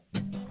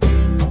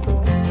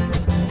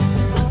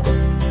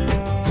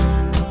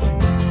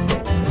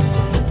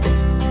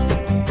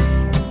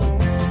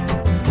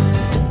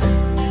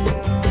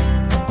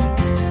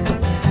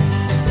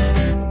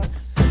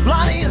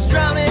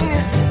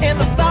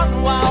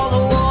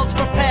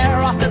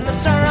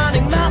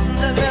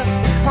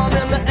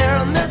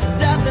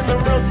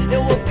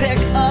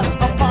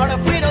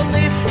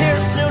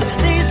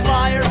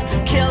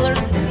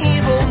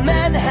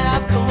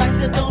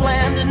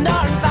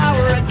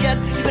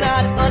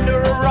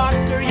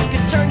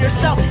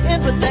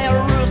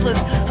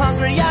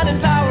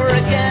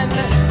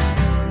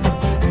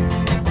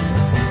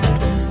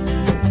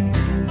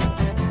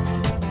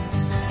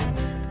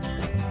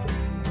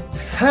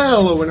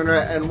Hello,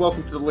 Internet, and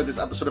welcome to the latest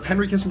episode of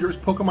Henry Kissinger's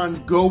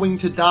Pokemon Going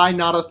to Die,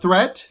 Not a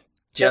Threat.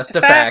 Just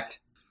a fact.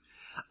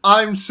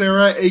 I'm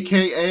Sarah,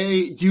 a.k.a.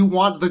 You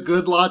want the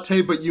good latte,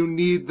 but you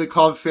need the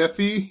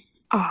Covfefe.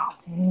 Oh,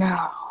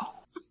 no.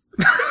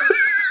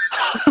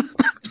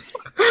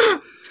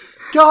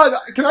 God,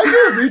 can I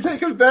hear a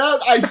retake of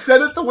that? I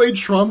said it the way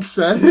Trump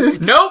said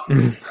it. Nope.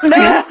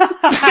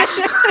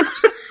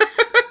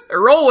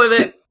 Roll with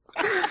it.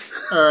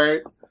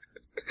 Alright.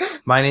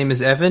 My name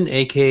is Evan,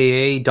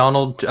 a.k.a.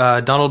 Donald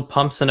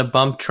Pumps and a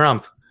Bump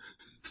Trump.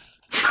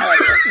 I like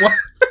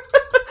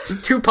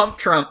it. Two pump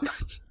Trump.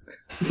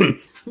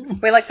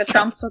 We like the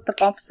Trumps with the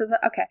bumps of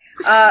the... Okay.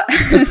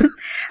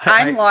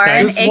 I'm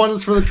Lauren. This one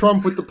is for the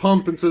Trump with the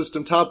pumping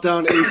system.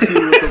 Top-down AC with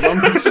the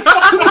rumping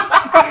system.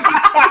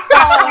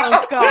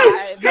 Oh,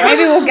 God.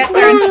 Maybe we'll get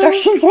their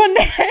instructions one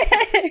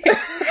day.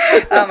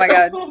 Oh, my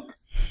God.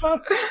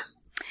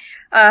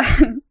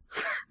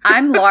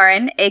 I'm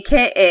Lauren,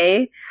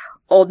 a.k.a.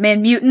 Old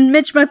Man Mutant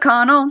Mitch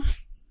McConnell.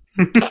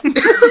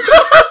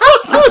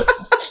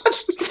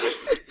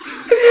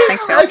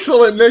 Thanks, Sarah.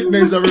 Excellent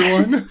nicknames,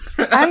 everyone.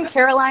 I'm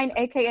Caroline,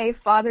 aka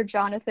Father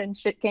Jonathan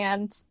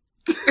Shitcanned.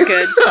 It's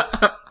good.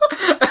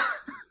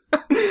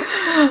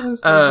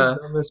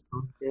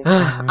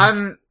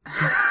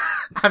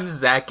 I'm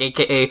Zach,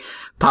 aka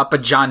Papa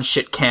John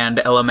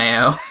Shitcanned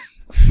LMAO.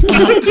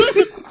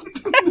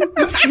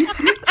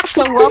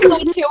 So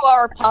welcome to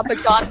our Papa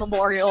John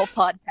Memorial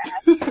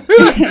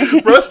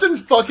podcast. Rest in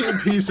fucking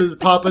pieces,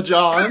 Papa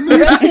John.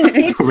 Rest in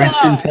pizza.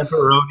 Rest in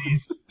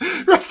pepperonis.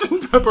 Rest in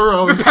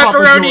pepperoni.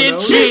 Pepperoni and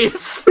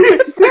cheese.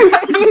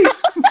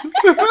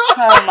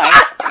 Oh, my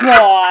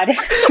God.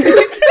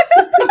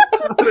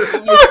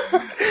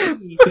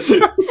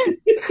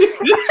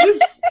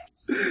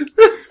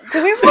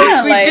 Do we want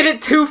to, We did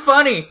it too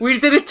funny. We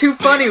did it too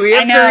funny. We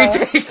have to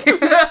retake it.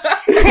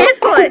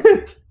 Cancel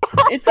it.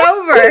 It's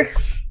over.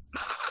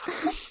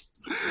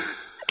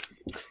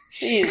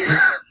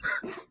 Jesus.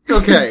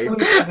 Okay.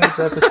 Next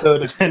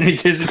episode of Henry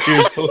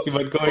Kissinger's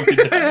Pokemon Going to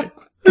Die.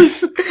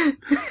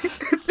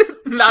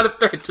 Not a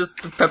threat, just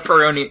the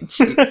pepperoni and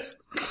cheese.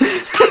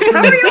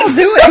 How are y'all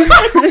doing?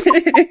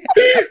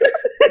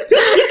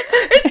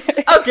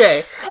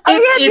 Okay. I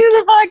can't do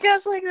the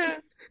podcast like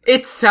this.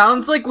 It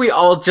sounds like we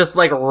all just,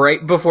 like,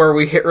 right before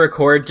we hit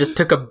record, just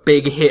took a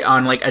big hit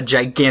on, like, a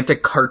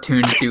gigantic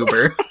cartoon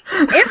duber.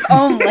 If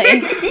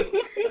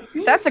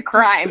only. That's a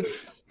crime.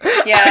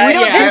 Yeah, We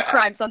don't do yeah.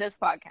 crimes on this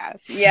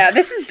podcast. Yeah,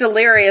 this is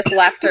delirious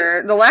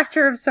laughter. The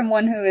laughter of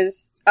someone who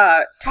is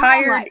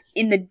tired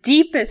in the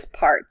deepest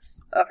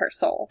parts of her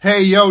soul.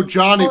 Hey, yo,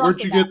 Johnny, Hold on where'd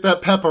to you that. get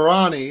that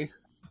pepperoni?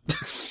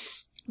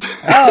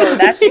 Oh,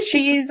 that's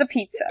cheese, a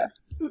pizza.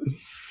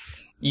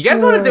 You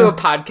guys want to do a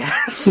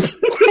podcast?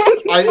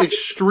 I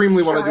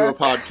extremely want to do a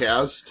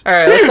podcast. All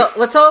right,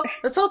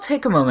 let's all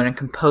take a moment and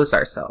compose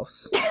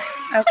ourselves.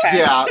 Okay.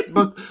 Yeah,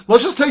 but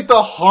let's just take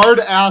the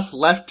hard-ass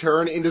left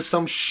turn into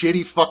some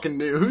shitty fucking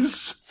news.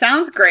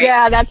 Sounds great.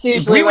 Yeah, that's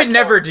usually We would what-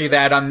 never do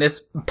that on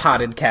this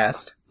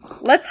podcast.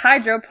 Let's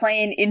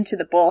hydroplane into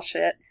the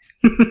bullshit.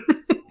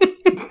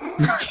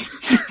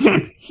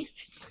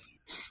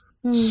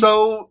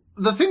 So,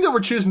 the thing that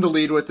we're choosing to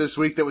lead with this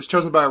week that was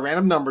chosen by a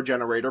random number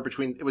generator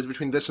between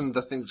this and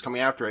the thing that's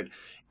coming after it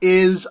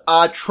is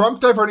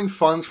Trump diverting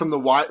funds from the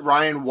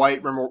Ryan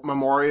White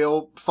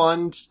Memorial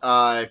Fund,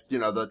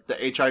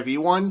 the HIV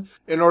one,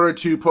 in order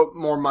to put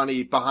more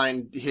money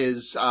behind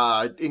his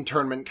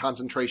internment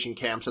concentration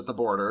camps at the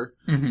border.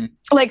 Mm-hmm.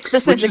 Like,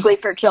 specifically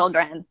for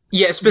children.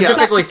 Yeah,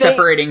 specifically Yes.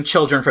 separating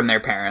children from their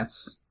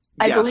parents.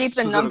 I Yes, believe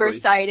the number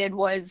specifically. cited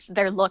was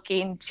they're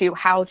looking to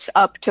house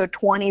up to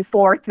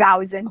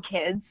 24,000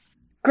 kids.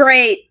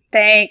 Great,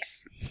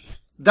 thanks.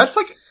 That's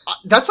like,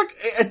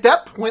 at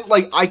that point,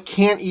 like, I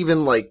can't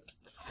even, like,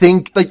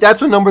 think, like,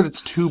 that's a number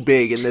that's too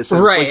big in this sense.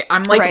 Right, Like,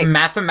 I'm, like, Right.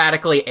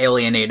 mathematically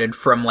alienated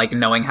from, like,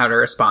 knowing how to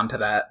respond to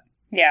that.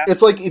 Yeah.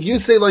 it's like, if you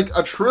say, like,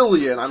 a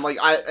trillion, I'm like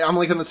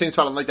in the same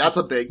spot, I'm like, that's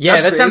a big, Yeah,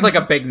 that's that big. sounds like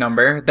a big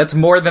number. That's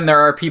more than there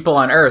are people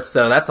on Earth,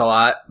 so that's a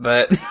lot,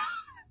 but...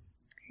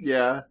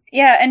 Yeah.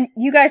 Yeah, and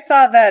you guys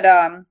saw that,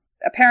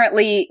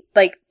 apparently,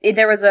 like,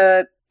 there was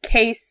a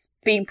case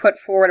being put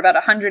forward about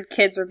 100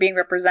 kids were being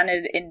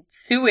represented in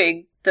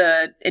suing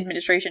the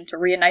administration to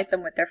reunite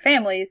them with their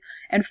families,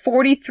 and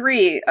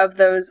 43 of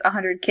those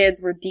 100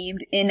 kids were deemed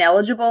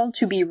ineligible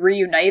to be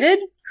reunited.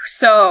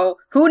 So,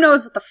 who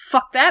knows what the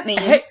fuck that means?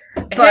 Hey,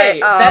 But,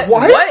 hey,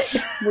 what?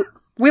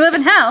 We live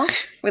in hell.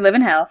 We live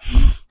in hell.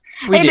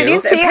 We Hey, do. did you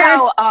see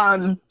Parents-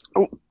 how,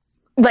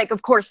 like,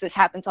 of course this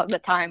happens all the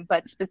time,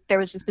 but there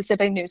was a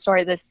specific news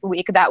story this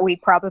week that we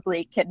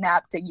probably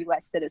kidnapped a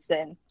U.S.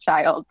 citizen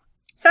child,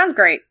 Sounds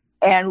great.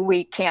 and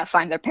we can't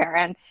find their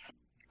parents.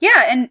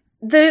 Yeah, and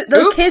the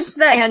Oops. kids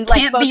that And, like,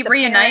 can't both be the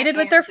reunited parent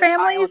with their and the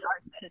child families. are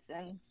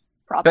citizens,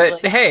 probably.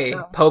 But hey,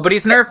 So-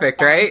 nobody's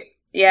nerfect, right?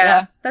 Yeah,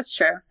 Yeah. that's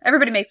true.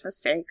 Everybody makes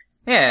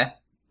mistakes. Yeah.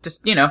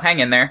 Just, hang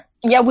in there.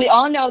 Yeah, we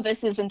all know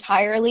this is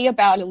entirely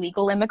about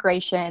illegal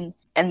immigration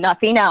and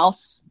nothing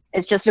else.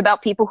 It's just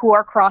about people who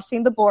are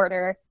crossing the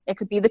border. It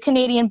could be the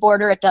Canadian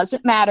border. It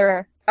doesn't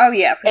matter. Oh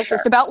yeah, for It's sure.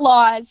 just about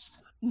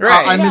laws. Right.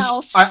 I Nothing miss-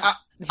 else.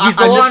 He's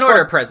the I law and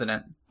order misspoke.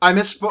 president. I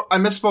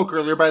misspoke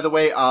earlier, by the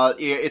way.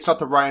 It's not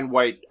the Ryan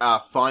White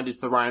Fund; it's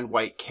the Ryan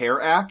White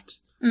Care Act.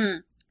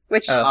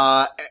 Which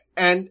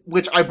And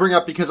which I bring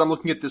up because I'm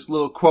looking at this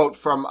little quote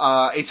from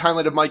a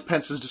timeline of Mike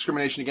Pence's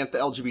discrimination against the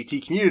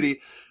LGBT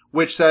community,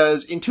 which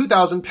says, in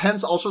 2000,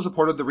 Pence also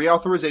supported the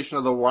reauthorization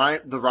of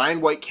the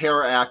Ryan White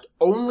Care Act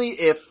only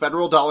if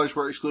federal dollars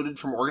were excluded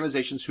from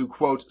organizations who,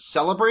 quote,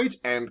 celebrate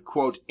and,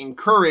 quote,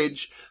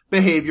 encourage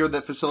behavior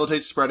that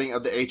facilitates spreading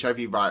of the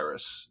HIV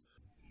virus.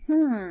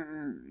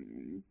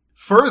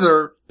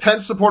 Further,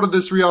 Pence supported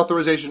this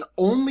reauthorization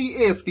only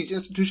if these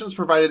institutions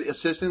provided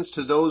assistance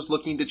to those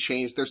looking to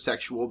change their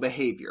sexual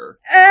behavior.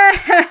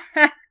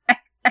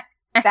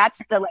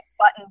 That's the like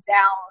button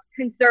down,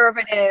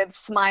 conservative,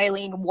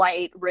 smiling,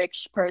 white,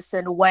 rich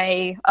person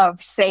way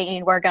of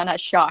saying we're gonna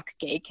shock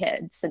gay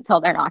kids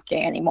until they're not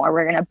gay anymore.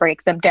 We're gonna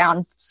break them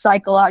down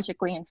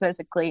psychologically and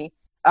physically.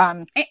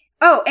 and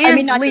Not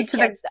lead just to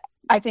kids.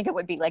 I think it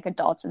would be like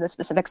adults in this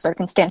specific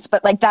circumstance,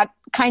 but like that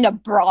kind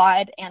of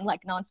broad and like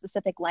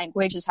non-specific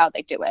language is how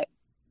they do it.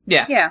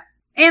 Yeah.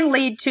 and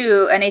lead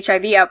to an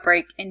HIV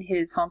outbreak in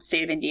his home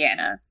state of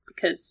Indiana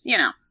because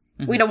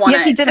we don't want to.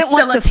 Yeah, he didn't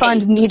want to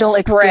fund needle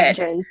spread.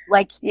 exchanges.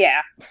 Like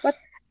Yeah, we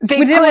They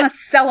didn't put- want to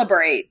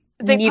celebrate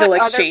they needle put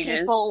exchanges.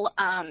 other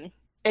people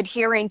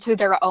adhering to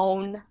their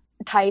own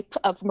type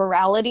of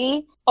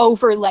morality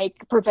over like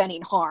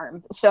preventing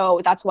harm.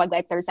 So that's why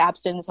like there's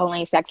abstinence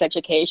only sex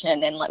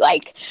education and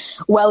like,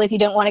 well, if you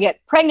didn't want to get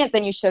pregnant,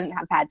 then you shouldn't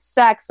have had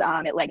sex.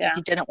 If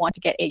you didn't want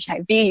to get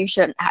HIV, you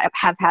shouldn't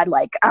have had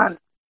like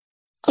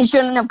you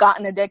shouldn't have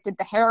gotten addicted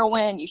to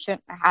heroin. You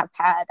shouldn't have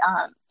had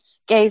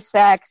gay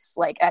sex,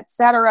 like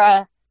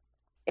etc.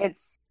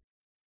 It's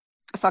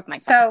fuck my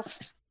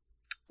Pence.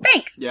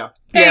 Thanks. Yeah.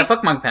 Yeah, Thanks.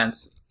 fuck Mike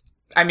Pence.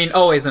 I mean,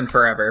 always and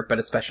forever, but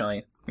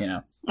especially,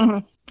 Mhm.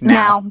 now.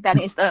 Now that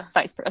he's the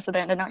vice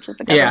president and not just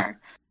the Yeah.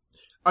 governor.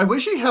 I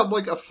wish he had,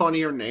 like, a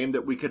funnier name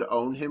that we could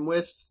own him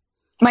with.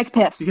 Mike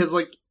Piss. Because,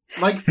 like,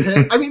 Mike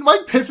Piss,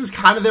 Mike Piss is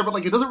kind of there, but,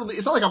 like, it doesn't really,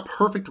 it's not like a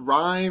perfect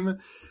rhyme.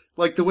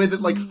 Like, the way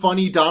that, like,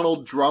 funny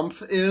Donald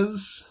Drumpf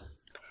is.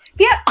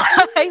 Yeah,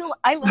 I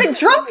love but it.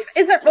 Drumpf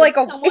isn't like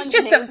a. It's Someone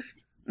just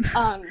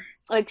a. named,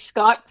 like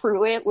Scott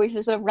Pruitt, which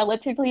is a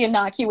relatively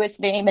innocuous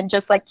name, and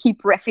just like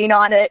keep riffing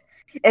on it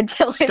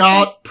until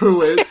Scott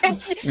Pruitt.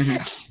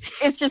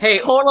 it's just Hey,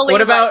 totally.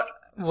 what about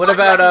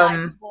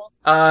unrecognizable.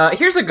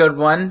 here's a good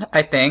one,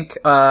 I think.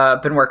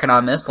 Been working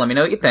on this. Let me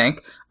know what you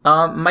think.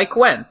 Mike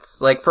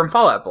Wentz, like from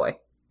Fall Out Boy.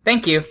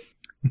 Thank you.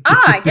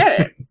 I get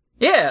it.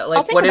 Yeah, I'll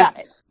like think what if, about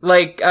it.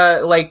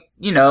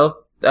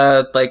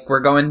 like we're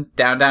going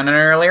down an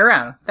early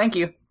round. Thank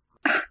you.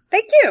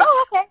 Thank you.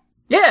 Oh, okay.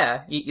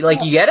 Yeah, you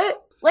get it?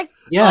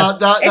 Yeah.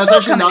 That's It's all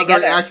actually coming not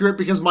very together. accurate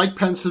because Mike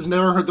Pence has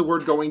never heard the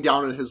word going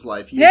down in his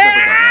life. He's never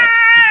done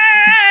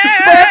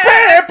that.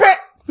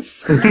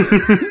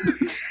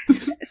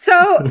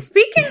 So,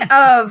 speaking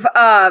of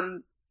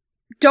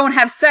don't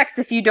have sex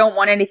if you don't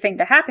want anything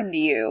to happen to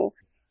you.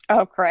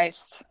 Oh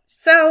Christ.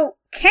 So,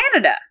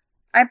 Canada.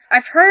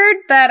 I've heard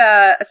that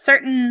a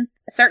certain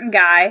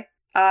guy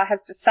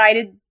has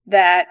decided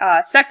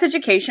that sex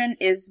education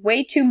is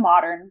way too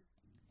modern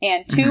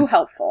and too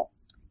helpful.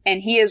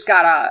 And he has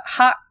got a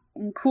hot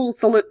and cool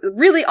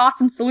really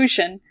awesome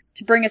solution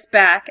to bring us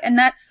back, and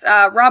that's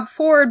Rob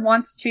Ford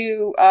wants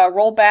to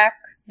roll back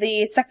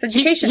the sex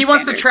education He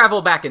wants to standards.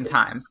 travel back in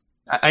time.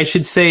 I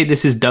should say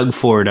this is Doug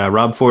Ford.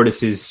 Rob Ford is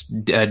his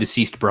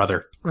deceased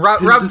brother. Rob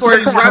His Ford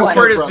deceased is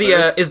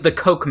brother. the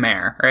Coke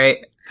mayor, right?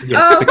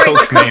 Yes, Oh, the right, Coke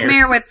the Coke mayor.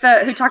 mayor with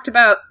who talked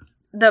about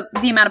the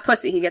amount of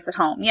pussy he gets at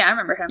home. Yeah, I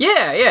remember him.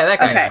 Yeah, that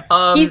guy.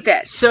 Okay, he's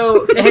dead.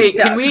 So, This hey, is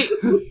Doug. can we?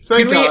 Thank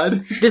Can we-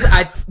 God.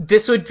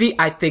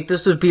 I think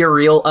this would be a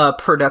real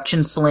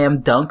production slam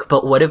dunk.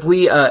 But what if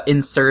we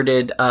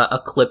inserted a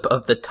clip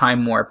of the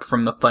time warp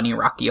from the funny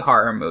Rocky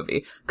Horror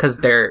movie because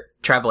they're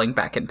traveling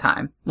back in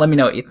time? Let me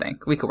know what you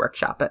think. We could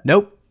workshop it.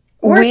 Nope.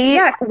 We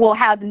yeah. will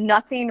have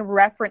nothing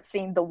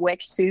referencing the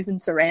witch Susan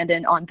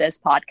Sarandon on this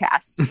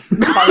podcast.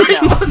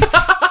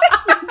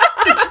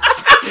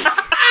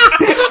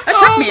 That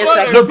took me a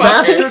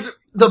second.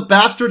 The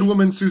bastard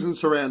woman Susan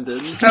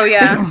Sarandon. Oh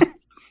yeah,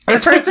 a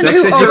person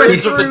That's who it. Of the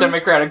overthrew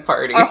Democratic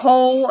Party. a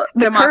whole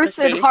The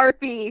democracy. cursed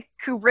harpy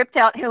who ripped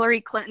out Hillary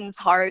Clinton's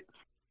heart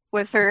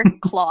with her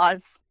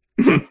claws.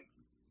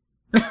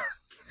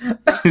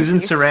 Susan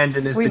Jeez.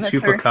 Sarandon is We the miss her.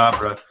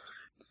 chupacabra.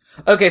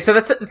 Okay, so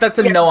that's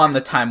a no on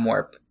the time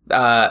warp.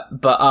 But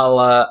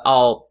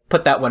I'll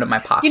put that one in my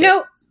pocket. You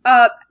know,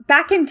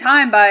 Back in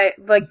Time by,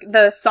 like,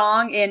 the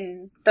song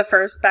in the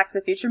first Back to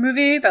the Future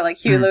movie by, like,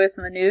 Huey Lewis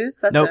and the News.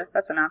 That's Nope.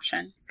 that's an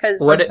option. Cause,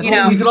 What- you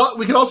know, We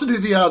could also do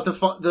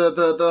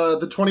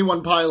the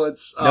 21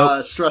 Pilots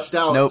Nope. Stressed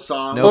Out Nope.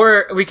 song. Nope.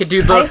 or we could do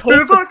I hate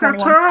the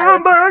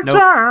 21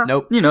 Pilots.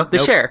 Nope. You know, the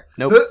Nope. share.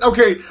 Nope.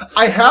 Okay,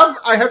 I have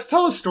to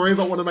tell a story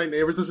about one of my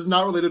neighbors. This is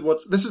not related.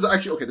 This is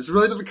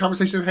related to the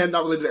conversation at hand,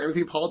 not related to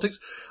anything politics.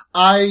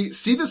 I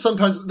see this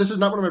sometimes. This is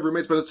not one of my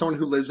roommates, but it's someone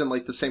who lives in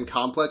like the same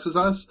complex as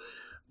us.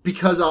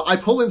 because I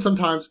pull in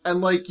sometimes,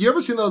 and like, you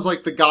ever seen those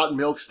like the got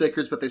milk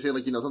stickers, but they say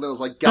like, something that's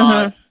like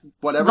got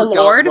whatever, The got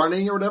Lord?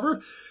 running or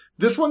whatever.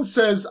 This one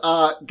says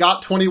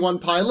got 21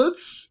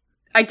 pilots.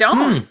 I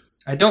don't.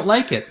 I don't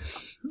like it.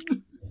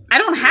 I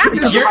don't have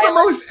It's those. just the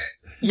most.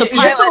 The It's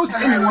just the most pilots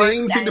are the worst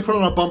inane thing to put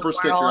on a bumper enemies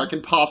in the sticker I world.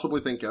 can possibly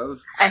think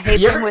of. I hate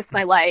You're- them with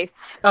my life.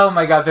 Oh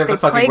my god, they're They the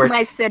fucking plague worst.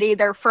 my city.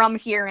 They're from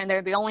here, and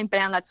they're the only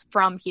band that's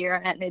from here,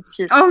 and it's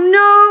just Oh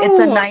no! it's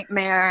a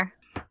nightmare.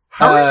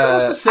 How are you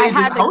supposed to say? I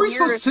had How the are you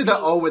supposed to years say the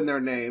piece. O in their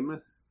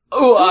name?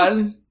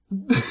 Uan.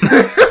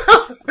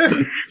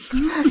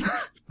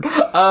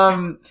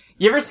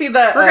 You ever see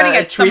that We're gonna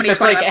get so tweet many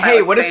that's like, 21 hey,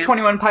 Pilots what does fans.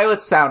 21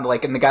 Pilots sound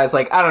like? And the guy's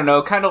like, I don't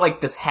know, kind of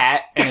like this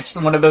hat, and it's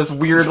just one of those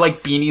weird,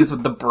 like, beanies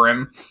with the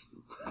brim.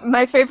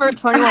 My favorite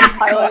 21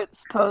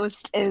 Pilots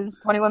post is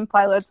 21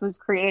 Pilots was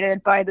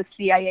created by the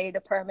CIA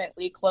to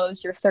permanently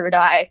close your third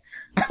eye.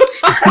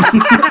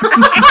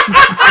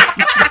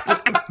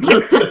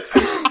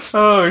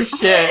 Oh,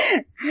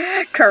 shit.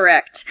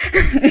 Correct.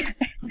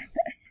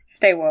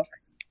 Stay woke.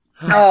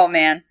 Oh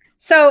man.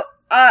 So,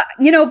 but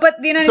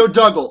the United So States.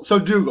 Dougals. So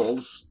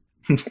Dougal's.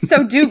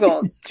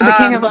 To the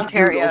King of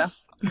Ontario.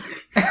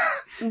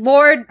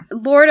 Dougals.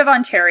 Lord of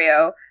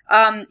Ontario.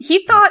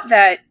 He thought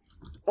that,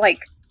 like,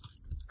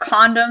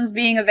 condoms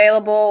being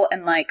available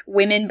and, like,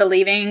 women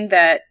believing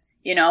that,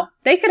 they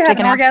could have They can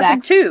an have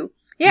orgasm sex. too.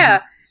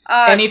 Yeah.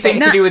 Anything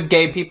to not- do with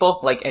gay people?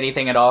 Like,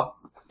 anything at all?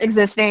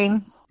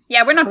 Existing.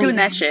 Yeah, we're not doing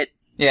that shit.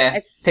 Yeah.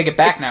 It's- Take it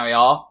back it's- now,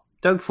 y'all.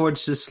 Doug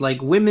Ford's just like,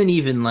 women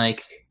even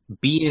like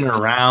being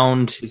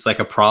around is like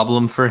a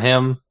problem for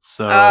him.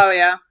 So Oh,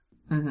 yeah.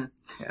 Mm-hmm.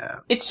 yeah.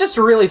 It's just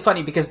really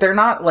funny because they're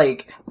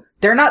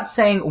not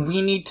saying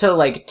we need to,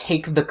 like,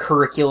 take the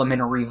curriculum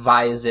and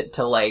revise it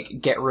to, like,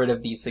 get rid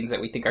of these things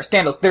that we think are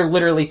scandals. They're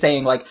literally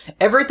saying, like,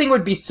 everything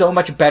would be so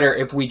much better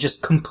if we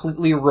just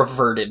completely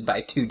reverted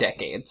by 2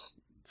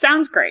 decades.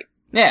 Sounds great.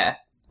 Yeah.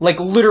 Like,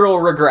 literal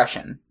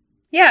regression.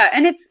 Yeah,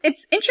 and it's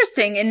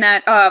interesting in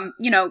that,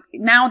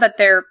 now that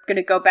they're going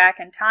to go back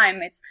in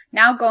time, it's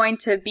now going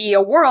to be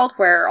a world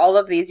where all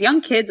of these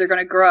young kids are going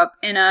to grow up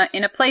in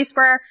a place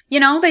where,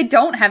 they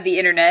don't have the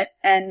internet,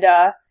 and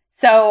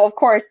so of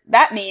course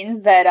that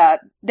means that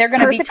they're going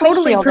to be Perfectly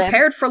totally shielded.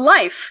 prepared for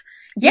life.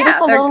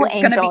 Beautiful yeah, little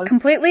they're going to be angels.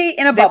 completely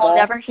in a They bubble. will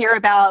never hear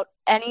about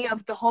any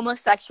of the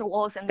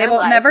homosexuals in They their will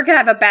life. never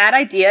have a bad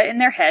idea in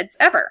their heads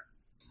ever.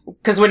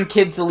 Because when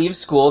kids leave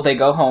school, they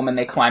go home and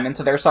they climb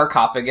into their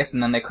sarcophagus,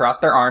 and then they cross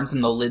their arms,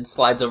 and the lid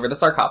slides over the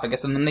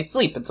sarcophagus, and then they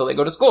sleep until they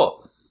go to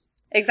school.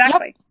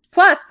 Exactly.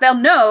 Plus, they'll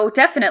know,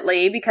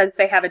 definitely, because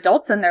they have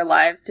adults in their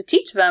lives to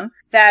teach them,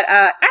 that,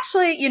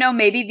 actually,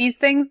 maybe these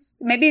things,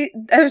 maybe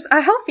there's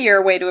a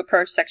healthier way to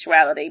approach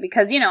sexuality,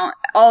 because,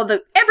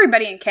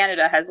 everybody in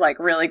Canada has, like,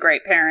 really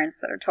great parents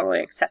that are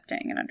totally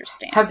accepting and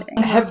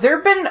understanding. Have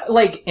there been,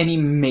 like, any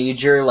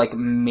major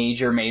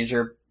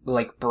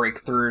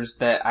breakthroughs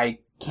that I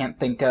can't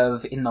think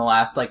of in the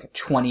last,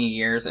 20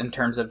 years in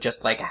terms of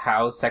just,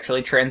 how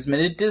sexually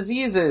transmitted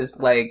diseases,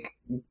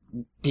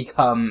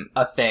 become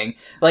a thing?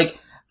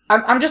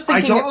 I'm just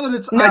thinking... I don't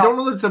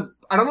know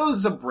that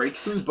it's a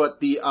breakthrough, but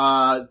the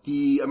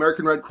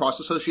American Red Cross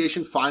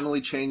Association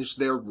finally changed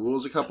their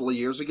rules a couple of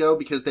years ago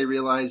because they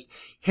realized,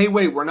 hey,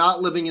 wait, we're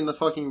not living in the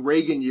fucking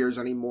Reagan years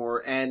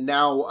anymore, and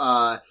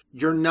now,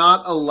 you're still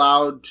not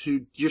allowed to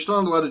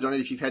donate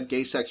if you've had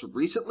gay sex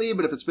recently,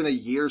 but if it's been a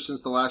year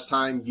since the last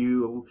time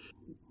you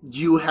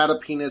had a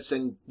penis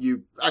and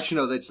actually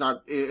no, it's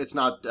not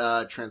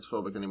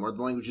transphobic anymore.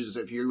 The language is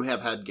if you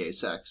have had gay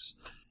sex,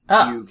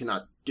 you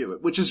cannot do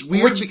it, which is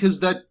weird because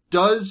the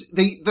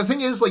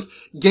thing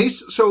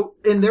is, so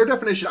in their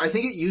definition, I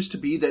think it used to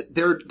be that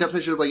their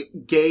definition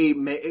of gay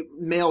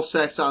male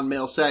sex on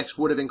male sex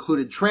would have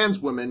included trans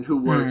women who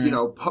were,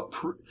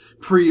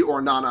 pre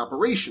or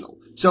non-operational.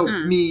 So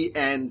me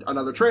and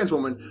another trans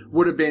woman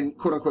would have been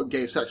quote unquote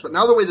gay sex. But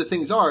now the way that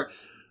things are,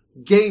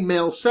 gay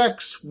male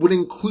sex would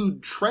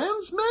include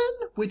trans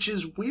men, which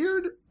is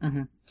weird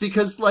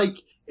because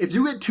if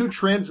you get 2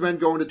 trans men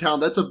going to town,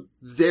 that's a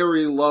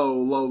very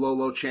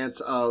low chance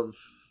of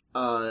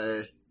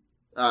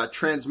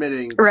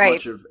transmitting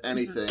much of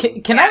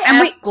anything. Can I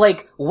ask,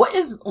 what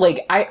is,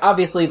 I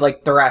obviously,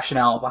 the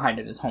rationale behind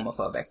it is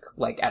homophobic,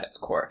 at its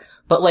core.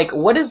 But,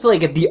 what is,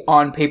 the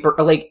on paper,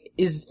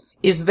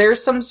 is there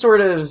some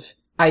sort of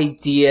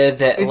idea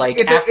that,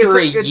 after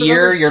a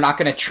year, you're not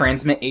going to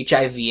transmit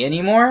HIV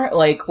anymore?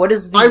 What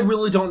is the... I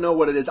really don't know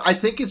what it is. I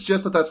think it's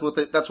just that's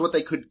what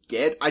they could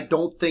get. I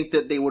don't think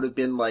that they would have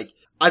been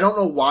I don't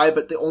know why,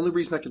 but the only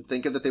reason I can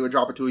think of that they would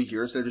drop it to a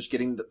year is they're just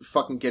getting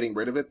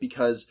rid of it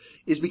because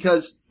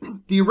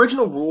the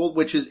original rule,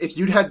 which is if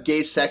you'd had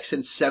gay sex in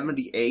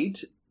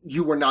 1978,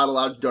 you were not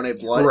allowed to donate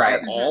blood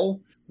at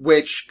all,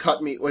 which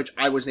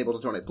I wasn't able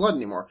to donate blood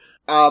anymore.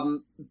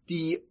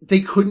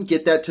 They couldn't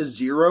get that to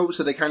 0,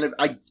 so they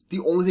the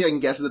only thing I can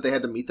guess is that they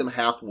had to meet them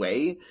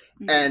halfway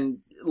and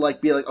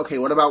be okay,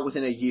 what about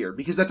within a year?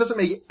 Because that doesn't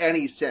make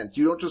any sense.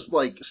 You don't just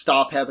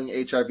stop having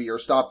HIV or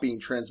stop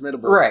being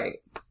transmittable. Right.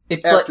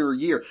 It's after a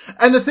year.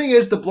 And the thing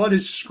is, the blood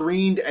is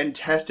screened and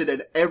tested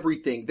and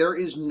everything. There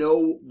is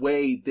no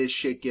way this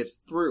shit gets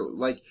through.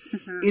 Like,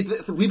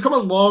 we've come a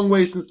long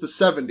way since the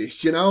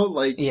 70s, you know?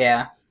 Like,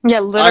 yeah. Yeah,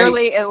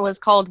 literally, it was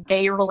called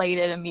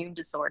gay-related immune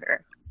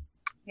disorder.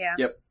 Yeah.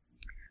 Yep.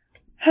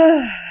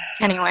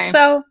 Anyway.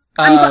 So,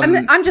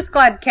 I'm just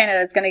glad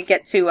Canada's gonna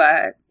get to,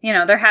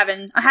 they're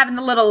having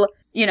the little,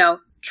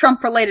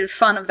 Trump-related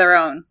fun of their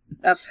own.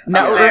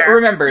 Now,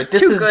 remember, it's this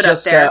too is good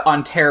just up there.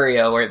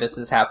 Ontario where this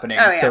is happening.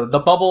 Oh, yeah. So the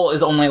bubble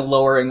is only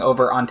lowering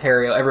over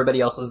Ontario.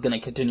 Everybody else is going to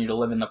continue to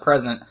live in the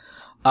present,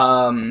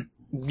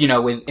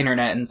 with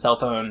internet and cell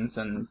phones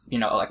and,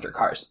 electric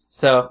cars.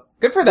 So,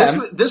 good for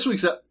them. This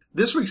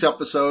week's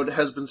episode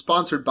has been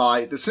sponsored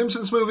by The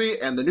Simpsons movie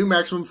and the new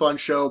Maximum Fun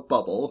show,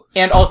 Bubble.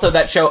 And also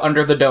that show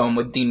Under the Dome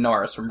with Dean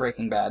Norris from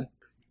Breaking Bad.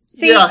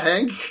 See, yeah,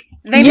 Hank.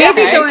 They may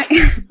be going,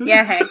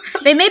 Hank.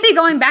 They may be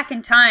going back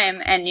in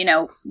time and,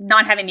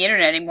 not having the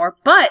internet anymore,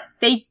 but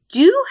they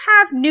do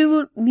have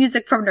new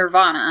music from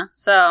Nirvana.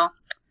 So,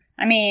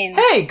 I mean.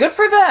 Hey, good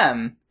for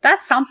them.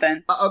 That's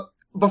something.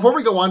 Before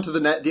we go on to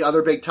the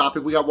other big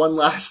topic, we got one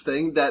last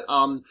thing that,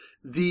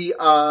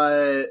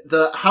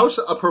 the House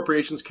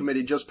Appropriations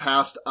Committee just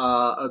passed,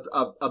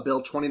 a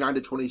bill 29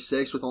 to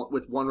 26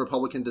 with one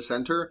Republican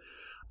dissenter.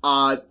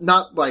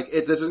 Not like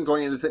this isn't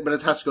going into but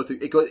it has to go through.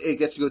 It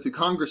gets to go through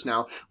Congress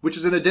now, which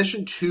is in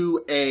addition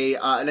to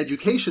an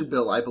education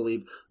bill, I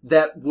believe,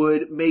 that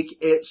would make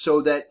it so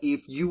that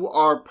if you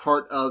are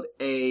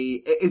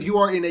if you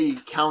are in a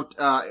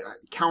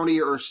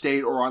county or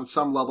state or on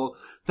some level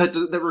that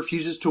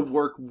refuses to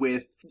work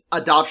with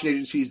adoption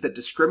agencies that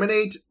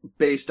discriminate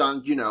based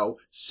on,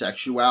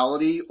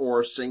 sexuality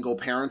or single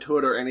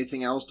parenthood or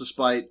anything else,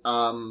 despite,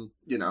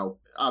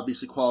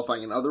 obviously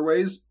qualifying in other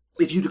ways.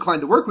 If you decline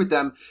to work with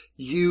them,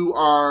 you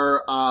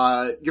are,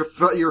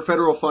 your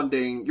federal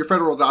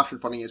adoption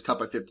funding is cut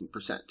by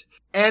 15%.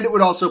 And it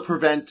would also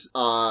prevent,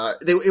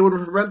 it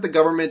would prevent the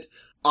government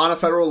on a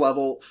federal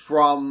level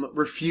from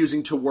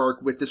refusing to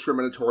work with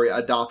discriminatory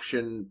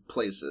adoption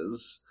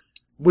places.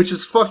 Which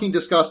is fucking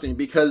disgusting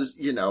because,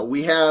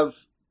 we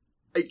have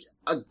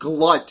a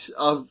glut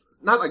of,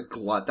 not a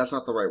glut, that's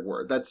not the right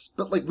word. But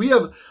we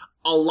have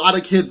a lot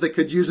of kids that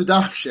could use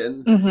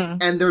adoption,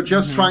 and they're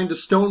just trying to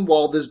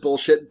stonewall this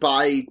bullshit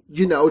by,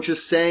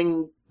 just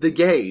saying the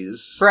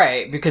gays.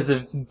 Right, because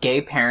if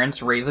gay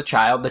parents raise a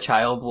child, the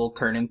child will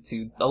turn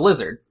into a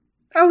lizard.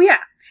 Oh, yeah.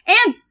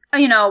 And,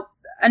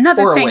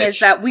 another thing witch. is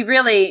that we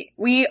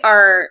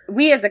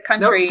as a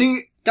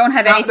country don't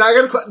have any... Zach, I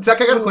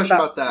got a question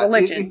about that.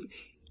 Religion.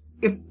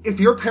 If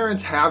your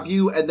parents have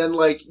you, and then,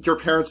 your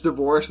parents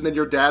divorce, and then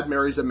your dad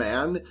marries a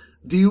man...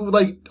 Do you,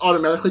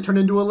 automatically turn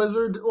into a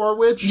lizard or a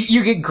witch?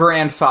 You get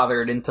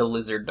grandfathered into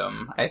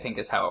lizarddom, I think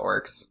is how it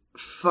works.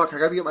 Fuck, I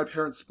gotta get my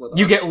parents split up.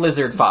 You get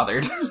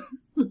lizard-fathered.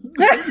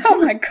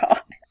 Oh my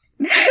god.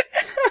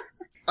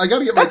 I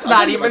gotta get my... That's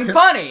not even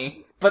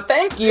funny, but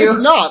thank you. It's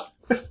not.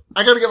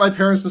 I gotta get my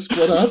parents to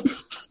split up.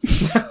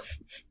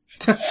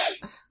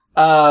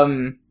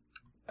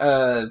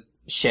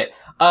 Shit.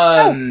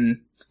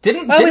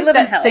 Didn't live in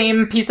that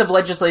same piece of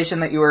legislation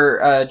that you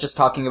were, just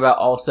talking about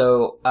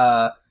also,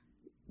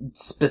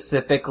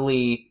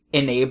 specifically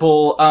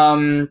enable,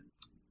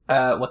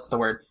 what's the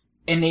word?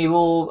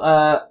 Enable,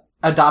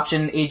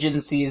 adoption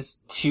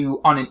agencies to,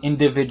 on an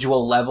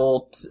individual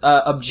level,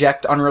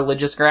 object on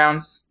religious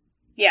grounds?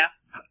 Yeah.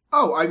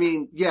 Oh, I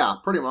mean, yeah,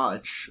 pretty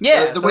much.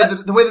 Yeah. The way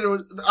that it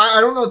was,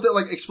 I don't know if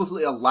that,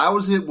 explicitly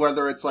allows it,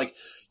 whether it's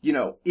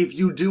if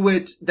you do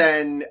it,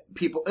 then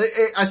people,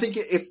 I think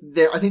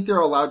they're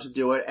allowed to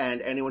do it,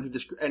 and anyone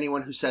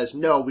who says,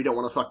 no, we don't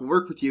want to fucking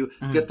work with you,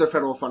 gets their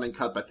federal funding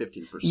cut by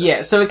 15%.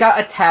 Yeah, so it got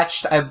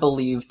attached, I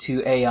believe,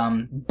 to a,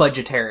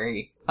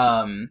 budgetary,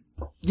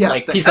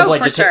 piece of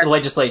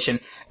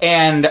legislation.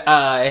 And,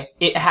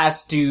 it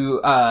has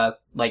to,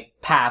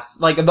 pass,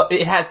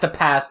 it has to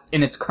pass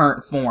in its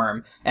current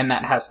form, and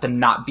that has to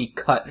not be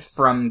cut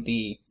from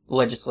the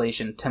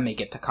legislation to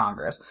make it to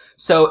Congress.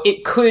 So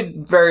it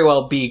could very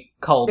well be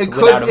called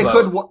without a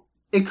vote.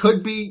 It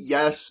could be,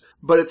 yes,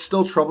 but it's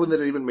still troubling that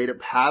it even made it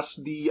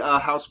past the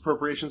House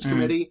Appropriations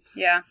Committee.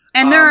 Yeah.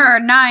 And there are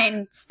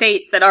 9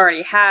 states that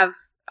already have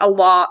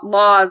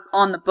laws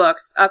on the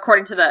books,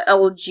 according to the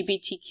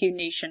LGBTQ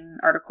Nation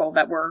article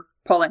that we're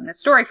pulling this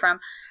story from.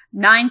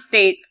 9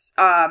 states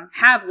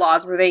have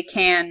laws where they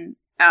can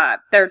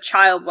their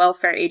child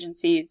welfare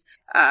agencies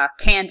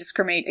can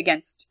discriminate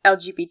against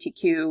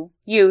LGBTQ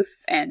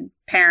youth and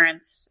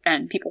parents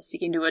and people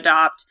seeking to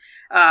adopt.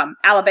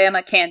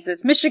 Alabama,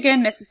 Kansas,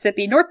 Michigan,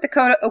 Mississippi, North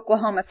Dakota,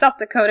 Oklahoma, South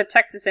Dakota,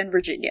 Texas, and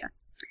Virginia.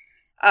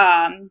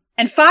 And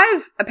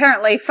 5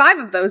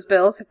 of those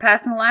bills have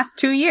passed in the last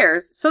 2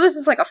 years. So this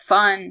is a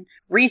fun,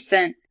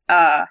 recent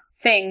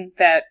thing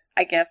that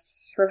I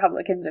guess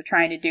Republicans are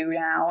trying to do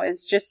now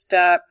is just,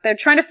 they're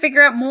trying to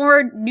figure out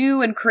more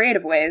new and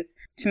creative ways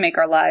to make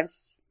our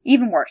lives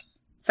even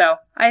worse. So,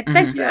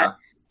 thanks for that.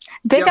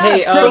 They got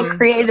a pretty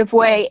creative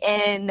way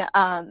in,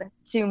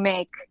 to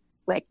make,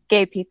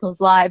 gay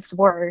people's lives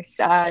worse.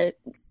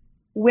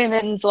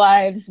 women's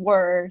lives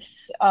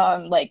worse,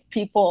 like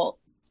people,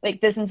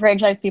 like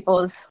disenfranchised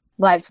people's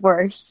lives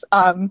worse.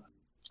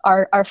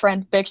 Our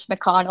friend Mitch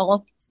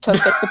McConnell took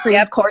the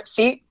Supreme Court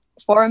seat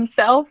for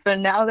himself,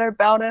 and now they're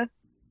about to.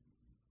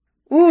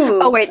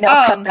 Ooh. Oh wait, no,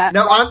 cut that.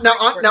 Now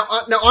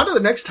on to the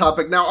next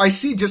topic. Now I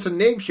see just a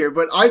name here,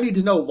 but I need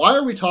to know, why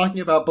are we talking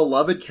about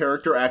beloved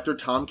character actor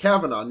Tom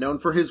Cavanaugh, known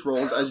for his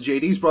roles as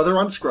JD's brother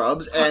on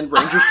Scrubs and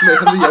Ranger Smith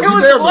in the Yogi I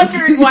was Bear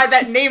wondering movie? why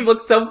that name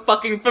looks so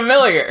fucking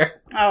familiar.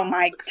 Oh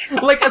my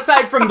god. Like,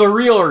 aside from the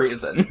real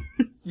reason.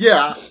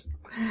 Yeah.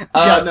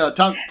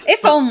 Tom.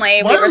 If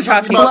only why we are were we talking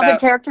talking Beloved about...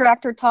 character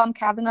actor Tom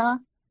Cavanaugh.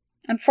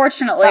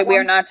 Unfortunately, That we are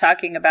one? not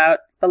talking about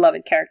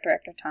beloved character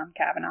actor Tom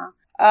Cavanaugh.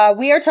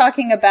 We are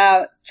talking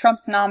about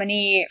Trump's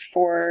nominee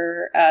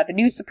for the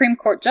new Supreme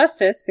Court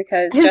justice,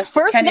 because His Justice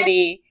first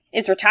Kennedy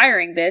is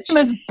retiring, bitch. His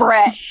name is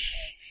Brett. What's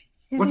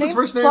his name's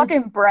first name?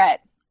 Fucking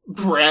Brett.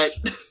 Brett.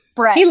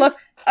 Brett. He looked...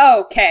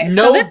 Okay,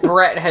 No so this...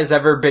 Brett has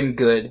ever been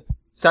good.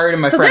 Sorry to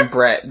my So friend this-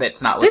 Brett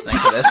that's not This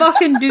listening to this.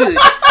 fucking dude.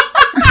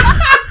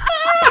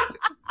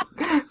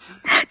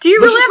 Do you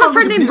Let's really just have a go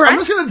friend on named Wikipedia. I'm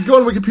Brett? just gonna go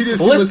on Wikipedia and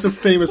see a list of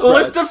famous Bretts.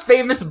 List of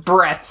famous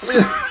Bretts.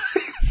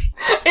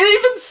 It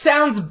even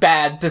sounds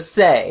bad to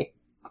say.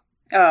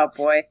 Oh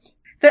boy.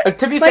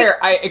 To be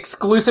fair, I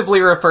exclusively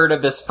refer to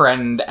this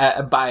friend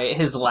by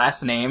his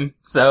last name,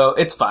 so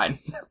it's fine.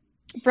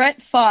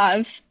 Brett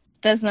Favre.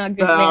 That's not a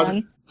good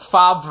man.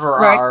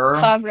 Favre.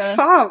 Favre.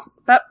 Favre.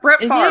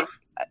 Brett Is Favre.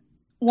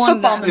 One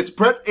Football man. man.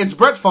 It's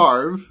Brett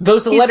Favre.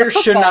 Those He's the letters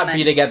should football not man.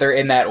 be together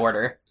in that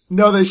order.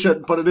 No, they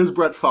shouldn't, but it is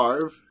Brett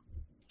Favre.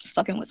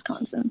 Fucking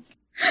Wisconsin.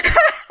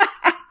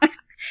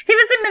 He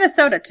was in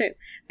Minnesota too.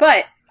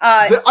 But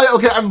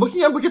I'm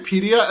looking at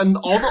Wikipedia, and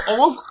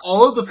almost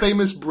all of the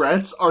famous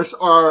Bretts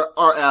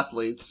are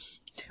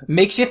athletes.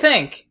 Makes you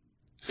think.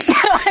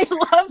 I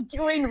love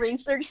doing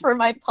research for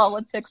my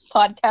politics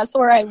podcast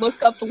where I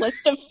look up a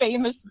list of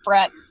famous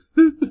Bretts.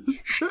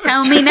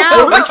 tell me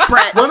now, which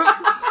Brett?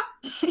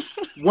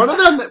 One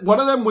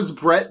of them was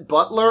Brett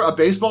Butler, a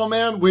baseball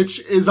man, which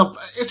is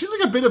it seems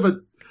like a bit of a.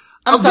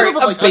 I'm sorry,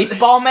 bit of a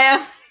baseball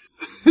man?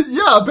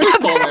 Yeah, a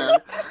baseball man. A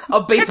It's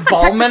a baseball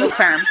technical man?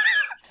 term.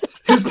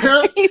 His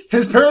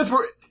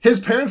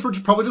parents were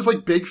probably just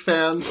like big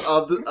fans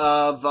of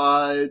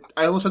I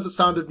almost said The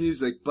Sound of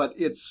Music, but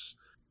it's,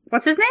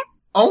 What's his name?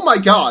 oh my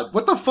god,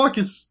 what the fuck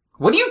is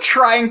What are you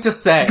trying to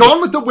say?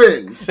 Gone with the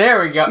Wind?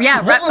 There we go.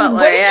 Yeah, Brett Butler,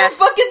 What did yeah. you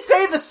fucking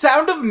say? The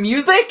Sound of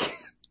Music?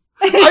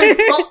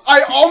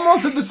 I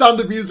almost said The Sound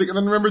of Music and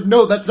then remembered,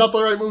 no, that's not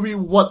the right movie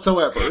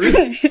whatsoever.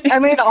 I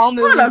mean, all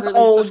One of movies those released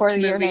old before the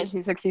year movies.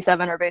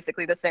 1967 are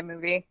basically the same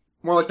movie.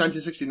 More like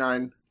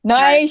 1969.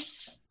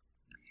 Nice!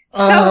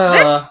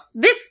 So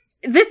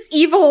this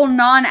evil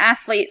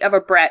non-athlete of a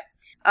Brett,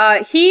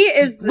 he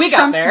is We got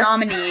Trump's there.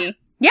 nominee.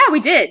 Yeah,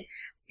 we did.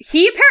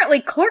 He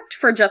apparently clerked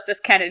for Justice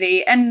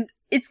Kennedy, and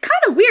it's kind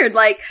of weird.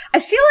 Like, I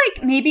feel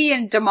like maybe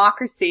in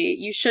democracy,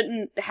 you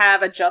shouldn't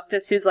have a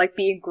justice who's like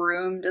being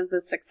groomed as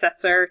the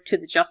successor to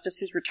the justice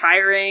who's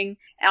retiring.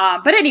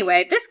 But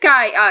anyway, this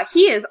guy,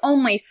 he is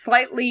only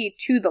slightly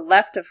to the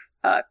left of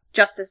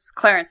Justice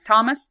Clarence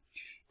Thomas,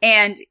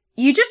 and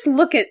you just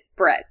look at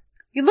Brett.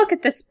 You look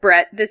at this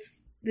Brett,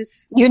 this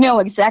You know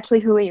exactly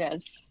who he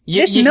is.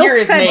 You This hear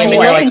his milk-fed name When and you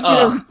boy. you're look like, into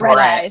those ugh, Brett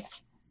Brett.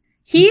 eyes.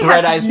 he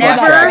Brett has Eyes That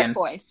Black never, Dragon.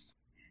 voice.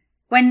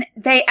 when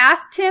they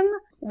asked him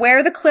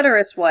where the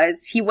clitoris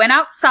was, he went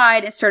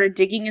outside and started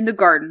digging in the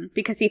garden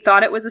because he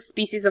thought it was a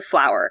species of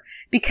flower.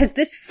 Because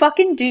this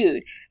fucking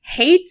dude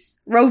hates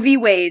Roe v.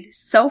 Wade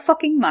so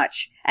fucking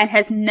much and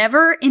has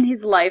never in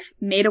his life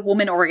made a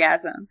woman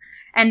orgasm.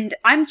 And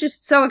I'm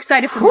just so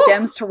excited for the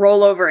Dems to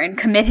roll over and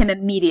commit him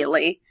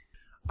immediately.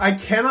 I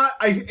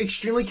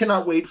extremely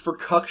cannot wait for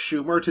Cuck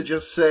Schumer to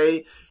just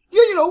say,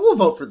 yeah, we'll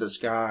vote for this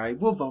guy.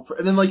 We'll vote for,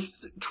 and then like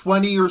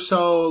 20 or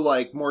so,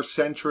 like, more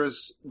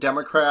centrist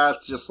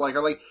Democrats just like,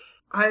 are like,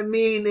 I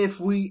mean, if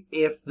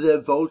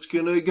the vote's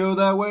gonna go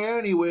that way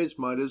anyways,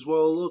 might as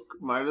well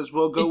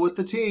go with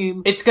the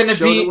team. It's gonna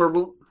Show be... that we're,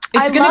 It's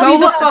I gonna love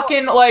be the that-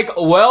 fucking, like,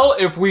 well,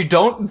 if we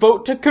don't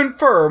vote to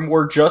confirm,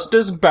 we're just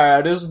as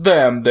bad as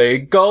them. They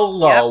go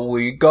low,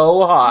 we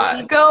go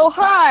high. We go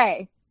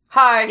high.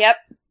 Hi. Yep.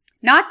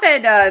 Not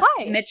that,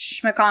 Hi.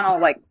 Mitch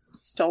McConnell, like,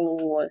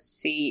 stole a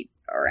seat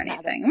or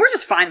anything. We're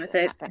just fine with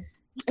it.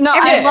 No,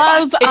 It I is.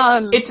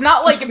 love, It's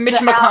not like just Mitch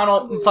the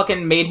McConnell absolute-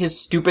 fucking made his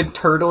stupid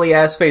turtley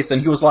ass face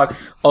and he was like,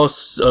 a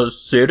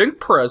sitting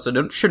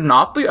president should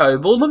not be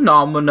able to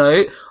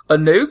nominate a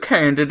new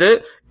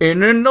candidate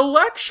in an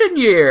election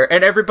year.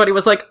 And everybody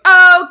was like,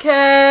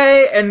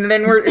 okay. And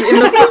then we're in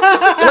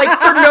the, like,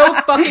 for no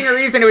fucking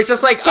reason. It was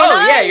just like, Can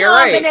I you're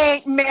right.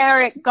 nominate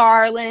Merrick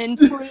Garland,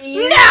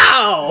 please?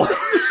 No!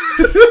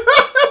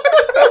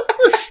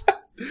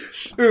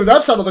 ooh,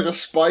 that sounded like a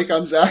spike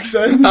on Zach's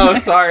end. Oh,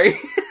 sorry.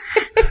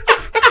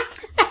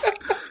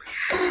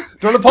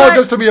 Don't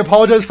apologize to me,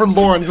 apologize for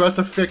Lauren, who has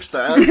to fix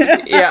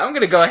that. Yeah, I'm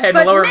gonna go ahead and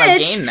But lower my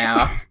Mitch- gain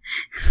now.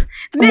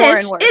 More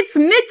Mitch, and worse. it's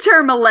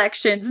midterm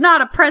elections,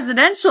 not a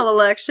presidential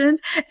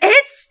elections.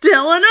 It's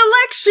still an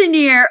election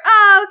year.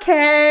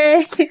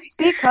 Okay.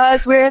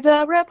 Because we're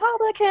the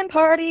Republican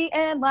Party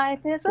and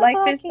life is a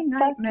fucking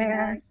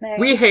nightmare.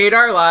 We hate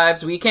our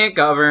lives. We can't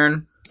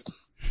govern.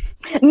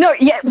 No,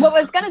 yeah, what I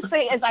was gonna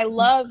say is I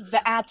love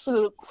the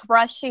absolute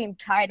crushing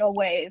tidal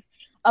wave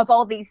of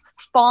all these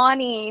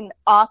fawning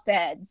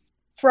op-eds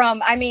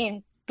from, I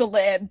mean, the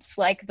libs,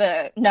 like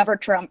the Never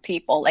Trump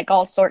people, like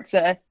all sorts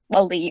of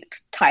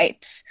elite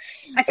types.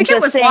 I think it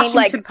was saying,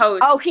 Washington like,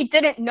 Post. oh, he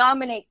didn't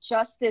nominate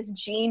Justice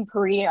Jean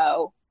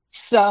Perino,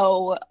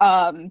 so,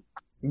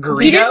 He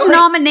Greedo? didn't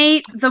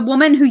nominate the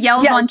woman who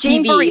yells Yeah, on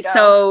Jean TV, Burrito.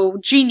 so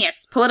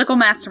genius, political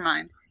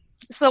mastermind.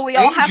 So we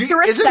all Ain't have Jean- to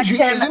respect isn't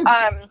Jean- him.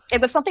 isn't-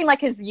 It was something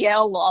like his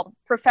Yale law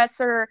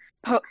professor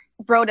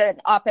wrote an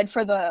op-ed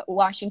for the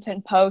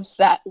Washington Post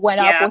that went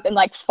Yeah. up within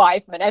like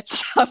 5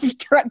 minutes of the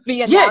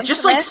announcement. Yeah,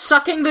 just like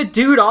sucking the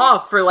dude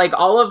off for like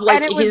all of like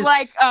and it was his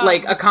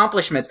like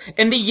accomplishments.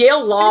 And the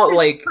Yale law this is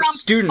like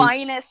Trump's students.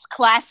 finest,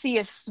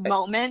 classiest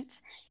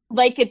moment.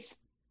 Like it's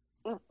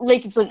an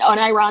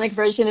unironic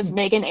version of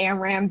Megan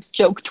Amram's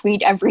joke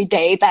tweet every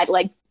day that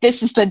like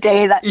this is the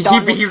day that He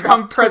Donald become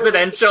Trump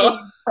presidential.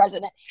 became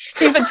president.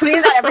 She's been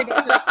tweeting that every day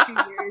for like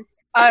 2 years.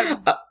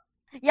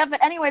 Yeah,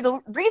 but anyway, the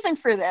reason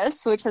for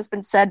this, which has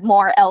been said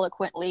more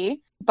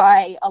eloquently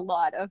by a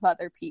lot of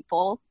other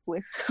people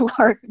who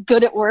are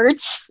good at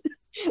words,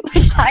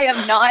 which I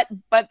am not,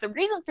 but the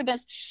reason for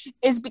this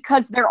is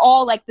because they're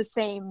all like the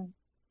same,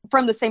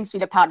 from the same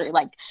seed of powder.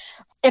 Like,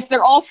 if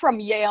they're all from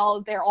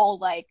Yale, they're all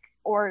like,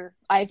 or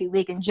Ivy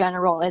League in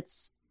general,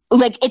 it's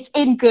like, it's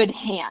in good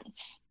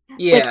hands.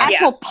 Yeah. Like,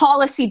 actual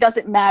policy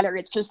doesn't matter,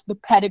 it's just the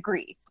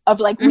pedigree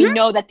of like, we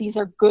know that these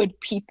are good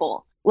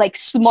people. Like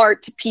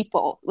smart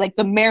people, like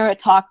the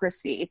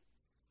meritocracy.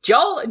 Do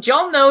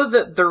y'all know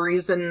that the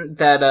reason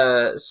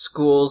that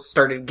schools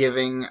started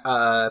giving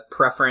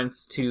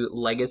preference to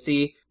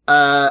legacy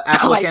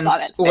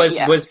applicants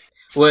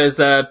was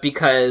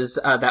because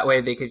that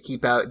way they could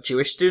keep out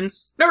Jewish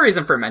students? No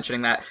reason for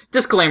mentioning that.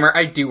 Disclaimer: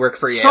 I do work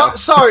for Yale.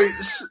 Sorry.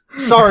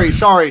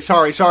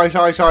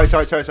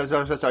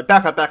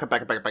 Back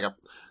up.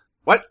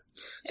 What?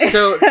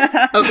 So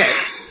okay,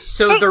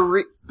 so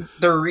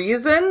the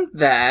reason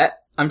that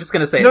I'm just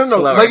gonna say it No.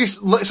 slower.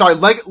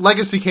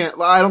 Legacy can't.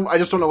 I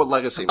just don't know what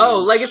legacy means. Oh,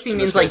 legacy in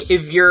means this like case.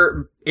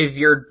 if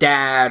your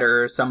dad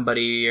or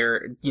somebody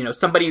or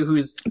somebody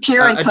who's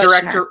Jared a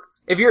Kushner. director.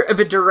 If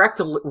a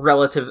direct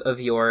relative of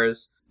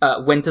yours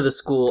went to the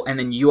school and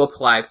then you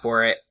apply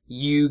for it,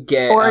 you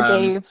get Or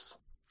gave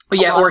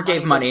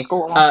gave money. to the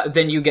school.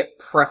 Then you get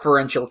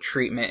preferential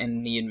treatment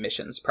in the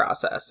admissions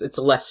process. It's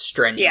less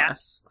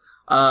strenuous.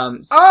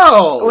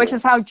 Which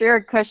is how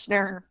Jared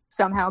Kushner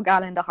somehow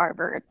got into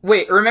Harvard.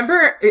 Wait,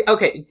 remember?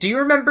 Okay, do you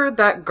remember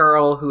that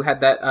girl who had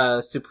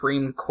that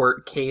Supreme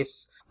Court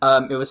case?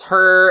 It was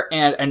her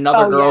and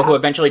another girl who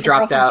eventually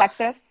dropped girl from out.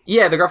 Texas?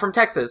 Yeah, the girl from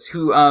Texas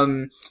who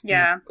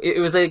Yeah.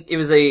 It was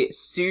a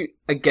suit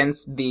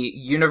against the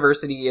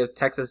University of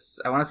Texas.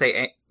 I want to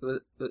say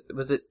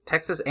was it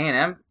Texas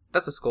A&M?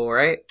 That's a school,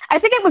 right? I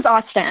think it was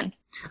Austin.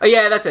 Oh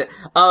yeah, that's it.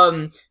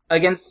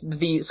 Against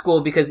the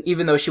school because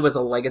even though she was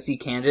a legacy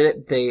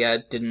candidate, they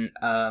didn't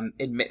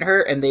admit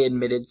her, and they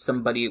admitted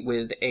somebody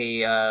with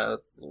a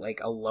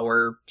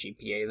lower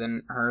GPA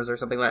than hers or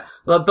something like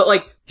that. But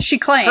like She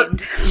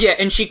claimed.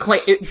 and she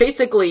claimed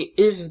basically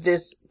if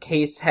this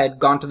case had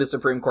gone to the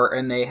Supreme Court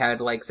and they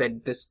had like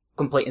said this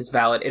complaint is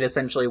valid, it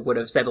essentially would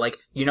have said like,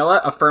 you know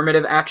what,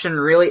 affirmative action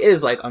really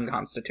is like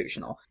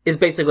unconstitutional. Is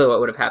basically what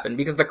would have happened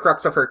because the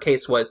crux of her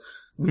case was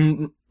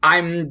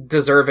I'm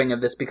deserving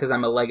of this because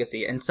I'm a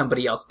legacy and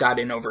somebody else got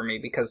in over me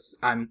because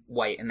I'm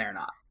white and they're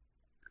not.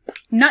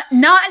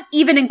 Not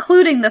even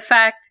including the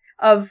fact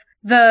of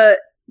the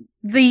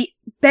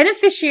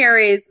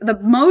beneficiaries, the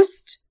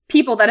most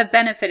people that have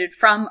benefited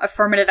from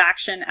affirmative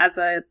action as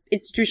a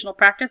institutional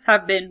practice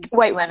have been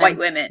White women. white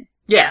women.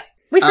 Yeah.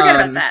 We forget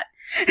about that.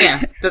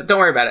 Yeah, don't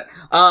worry about it.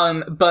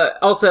 But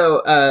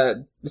also,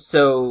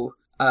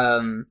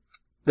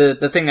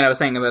 the thing that I was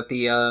saying about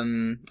the,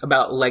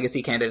 about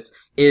legacy candidates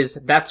is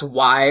that's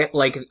why,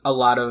 like, a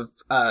lot of,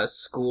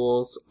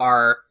 schools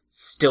are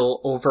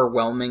still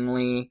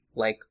overwhelmingly,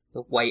 like,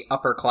 the white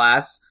upper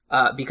class,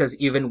 because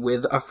even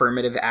with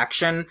affirmative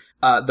action,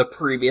 the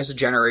previous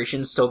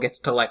generation still gets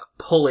to, like,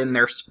 pull in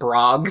their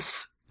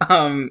sprogs,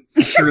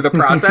 through the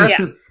process.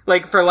 Yeah.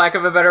 Like, for lack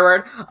of a better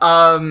word.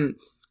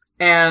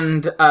 Yeah,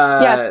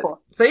 it's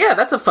cool. So yeah,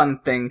 that's a fun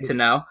thing to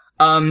know.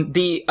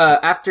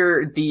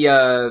 After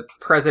the,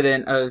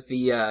 president of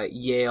the,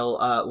 Yale,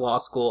 law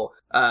school,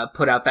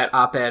 put out that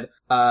op-ed,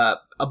 a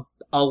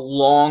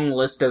long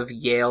list of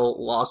Yale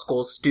law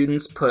school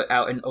students put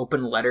out an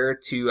open letter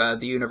to,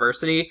 the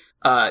university,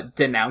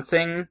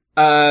 denouncing,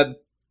 that,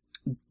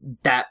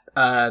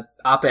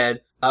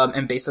 op-ed,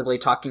 and basically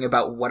talking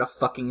about what a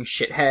fucking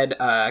shithead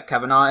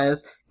Kavanaugh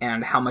is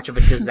and how much of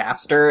a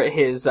disaster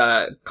his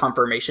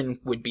confirmation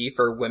would be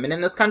for women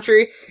in this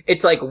country.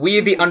 It's like, we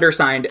the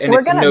undersigned, and We're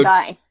it's gonna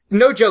die.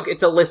 no joke,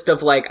 it's a list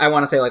of like, I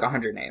want to say like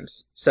 100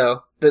 names.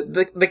 So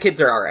the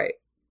kids are alright.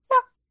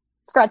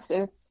 Grad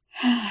students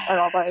are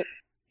all right.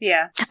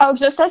 Yeah. Oh,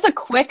 just as a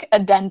quick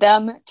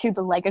addendum to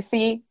the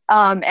legacy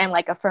and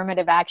like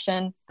affirmative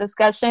action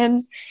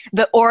discussion,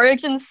 the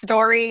origin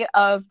story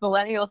of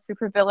millennial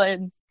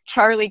supervillain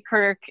Charlie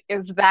Kirk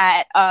is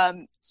that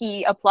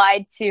he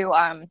applied to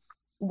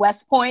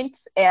West Point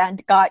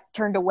and got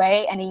turned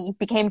away, and he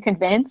became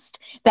convinced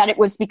that it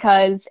was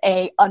because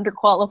a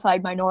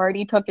underqualified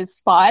minority took his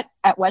spot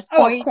at West Oh,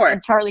 Point. of course.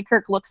 And Charlie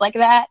Kirk looks like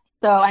that.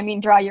 So, I mean,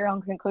 draw your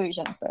own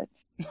conclusions, but...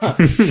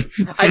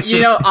 Honestly, As he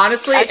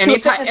was witnessed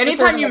to serve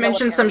anytime in you the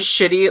mention some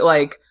military. shitty,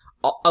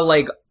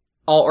 like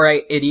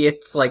alt-right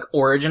idiots, like,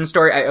 origin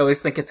story, I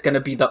always think it's gonna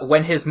be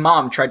when his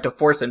mom tried to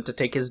force him to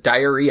take his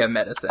diarrhea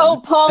medicine.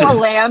 Oh, Paula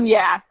Lamb,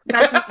 yeah.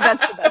 That's the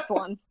best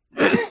one.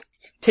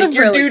 Take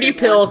your really duty good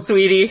pill, one.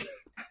 sweetie.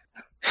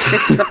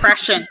 This is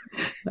oppression.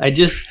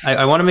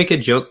 I want to make a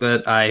joke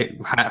that I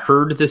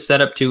heard this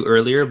setup to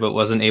earlier, but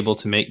wasn't able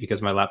to make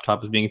because my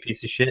laptop was being a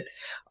piece of shit.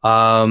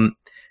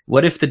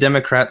 What if the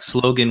Democrats'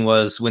 slogan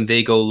was, when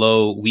they go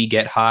low, we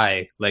get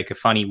high, like a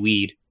funny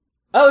weed?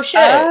 Oh shit.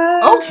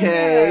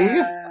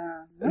 Okay.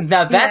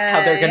 Now that's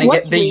how they're gonna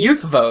What's get the weed?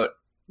 youth vote.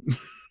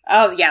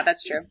 Oh, yeah,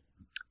 that's true.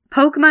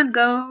 Pokemon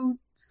Go,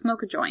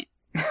 smoke a joint.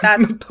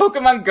 That's...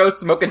 Pokemon Go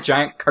smoke a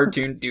giant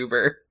cartoon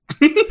duber.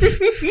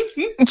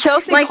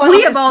 Chelsea Like Clinton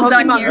we have is all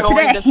done Pokemon here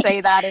going today. to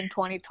say that in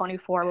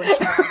 2024 when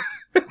she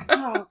runs.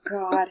 Oh,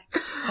 God.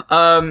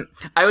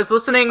 I was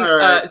listening, All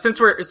right. since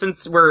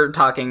we're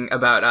talking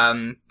about,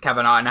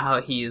 Kavanaugh and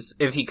how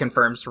if he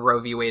confirms Roe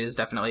v. Wade is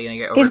definitely gonna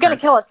get overturned. He's going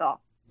to kill us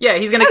all. Yeah,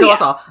 he's gonna kill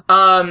us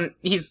all.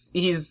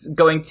 He's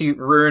going to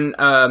ruin,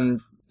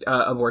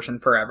 abortion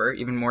forever,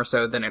 even more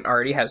so than it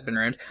already has been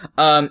ruined.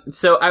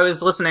 So I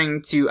was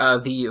listening to,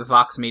 the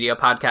Vox Media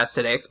podcast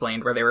today,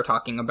 Explained, where they were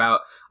talking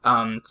about,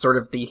 sort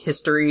of the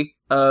history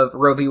of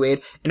Roe v.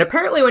 Wade. And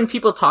apparently when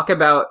people talk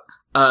about,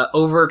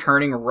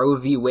 overturning Roe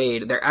v.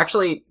 Wade, they're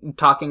actually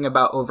talking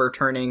about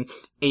overturning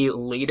a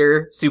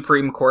later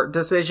Supreme Court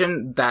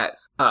decision that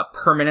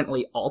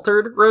permanently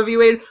altered Roe v.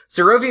 Wade.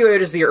 So Roe v.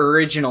 Wade is the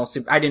original,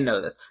 I didn't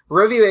know this.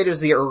 Roe v. Wade is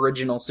the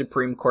original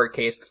Supreme Court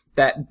case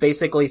that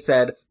basically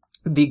said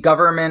the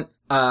government,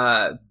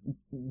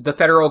 the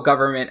federal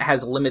government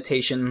has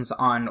limitations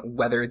on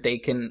whether they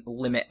can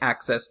limit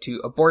access to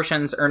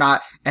abortions or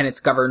not, and it's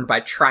governed by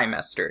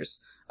trimesters.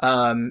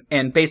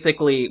 And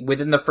basically,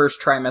 within the first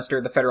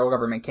trimester, the federal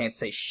government can't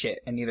say shit,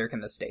 and neither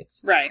can the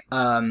states. Right.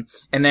 And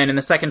then in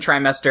the second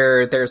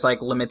trimester, there's, like,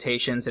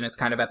 limitations, and it's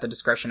kind of at the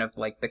discretion of,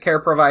 like, the care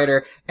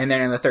provider, and then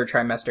in the third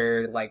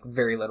trimester, like,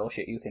 very little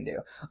shit you can do.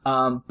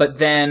 But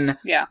then,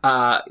 Yeah.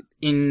 I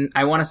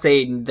want to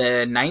say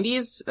the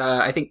 90s,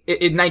 I think,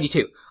 in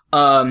 92,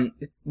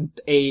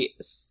 a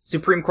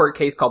Supreme Court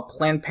case called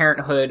Planned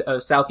Parenthood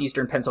of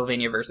Southeastern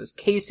Pennsylvania versus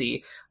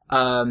Casey,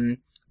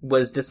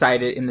 was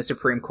decided in the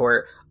Supreme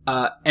Court,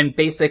 and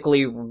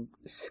basically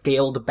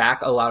scaled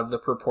back a lot of the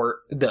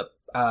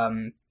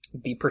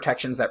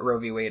protections that Roe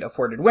v. Wade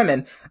afforded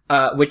women,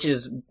 which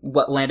is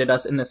what landed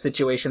us in the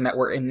situation that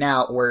we're in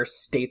now, where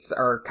states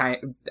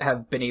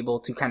have been able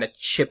to kind of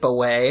chip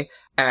away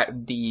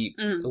at the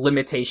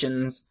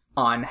limitations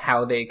on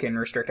how they can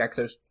restrict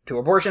access to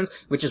abortions,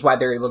 which is why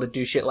they're able to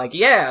do shit like,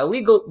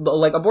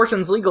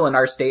 abortion's legal in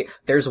our state.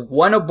 There's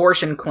one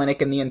abortion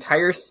clinic in the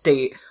entire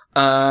state,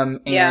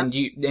 and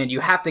you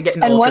have to get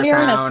an And ultrasound. when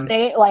you're in a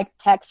state like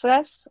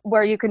Texas,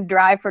 where you can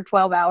drive for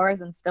 12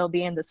 hours and still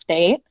be in the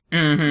state,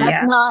 Mhm.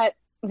 that's not...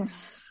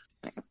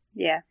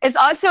 Yeah. It's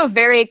also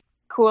very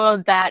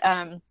cool that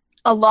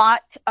a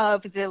lot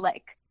of the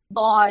like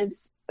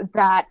laws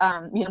that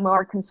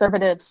more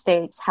conservative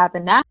states have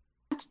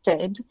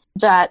enacted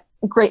that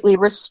greatly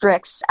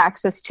restricts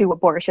access to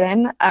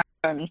abortion.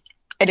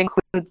 It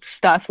includes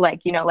stuff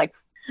like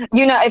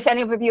if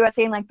any of you have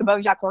seen like the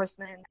BoJack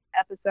Horseman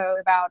episode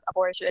about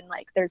abortion,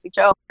 like there's a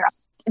joke.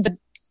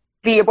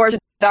 The abortion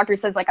doctor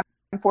says like,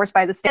 I'm forced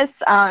by the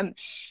states.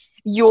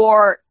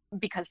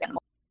 Because the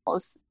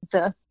animals,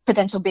 the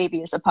potential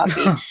baby is a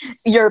puppy.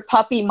 Your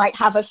puppy might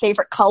have a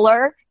favorite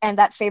color, and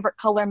that favorite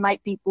color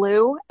might be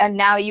blue. And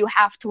now you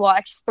have to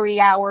watch 3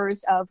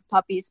 hours of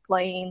puppies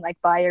playing like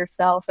by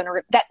yourself. And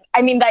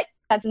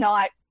that's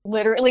not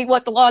literally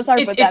what the laws are,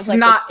 but that's It's like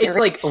not. the It's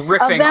spirit like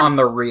riffing of them. on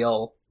the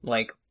real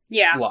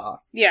Yeah.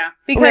 law. Yeah.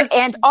 Because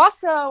And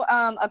also,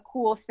 a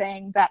cool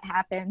thing that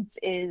happens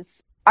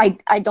is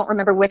I don't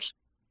remember which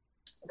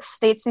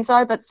states these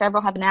are, but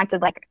several have enacted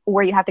like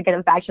where you have to get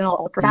a vaginal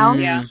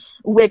ultrasound. Yeah.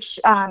 Which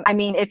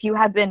if you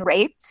have been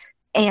raped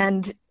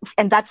and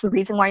that's the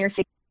reason why you're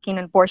seeking an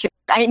abortion.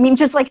 I mean,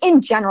 just like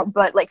in general,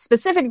 but like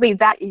specifically,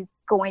 that is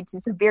going to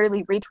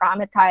severely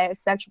re-traumatize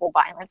sexual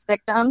violence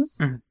victims.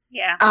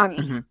 yeah.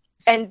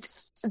 And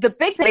the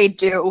big thing they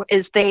do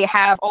is they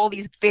have all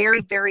these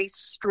very, very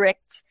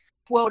strict,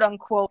 quote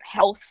unquote,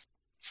 health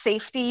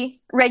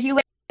safety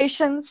regulations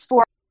regulations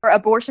for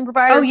abortion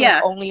providers. Oh, yeah.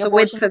 Like only The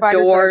abortion width of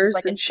providers that are doors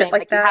just, like, and shit insane.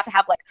 like that. You have to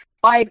have like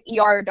 5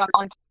 ER docs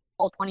on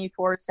call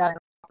 24/7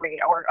 operate,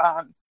 or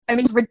I mean,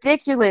 it's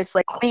ridiculous,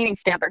 like cleaning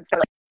standards. They're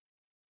like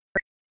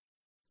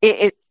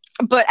it.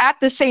 But at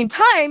the same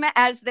time,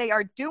 as they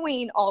are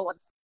doing all of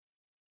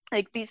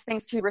like these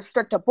things to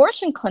restrict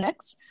abortion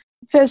clinics,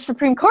 the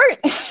Supreme Court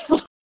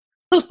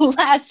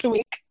last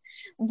week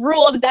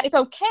ruled that it's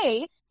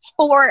okay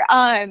for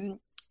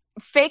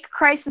fake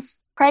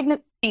crisis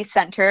pregnancy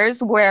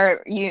centers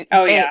where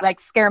they like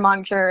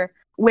scaremonger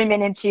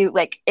women into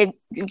like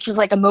just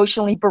like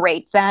emotionally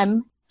berate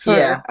them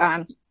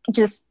for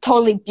just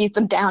totally beat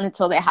them down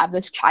until they have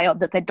this child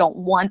that they don't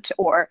want,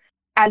 or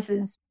as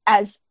is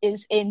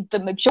in the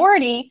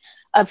majority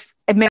of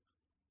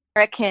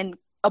American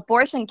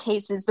abortion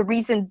cases, the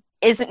reason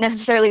isn't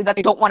necessarily that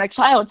they don't want a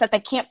child, it's that they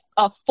can't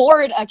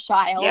afford a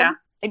child. Yeah.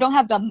 They don't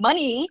have the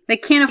money. They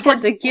can't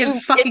afford to give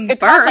fucking it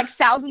birth. costs like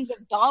thousands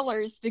of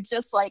dollars to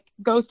just like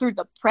go through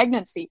the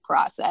pregnancy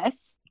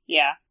process.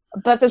 Yeah.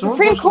 But the Someone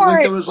Supreme posted a link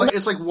Court that was like,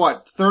 it's like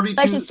what, 32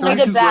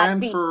 legislated that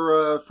grand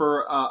for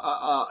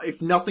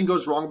if nothing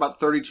goes wrong, about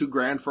 32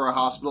 grand for a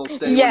hospital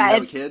stay when you Yeah,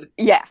 have a kid.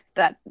 yeah,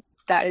 that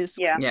is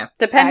Yeah.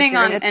 Depending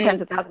on accurate. It's and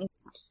tens of thousands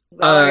of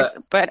dollars.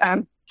 But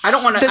I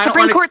don't want to. the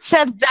Supreme Court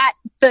said that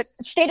the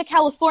state of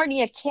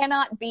California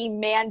cannot be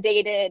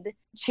mandated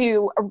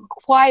to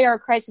require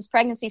crisis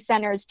pregnancy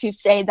centers to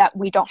say that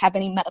we don't have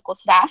any medical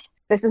staff.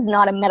 This is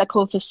not a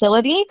medical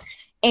facility,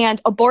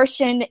 and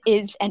abortion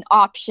is an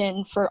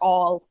option for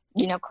all,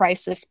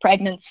 crisis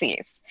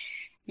pregnancies.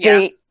 Yeah.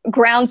 The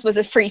grounds was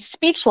a free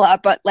speech law,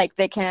 but like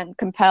they can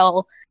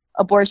compel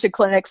abortion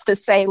clinics to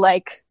say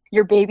like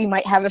your baby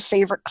might have a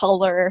favorite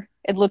color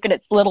and look at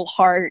its little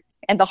heart,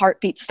 and the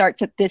heartbeat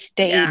starts at this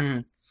date.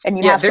 Yeah. And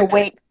you have to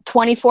wait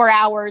 24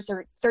 hours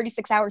or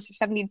 36 hours or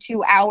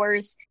 72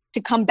 hours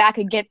to come back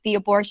and get the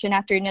abortion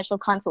after initial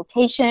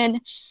consultation.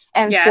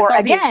 And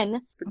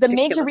the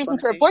major reason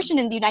for abortion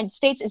in the United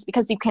States is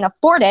because you can't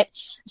afford it.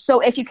 So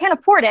if you can't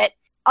afford it,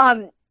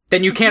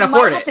 then you can't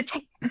afford it.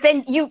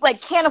 Then you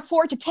can't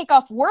afford to take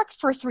off work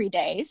for 3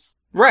 days.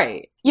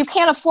 Right. You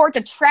can't afford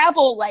to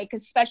travel,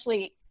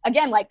 especially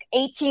again,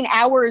 18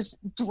 hours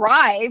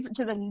drive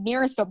to the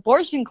nearest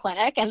abortion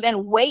clinic and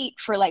then wait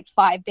for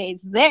 5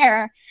 days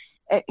there.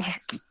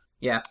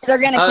 Yeah. They're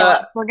going to kill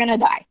us. We're going to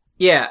die.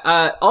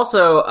 Yeah.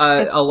 Also,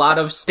 a lot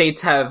of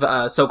states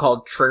have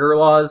so-called trigger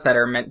laws that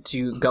are meant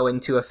to go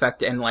into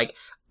effect and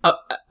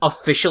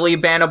officially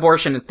ban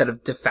abortion instead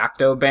of de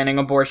facto banning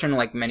abortion,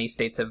 like many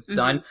states have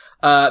done.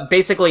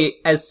 Basically,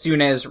 as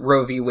soon as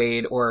Roe v.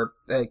 Wade or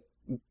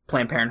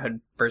Planned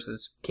Parenthood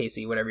versus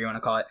Casey, whatever you want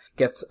to call it,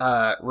 gets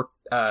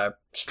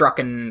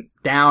strucken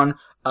down,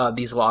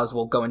 these laws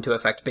will go into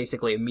effect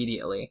basically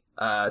immediately.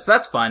 So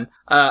that's fun.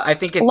 I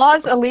think it's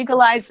laws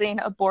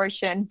illegalizing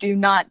abortion do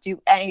not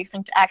do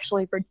anything to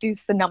actually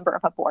reduce the number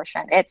of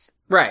abortion. It's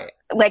right.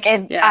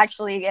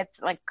 Actually,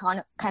 it's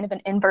kind of an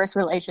inverse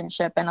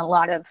relationship in a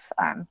lot of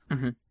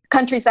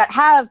countries that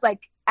have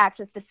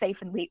access to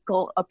safe and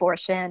legal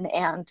abortion,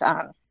 and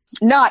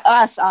not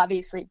us,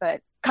 obviously,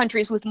 but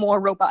countries with more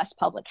robust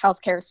public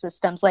healthcare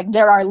systems.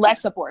 There are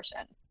less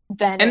abortions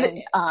than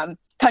in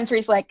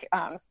countries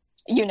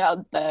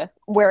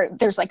where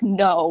there's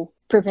no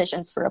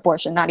provisions for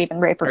abortion, not even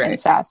rape or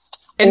incest.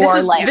 And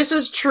or, this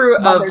is true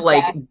of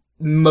death.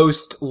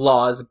 most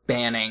laws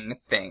banning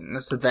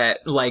things, that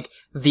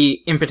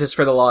the impetus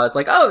for the law is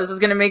this is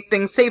going to make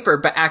things safer,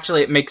 but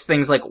actually it makes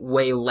things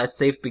way less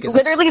safe because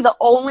literally the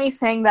only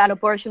thing that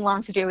abortion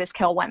laws do is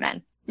kill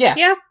women.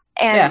 Yeah.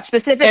 And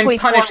specifically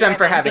and punish them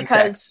for women, having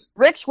because sex.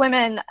 Rich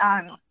women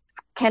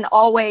can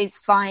always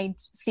find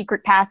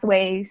secret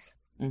pathways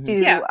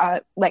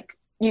to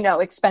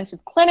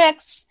expensive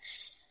clinics,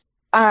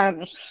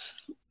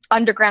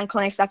 underground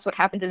clinics. That's what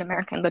happened in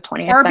America in the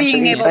 20th century. Or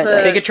being able to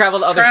they could travel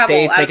to other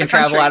states. They can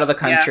travel out of the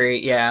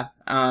country. Yeah.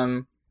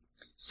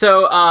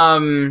 So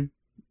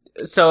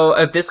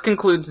this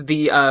concludes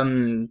the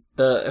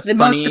funny,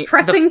 most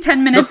depressing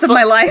 10 minutes of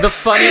my life.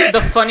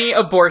 The funny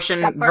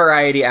abortion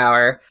variety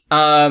hour.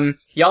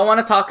 Y'all want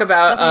to talk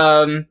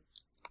about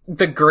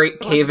the Great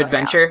Cave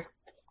Adventure?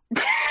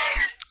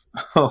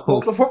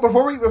 Well,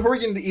 before we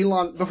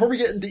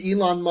get into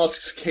Elon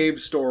Musk's cave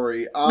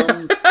story,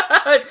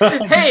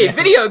 hey,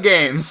 video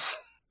games.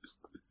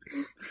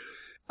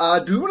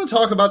 Do we want to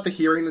talk about the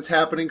hearing that's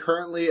happening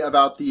currently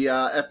about the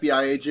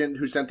FBI agent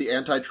who sent the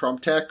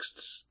anti-Trump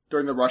texts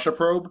during the Russia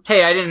probe?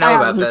 Hey, I didn't know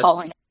about this.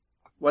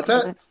 What's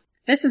that?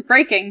 This is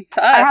breaking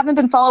to us. I haven't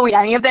been following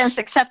any of this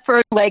except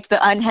for the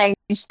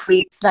unhinged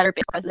tweets that are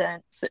being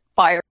president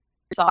fires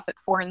off at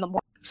 4 a.m.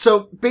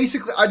 So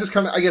basically, I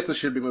guess this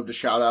should be moved to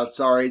shout out.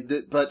 Sorry,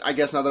 but I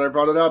guess now that I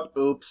brought it up,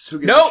 oops, who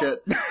gives a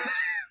shit?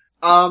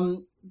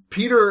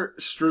 Peter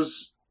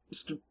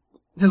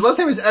his last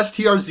name is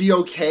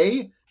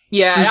Strzok.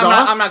 Yeah,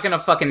 I'm not gonna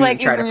fucking try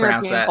to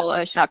pronounce that.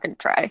 Polish, not gonna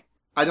try.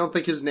 I don't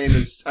think his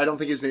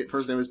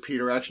first name is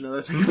Peter, actually, now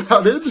that I think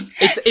about it.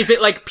 Is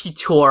it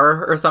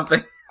Peter or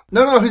something?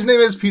 No, his name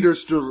is Peter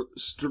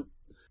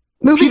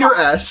Peter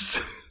S.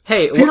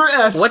 Hey, Peter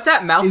S. what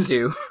that mouth is-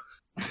 do?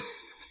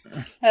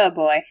 Oh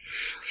boy.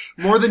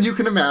 More than you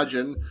can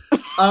imagine.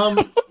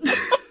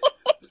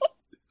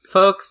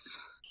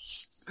 Folks,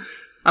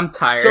 I'm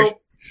tired. So,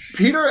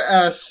 Peter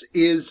S.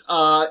 is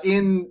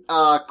in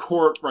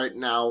court right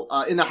now,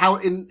 in the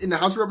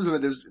House of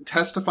Representatives,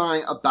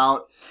 testifying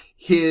about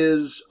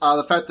his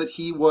the fact that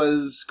he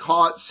was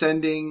caught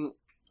sending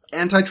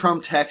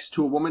anti-Trump texts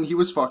to a woman he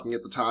was fucking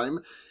at the time,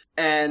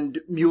 and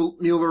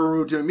Mueller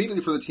removed him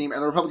immediately for the team,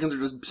 and the Republicans are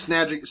just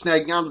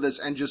snagging onto this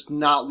and just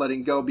not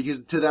letting go,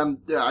 because to them,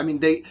 I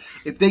mean,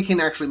 if they can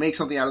actually make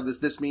something out of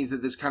this means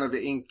that this kind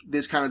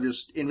of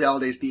just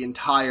invalidates the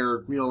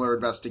entire Mueller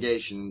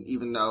investigation,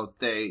 even though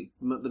the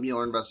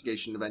Mueller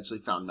investigation eventually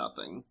found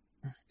nothing.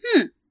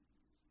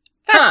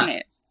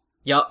 Fascinating.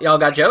 Y'all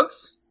got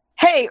jokes?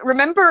 Hey,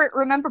 remember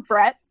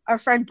Brett, our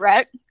friend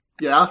Brett?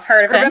 Yeah?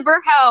 Heard of him?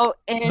 Remember how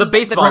in The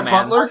baseball Brett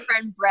man. Butler? our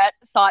friend Brett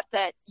thought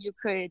that you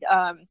could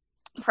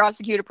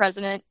prosecute a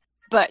president,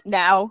 but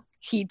now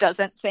he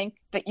doesn't think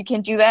that you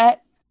can do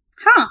that?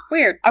 Huh,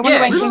 weird. I wonder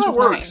Yeah, when he I don't changed know his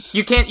how it mind. works.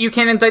 You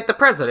can't indict the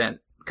president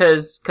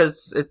because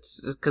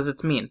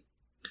it's mean.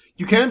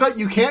 You can't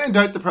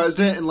indict the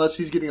president unless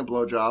he's getting a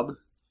blowjob.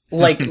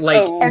 Like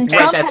Oh, And okay. right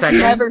Trump that has second.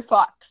 never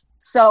fucked,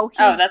 so he's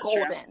Oh, that's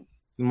true. golden.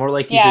 More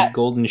like he's Yeah. a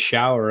golden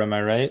shower, am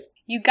I right?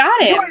 You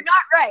got You it. are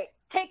not right.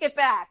 Take it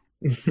back.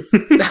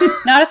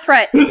 Not a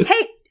threat.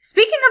 Hey,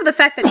 speaking of the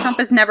fact that Trump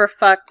has never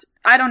fucked,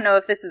 I don't know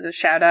if this is a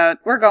shout out.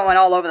 We're going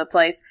all over the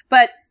place.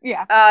 But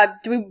Yeah.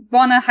 do we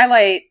want to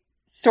highlight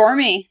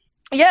Stormy?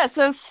 Yeah,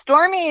 so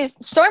Stormy's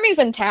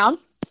in town.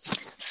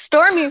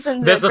 Stormy's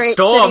in the There's a great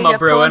storm city of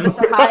a-brewing. Columbus,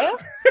 Ohio,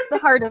 the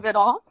heart of it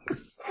all.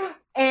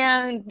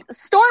 And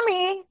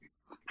Stormy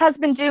has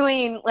been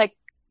doing, like,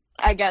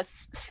 I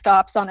guess,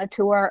 stops on a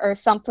tour or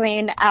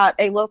something at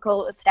a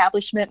local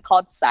establishment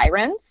called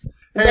Sirens.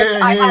 Hey,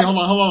 Which I had- hold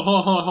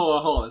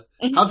on.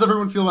 Mhm. How's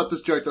everyone feel about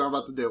this joke that I'm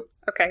about to do?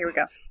 Okay, here we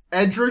go.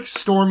 Edric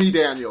Stormy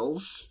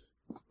Daniels.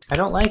 I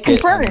don't like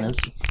it. Confirmed. I mean,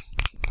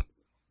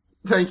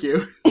 Thank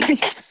you.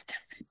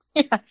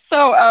 Yeah,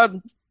 so,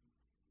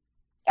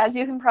 as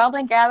you can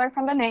probably gather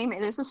from the name,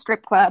 it is a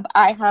strip club.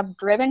 I have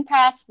driven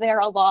past there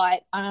a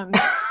lot.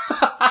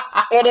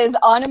 It is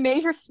on a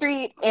major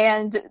street,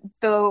 and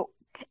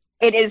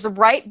it is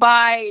right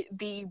by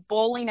the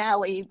bowling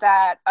alley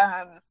that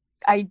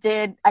I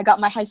got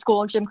my high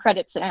school gym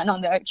credits in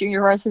on the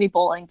junior varsity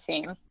bowling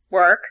team.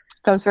 Work.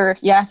 I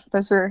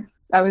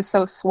was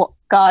so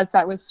gods,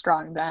 I was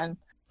strong then.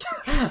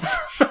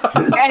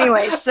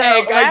 Anyway, so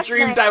Egg, I last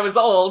dreamed night- I was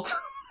old.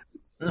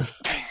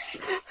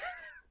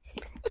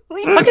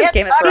 we Fuck is can't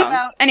Game of talk Thrones.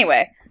 about-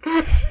 Anyway.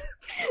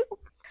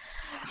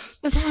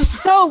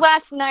 So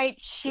last night,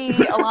 she,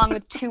 along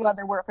with two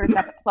other workers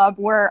at the club,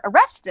 were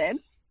arrested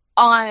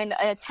on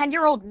a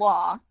 10-year-old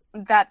law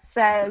that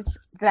says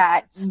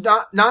that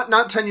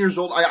Not 10 years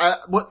old.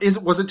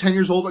 Was it 10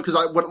 years old? Because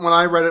when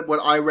I read it, what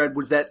I read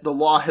was that the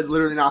law had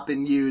literally not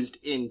been used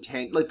in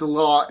 10, like the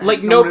law.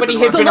 Like, no one nobody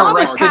been had the been law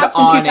was arrested passed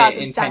in on it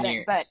in 2007, 10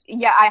 years. but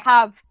yeah,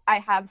 I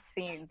have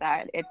seen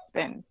that it's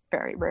been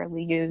very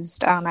rarely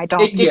used. I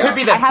don't. It could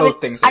be I that haven't-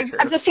 both things are true.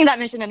 I've just seen that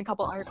mentioned in a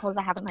couple articles.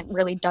 I haven't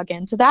really dug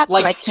into that, so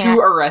I Like can't 2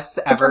 arrests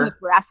confirm the ever.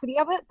 veracity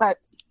of it. But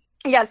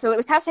yeah, so it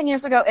was passed 10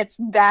 years ago. It's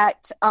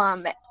that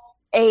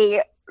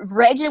a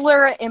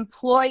regular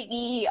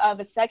employee of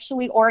a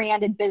sexually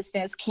oriented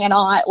business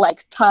cannot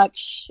like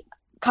touch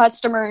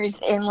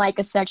customers in like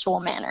a sexual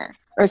manner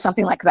or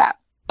something like that.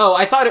 Oh,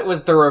 I thought it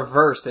was the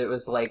reverse. It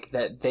was like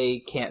that they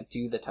can't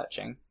do the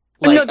touching.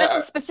 No, this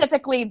is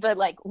specifically the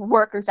like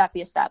workers at the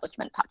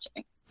establishment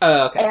touching.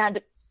 Oh, okay.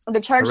 And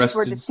the charges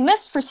were Arrested.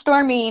 dismissed for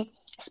Stormy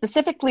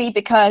specifically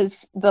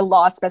because the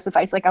law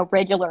specifies like a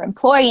regular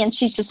employee and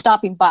she's just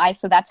stopping by,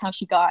 so that's how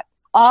she got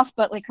off.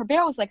 But like her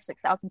bail was like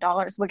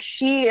 $6,000, which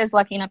she is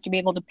lucky enough to be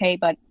able to pay,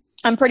 but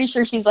I'm pretty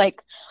sure she's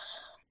like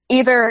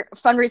either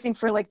fundraising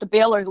for like the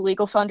bail or the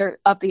legal fund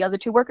of the other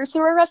two workers who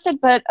were arrested.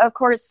 But of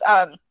course,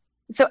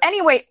 so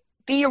anyway,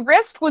 the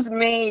arrest was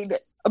made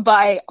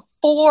by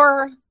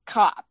 4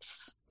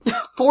 cops.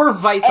 4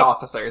 vice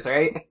officers,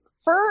 right?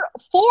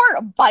 Four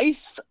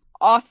vice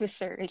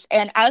officers.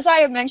 And as I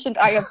have mentioned,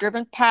 I have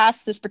driven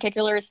past this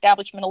particular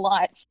establishment a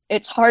lot.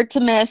 It's hard to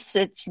miss.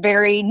 It's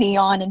very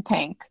neon and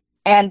pink.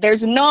 And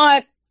there's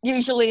not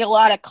usually a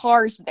lot of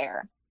cars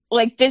there.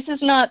 Like,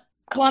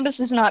 Columbus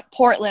is not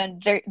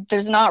Portland.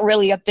 There's not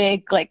really a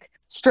big, like,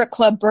 strip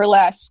club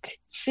burlesque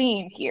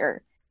scene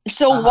here.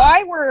 So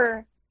why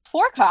were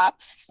 4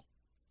 cops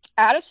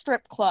at a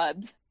strip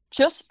club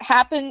just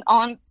happen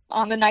on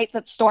the night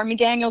that Stormy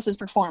Daniels is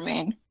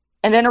performing,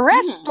 and then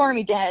arrest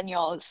Stormy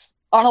Daniels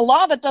on a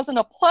law that doesn't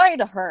apply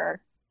to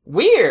her?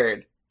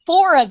 Weird.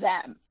 4 of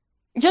them.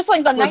 Just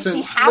like the night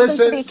she happens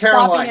to be stopping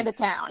Caroline. into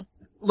town.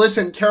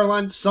 Listen,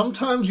 Caroline,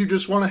 sometimes you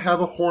just want to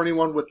have a horny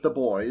one with the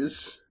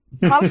boys.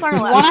 Cops aren't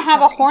You allowed want to to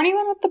have a horny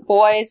one with the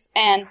boys,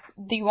 and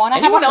do you want to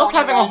have Anyone a else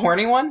horny having a one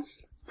horny one?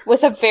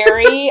 with a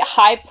very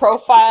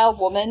high-profile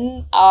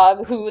woman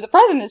who the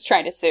president is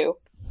trying to sue?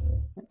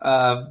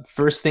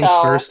 First things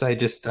So- first,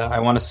 I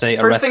want to say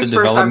First Arrested things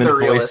first, I'm Development the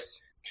voice.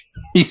 realist.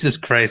 Jesus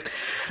Christ.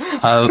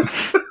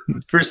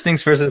 First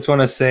things first, I just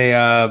want to say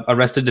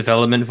Arrested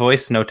Development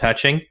voice, no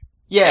touching.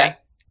 Yeah.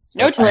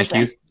 No Thank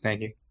touching. you.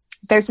 Thank you.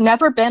 There's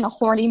never been a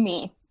horny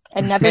me,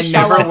 and never And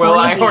shall never I will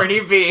I horny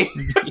horny be. be.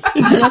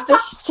 And if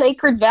this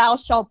sacred vow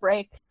shall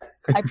break,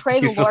 I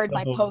pray the Lord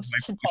my post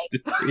to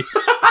take.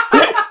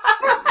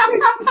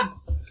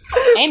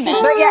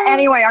 Amen. But yeah,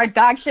 anyway, our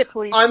dog shit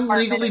police. I'm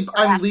department is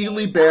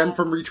legally harassing, banned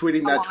from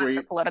retweeting that Milan for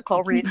tweet.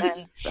 political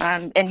reasons,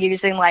 and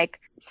using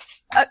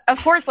of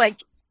course,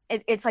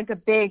 it's like a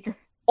big,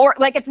 or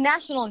like it's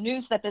national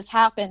news that this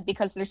happened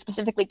because they're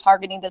specifically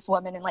targeting this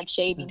woman and like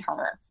shaming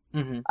her.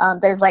 Mm-hmm.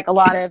 There's like a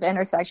lot of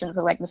intersections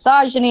of like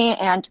misogyny,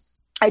 and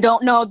I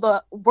don't know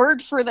the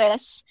word for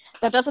this.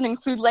 That doesn't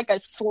include like a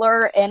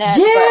slur in it.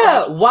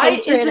 Yeah, but, like, why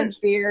hatred and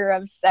isn't- fear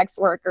of sex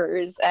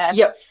workers? And,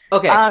 Yep.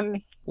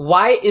 Okay.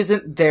 Why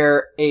isn't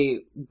there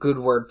a good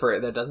word for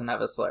it that doesn't have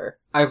a slur?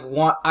 I've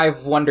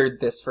wondered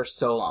this for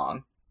so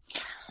long.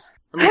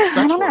 I mean, sex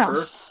I don't know.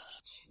 worker.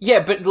 Yeah,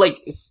 but like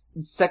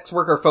sex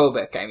worker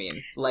phobic. I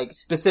mean, like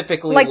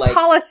specifically like like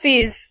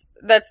policies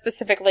that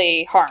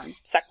specifically harm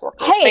sex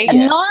workers. Hey, they,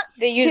 not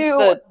they use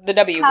to the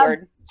W have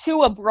word.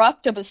 too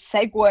abrupt of a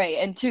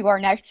segue into our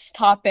next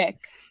topic,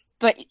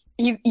 but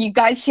you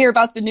guys hear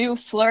about the new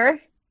slur?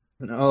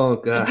 Oh,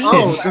 God.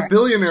 Oh, the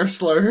billionaire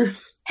slur.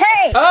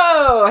 Hey!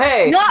 Oh,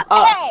 hey! Not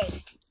hey!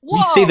 Whoa!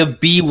 We say the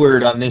B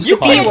word on this You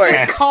can't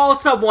podcast. just call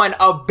someone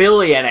a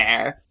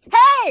billionaire.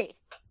 Hey!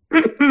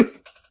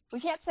 We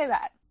can't say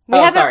that. We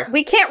Oh, haven't. sorry.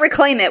 We can't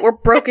reclaim it. We're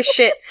broke as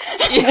shit.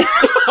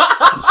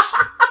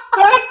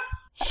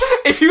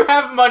 If you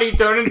have money,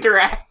 don't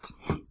interact.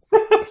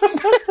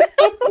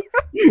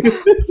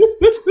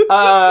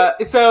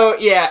 So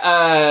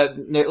yeah,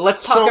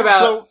 let's talk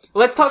about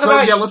let's talk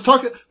about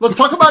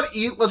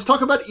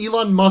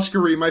Elon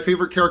Muskery, my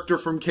favorite character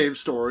from Cave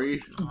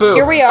Story. boom.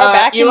 Here we are,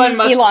 back in Elon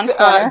Musk's Elon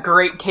corner.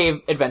 great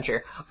cave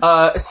adventure.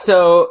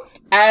 So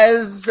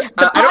as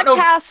The I don't know.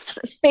 podcast's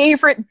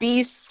favorite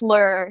B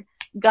slur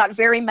got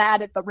very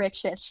mad at the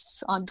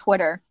richists on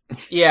Twitter.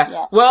 Yeah.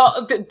 Yes.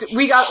 Well,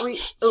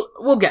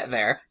 we'll get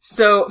there.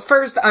 So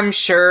first, I'm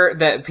sure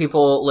that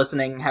people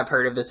listening have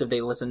heard of this if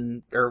they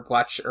listen or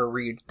watch or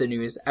read the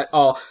news at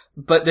all.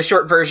 But the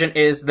short version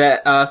is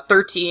that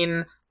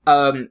 13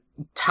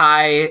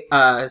 Thai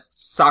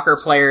soccer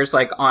players,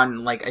 like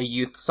on like a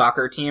youth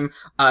soccer team,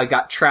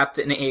 got trapped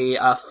in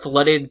a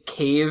flooded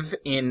cave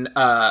in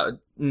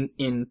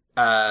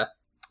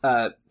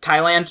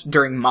Thailand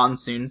during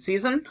monsoon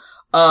season.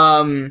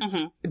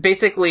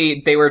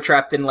 Basically, they were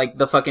trapped in, like,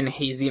 the fucking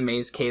hazy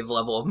maze cave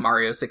level of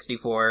Mario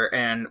 64,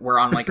 and were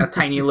on, like, a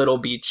tiny little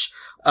beach,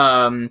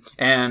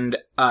 and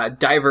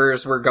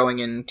divers were going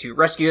in to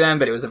rescue them,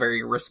 but it was a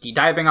very risky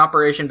diving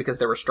operation because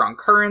there were strong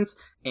currents,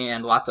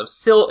 and lots of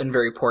silt, and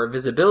very poor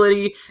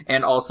visibility,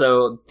 and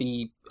also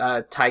the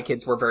Thai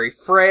kids were very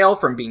frail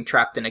from being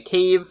trapped in a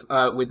cave,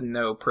 with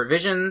no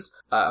provisions,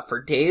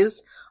 for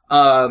days.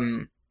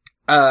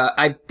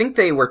 I think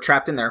they were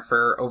trapped in there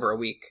for over a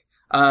week.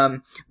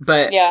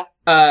 But Yeah.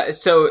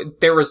 so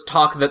there was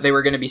talk that they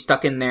were going to be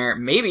stuck in there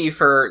maybe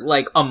for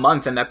like a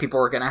month, and that people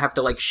were going to have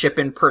to like ship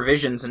in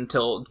provisions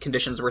until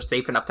conditions were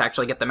safe enough to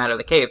actually get them out of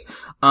the cave.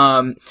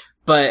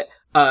 But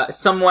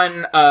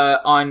someone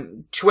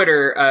on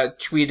Twitter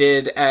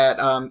tweeted at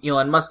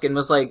Elon Musk and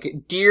was like,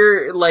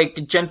 "Dear,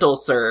 like, gentle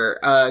sir,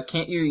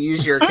 can't you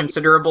use your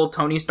considerable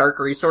Tony Stark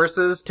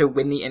resources to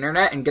win the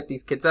internet and get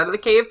these kids out of the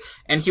cave?"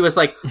 And he was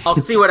like, "I'll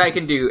see what I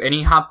can do." And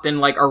he hopped in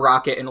like a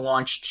rocket and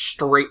launched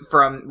straight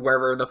from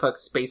wherever the fuck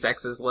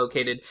SpaceX is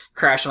located,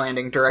 crash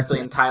landing directly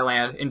in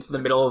Thailand into the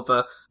middle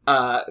of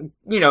a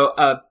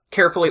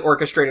carefully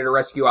orchestrated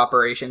rescue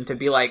operation to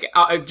be like,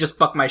 just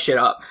fuck my shit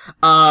up.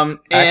 Actually,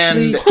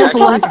 and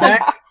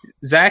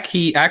Zach,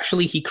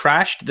 he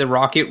crashed the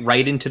rocket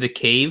right into the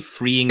cave,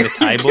 freeing the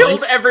Thai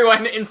killed boys.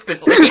 everyone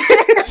instantly.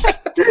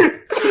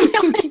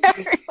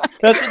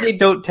 That's what they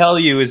don't tell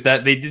you, is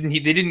that they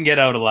didn't get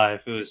out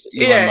alive. It was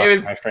Elon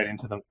Musk crashed right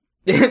into them.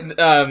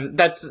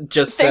 That's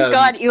just Thank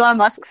God Elon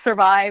Musk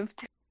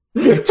survived.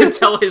 to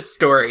tell his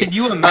story. Can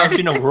you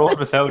imagine a world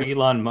without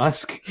Elon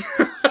Musk?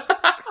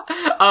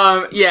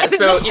 Yeah, It's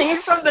so the scene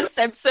from The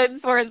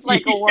Simpsons where it's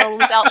like a world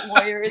without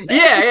lawyers.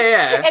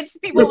 yeah. It's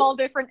people of all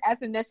different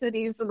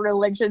ethnicities and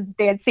religions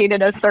dancing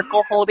in a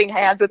circle, holding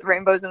hands with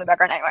rainbows in the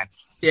background. Anyway,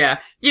 Yeah,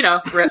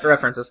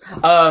 references.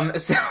 Elon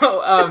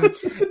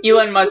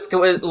Musk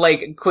was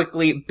like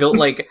quickly built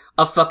like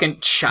a fucking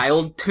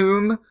child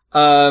tomb.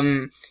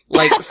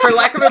 Like, for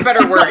lack of a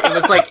better word,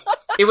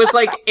 it was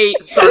like a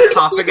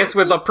sarcophagus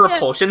with a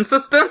propulsion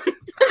system.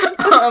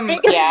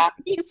 Yeah.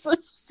 piece of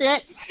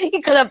shit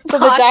he could have So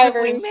the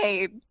possibly divers-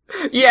 made.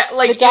 Yeah,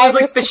 like, The it was like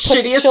divers the could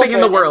put shittiest thing in the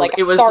children world. like a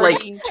It was like,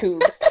 sardine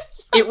tube.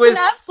 it was,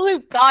 an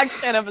absolute dog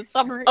shit of a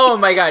submarine. oh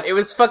my god, it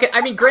was fucking,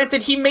 I mean,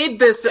 granted, he made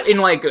this in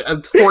like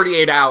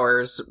 48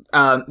 hours,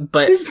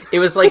 but it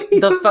was like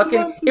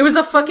it was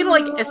a fucking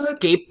like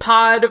escape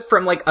pod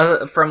from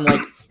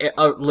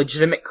a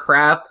legitimate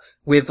craft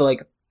with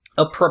like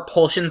a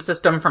propulsion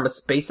system from a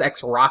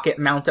SpaceX rocket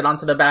mounted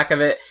onto the back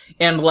of it.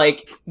 And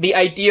like, the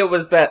idea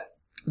was that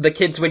the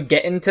kids would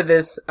get into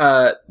this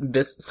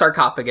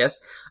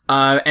sarcophagus,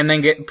 and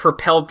then get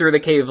propelled through the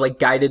cave, like,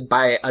 guided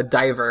by a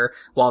diver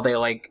while they,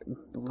 like,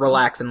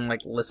 relax and,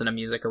 like, listen to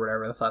music or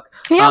whatever the fuck.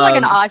 He had, like,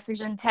 an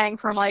oxygen tank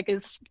from, like,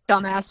 his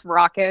dumbass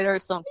rocket or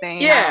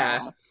something.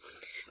 Yeah.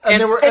 And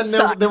they were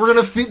sucked.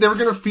 gonna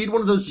feed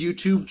one of those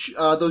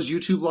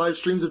YouTube live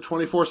streams of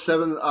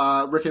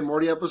 24/7 Rick and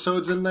Morty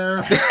episodes in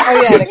there.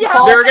 Oh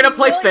yeah, They were gonna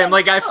play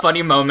Family Guy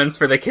funny moments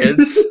for the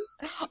kids.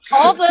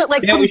 All the,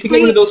 like, Yeah, we should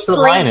get one of those for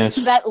freaks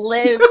Linus. that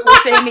live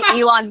within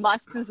Elon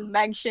Musk's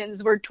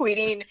mentions were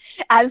tweeting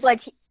as,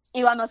 like,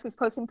 Elon Musk was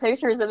posting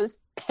pictures of his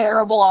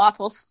terrible,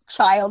 awful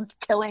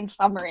child-killing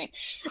submarine.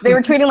 They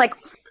were tweeting, like,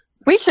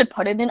 we should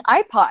put it in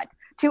iPod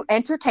to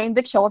entertain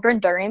the children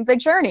during the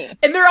journey.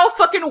 And they're all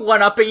fucking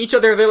one-upping each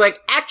other. They're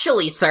like,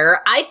 actually, sir,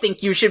 I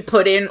think you should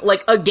put in,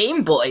 like, a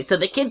Game Boy so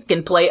the kids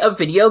can play a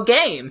video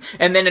game.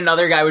 And then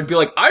another guy would be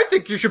like, I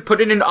think you should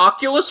put in an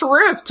Oculus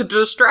Rift to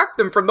distract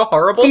them from the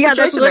horrible Yeah,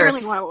 that's situation there.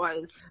 literally what it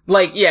was.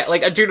 Like, yeah,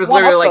 like, a dude was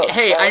One literally of like, those,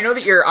 hey, so- I know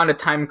that you're on a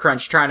time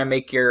crunch trying to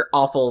make your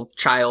awful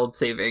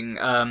child-saving,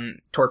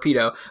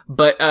 torpedo,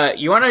 but,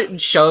 you wanna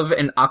shove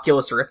an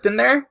Oculus Rift in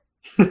there?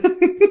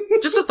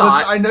 Just a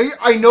thought. Listen,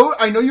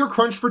 I know you're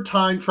crunched for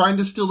time, trying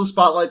to steal the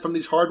spotlight from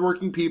these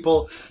hardworking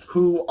people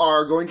who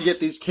are going to get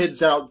these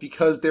kids out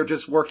because they're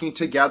just working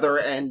together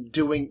and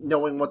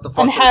knowing what the fuck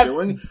And they're have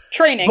doing.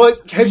 training.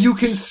 But have you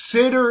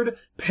considered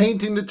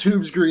painting the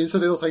tubes green so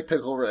they look like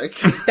Pickle Rick?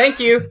 Thank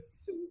you.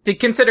 To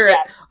consider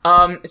Yes. it.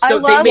 I So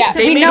love they it.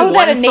 made We made know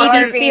that a one Navy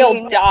fun- SEAL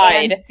Starving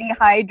died. and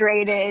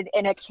dehydrated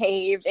in a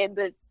cave in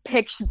the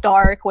pitch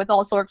dark with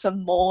all sorts of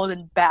mold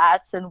and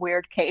bats and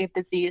weird cave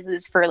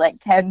diseases for like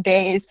 10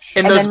 days.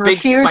 and and those then big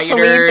refused to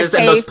leave the spiders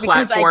and those cave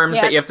because I platforms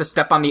that can't- you have to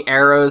step on the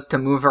arrows to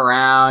move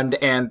around,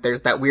 and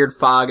there's that weird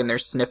fog and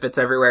there's snippets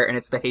everywhere, and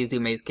it's the Hazy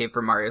Maze Cave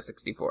from Mario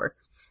 64.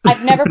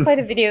 I've never played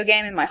a video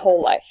game in my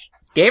whole life.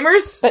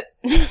 Gamers? But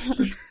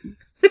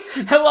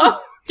Hello?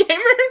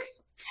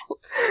 Gamers?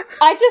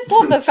 I just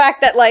love the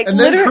fact that, like, And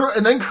then literally,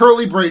 and then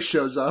Curly Brace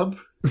shows up.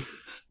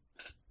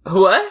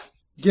 What?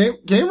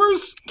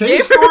 Gamers?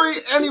 Cave Gamers? Story?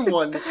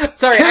 Anyone?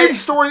 Sorry, Cave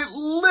Story?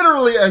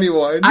 Literally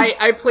anyone.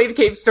 I played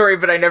Cave Story,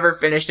 but I never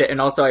finished it, and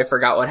also I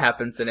forgot what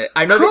happens in it.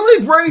 I know that-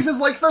 Curly Brace is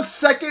like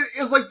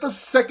the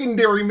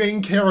secondary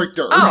main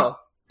character. Oh,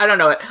 I don't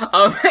know it.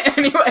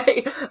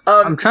 Anyway,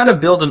 I'm trying to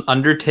build an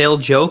Undertale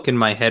joke in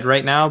my head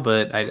right now,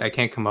 but I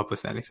can't come up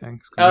with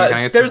anything. Can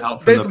I get some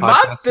help from there's the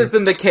podcast monsters here?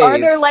 in the cave. Are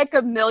there like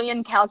a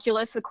million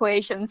calculus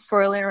equations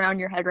swirling around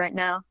your head right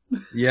now?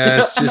 Yeah,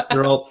 it's just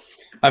they're all.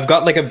 I've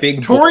got like a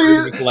big Tori,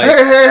 board with, like,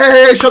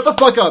 hey, shut the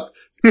fuck up.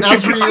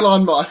 Asri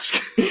Elon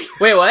Musk.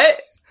 Wait, what?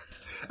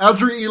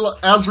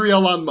 Asri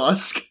Elon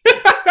Musk.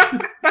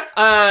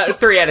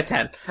 3 out of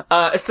 10.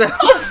 So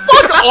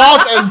Fuck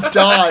off and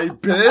die,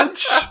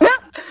 bitch.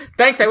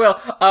 thanks, I will.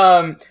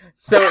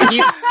 So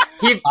he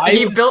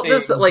I would built say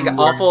this like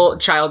more. awful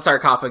child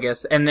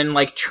sarcophagus, and then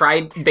like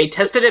they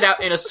tested it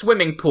out in a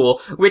swimming pool,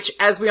 which,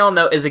 as we all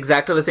know, is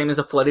exactly the same as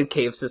a flooded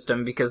cave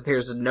system because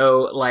there's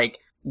no like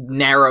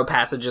narrow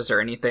passages or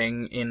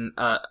anything in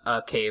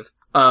a cave.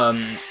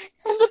 And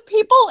the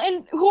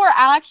people who are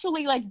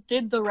actually like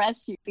did the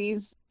rescue,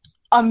 these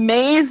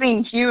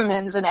amazing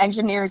humans and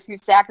engineers who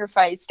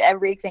sacrificed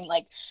everything.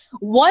 Like,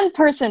 one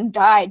person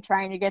died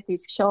trying to get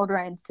these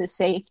children to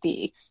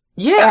safety.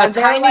 Yeah, a And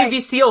they're tiny like- Navy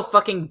SEAL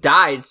fucking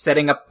died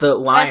setting up the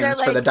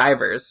lines for like- the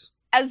divers.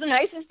 As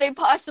nice as they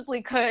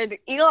possibly could.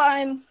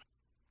 Elon,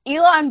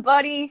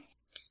 buddy,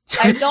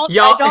 I don't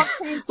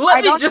think, Let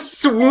I me don't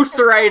just think- swoosh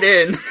right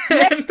in.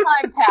 next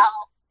time,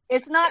 pal.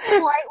 It's not quite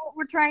what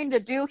we're trying to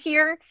do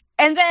here.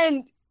 And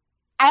then,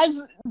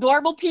 as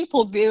normal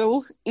people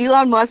do,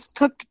 Elon Musk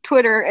took to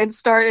Twitter and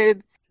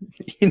started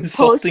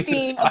insulting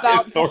posting the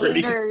about the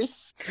authorities.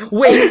 haters.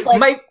 Wait, It's like-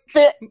 my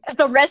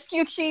The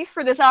rescue chief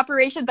for this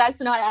operation,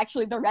 that's not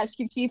actually the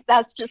rescue chief.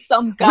 That's just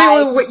some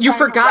guy. Wait, who's you trying to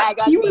forgot- rag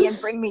on me and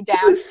bring me down.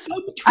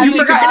 I you mean,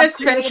 forgot an job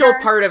essential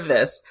creator. part of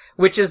this,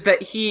 which is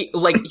that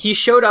he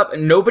showed up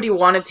and nobody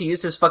wanted to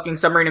use his fucking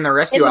submarine in the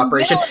rescue In the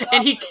operation, middle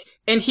of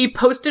and he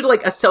posted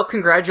like a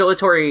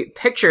self-congratulatory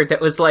picture that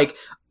was like,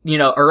 you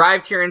know,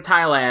 arrived here in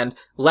Thailand,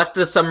 left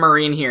the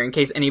submarine here in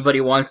case anybody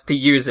wants to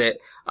use it,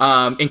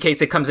 in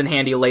case it comes in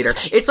handy later.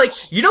 It's like,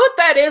 you know what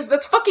that is?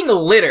 That's fucking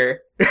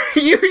litter.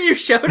 you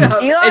showed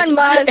up Elon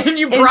Musk and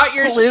you brought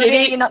your is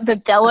polluting shitty. the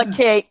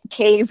delicate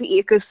cave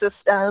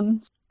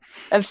ecosystems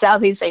of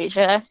Southeast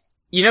Asia.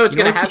 You know what's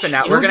You know gonna what happen he-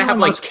 now? you know We're what gonna have Elon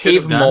like Musk should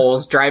cave have done?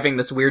 moles driving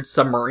this weird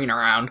submarine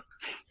around.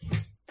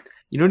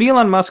 You know what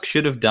Elon Musk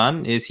should have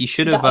done is he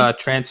should have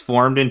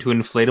transformed into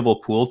an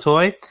inflatable pool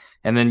toy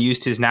and then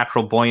used his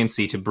natural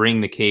buoyancy to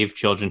bring the cave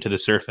children to the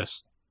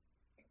surface.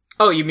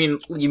 Oh, you mean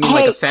Hey,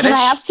 like a fetish? can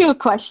I ask you a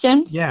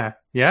question? Yeah.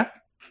 Yeah?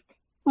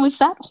 Was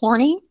that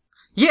horny?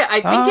 Yeah,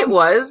 I think it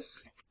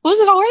was. Was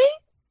it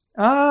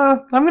horny?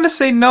 I'm gonna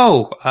say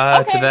no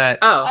Okay. to that.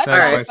 Oh, That's all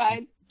right.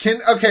 fine.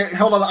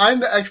 Hold on, I'm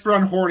the expert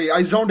on horny.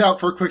 I zoned out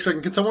for a quick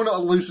second. Can someone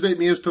elucidate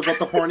me as to what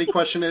the horny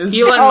question is?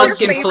 Elon Oh, Musk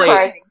Jesus inflate,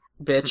 Christ.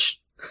 bitch.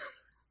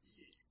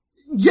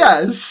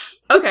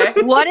 Yes. Okay.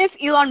 What if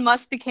Elon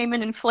Musk became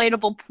an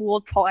inflatable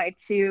pool toy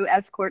to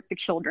escort the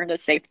children to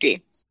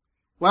safety?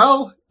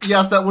 Well,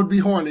 yes, that would be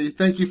horny.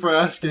 Thank you for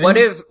asking. What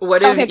if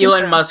Okay, Elon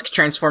confirmed. Musk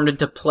transformed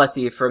into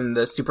Plessy from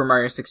the Super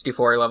Mario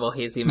 64 level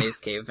Hazy Maze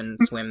Cave and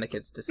swam the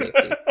kids to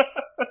safety?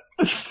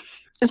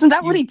 Isn't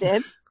that what he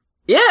did?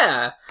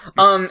 Yeah.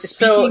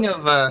 Speaking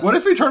of, What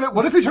if he turned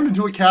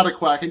into a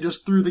cataquack and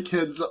just threw the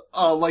kids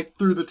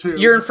through the tube?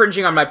 You're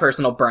infringing on my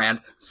personal brand.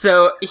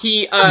 So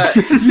he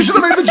You should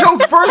have made the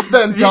joke first,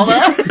 then,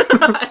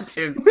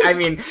 dumbass. I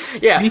mean,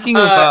 yeah. Speaking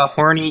of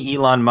horny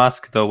Elon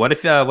Musk, though, what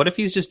if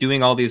he's just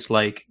doing all these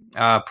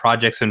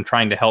projects and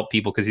trying to help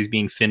people because he's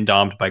being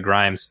fin-domed by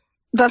Grimes?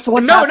 That's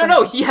what's no,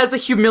 happening. he has a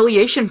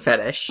humiliation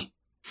fetish.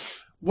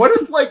 What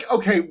if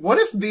what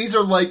if these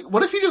are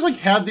what if he just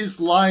had these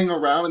lying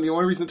around and the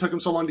only reason it took him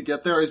so long to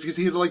get there is because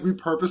he had to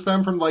repurpose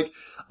them from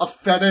a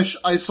fetish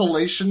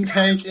isolation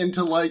tank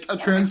into a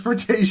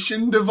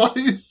transportation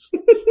device?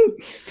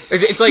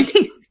 It's like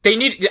they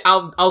need.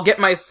 I'll get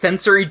my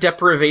sensory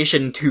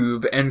deprivation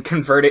tube and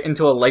convert it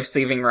into a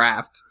life-saving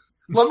raft.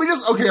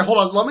 Hold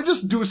on. Let me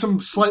just do some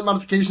slight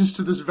modifications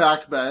to this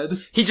vac bed.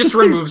 He just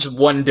removes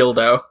one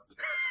dildo.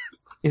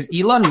 Is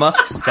Elon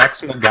Musk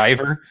Sex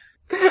MacGyver?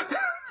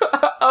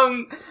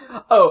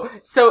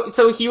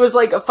 So he was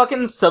fucking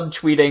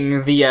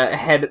subtweeting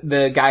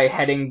the guy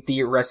heading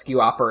the rescue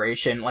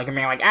operation,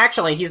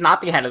 actually he's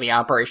not the head of the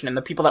operation, and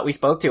the people that we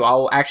spoke to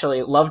all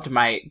actually loved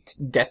my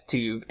death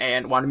tube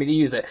and wanted me to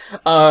use it.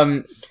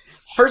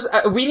 First,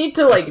 we need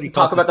to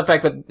talk about the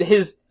fact that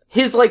his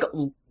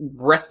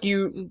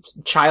rescue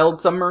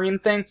child submarine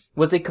thing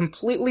was a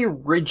completely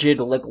rigid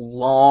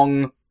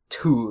long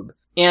tube,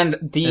 and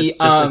It's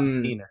just his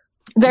penis.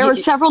 There were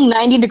several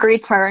 90-degree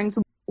turns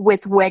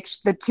with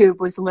which the tube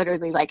was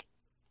literally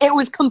it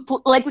was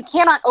we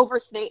cannot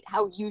overstate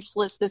how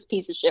useless this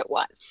piece of shit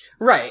was.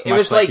 Right. It Much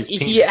was like his he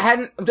penis.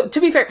 hadn't, to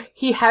be fair,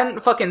 he hadn't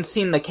fucking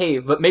seen the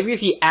cave, but maybe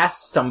if he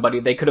asked somebody,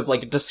 they could have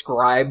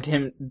described to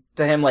him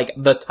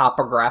the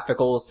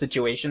topographical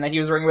situation that he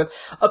was working with.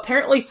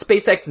 Apparently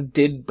SpaceX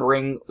did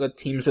bring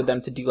teams with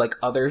them to do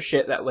other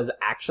shit that was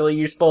actually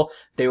useful.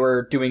 They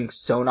were doing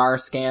sonar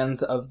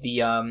scans of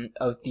the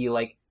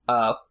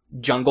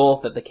jungle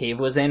that the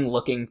cave was in,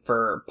 looking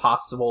for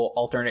possible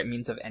alternate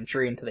means of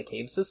entry into the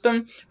cave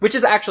system, which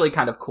is actually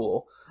kind of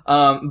cool.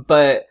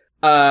 But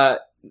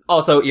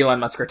also Elon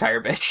Musk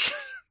retire bitch.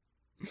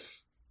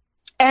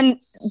 And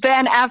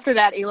then after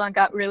that, Elon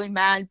got really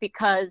mad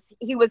because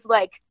he was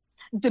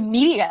the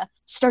media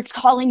starts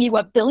calling you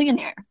a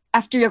billionaire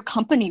after your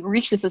company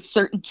reaches a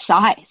certain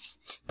size.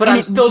 But And I'm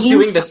it still means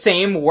doing the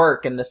same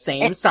work and the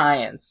same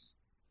science.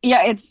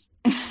 Yeah, it's...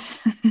 you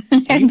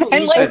and then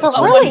believe later that's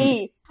on,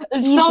 really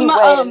easy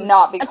way to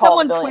not be called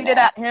someone a tweeted billionaire.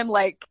 at him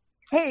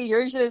hey,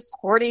 you're just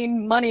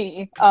hoarding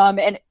money.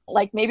 And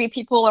maybe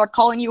people are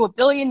calling you a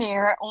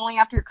billionaire only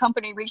after your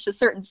company reached a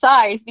certain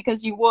size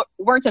because you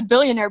weren't a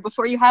billionaire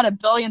before you had $1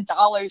 billion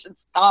and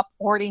stopped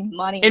hoarding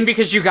money. And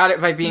because you got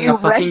it by being You a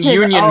fucking wretched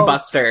union oaf.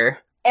 buster.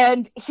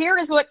 And here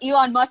is what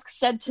Elon Musk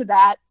said to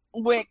that,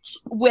 I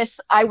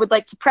would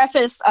like to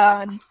preface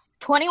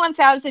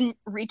 21,000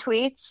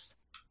 retweets,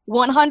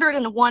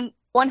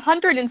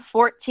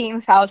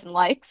 114,000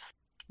 likes.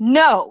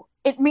 No,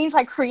 it means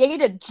I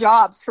created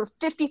jobs for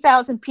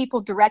 50,000 people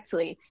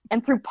directly,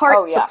 and through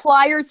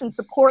suppliers and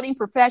supporting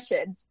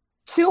professions,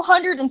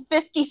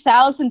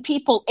 250,000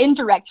 people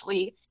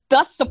indirectly,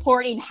 thus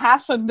supporting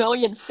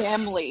 500,000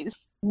 families.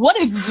 What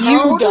have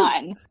you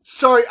done?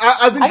 Sorry,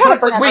 I've been I gotta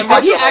trying. bring Wait, I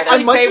did he might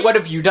actually say, just- what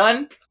have you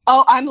done?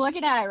 Oh, I'm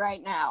looking at it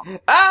right now.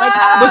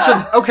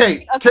 Listen,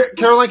 okay, Okay.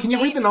 Caroline, can you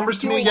read the numbers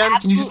to me Doing again?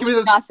 Can you just give me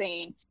the...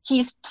 nothing?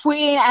 He's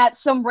tweeting at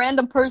some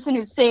random person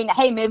who's saying,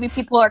 hey, maybe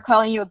people are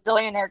calling you a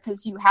billionaire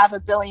because you have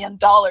 $1 billion.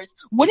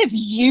 What have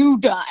you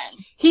done?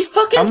 He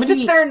fucking How many-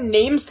 sits there and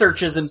name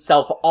searches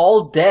himself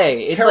all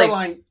day. It's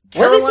Caroline,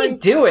 what is he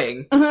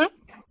doing?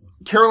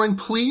 Caroline,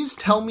 please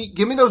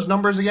give me those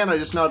numbers again. I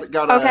just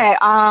got Okay,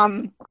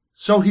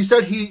 So he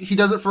said he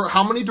does it for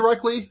how many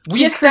directly?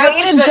 We established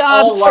created that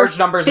all jobs large for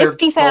numbers are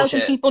 50,000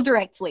 bullshit. people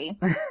directly.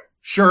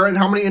 Sure, and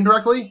how many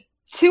indirectly?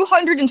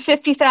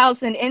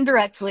 250,000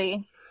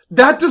 indirectly.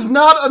 That does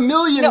not a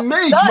million No,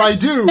 make, thus- my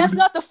dude. That's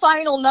not the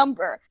final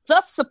number.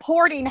 Thus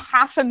supporting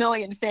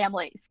 500,000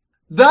 families.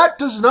 That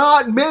does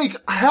not make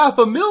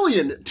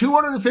 500,000.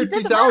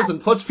 250,000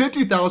 math. plus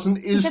 50,000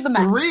 is did the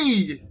math.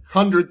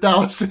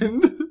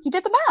 300,000. He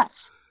did the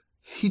math.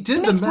 He did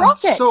He the makes math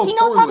rockets. so He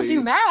knows how to poorly.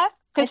 do math.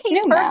 Because It's he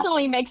new math.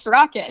 personally makes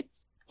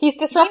rockets. He's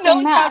He disrupting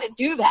knows how math. to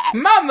do that.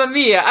 Mamma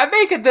mia, I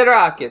make the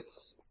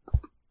rockets.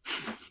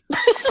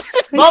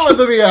 Mama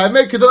mia, I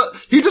make the...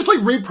 He just,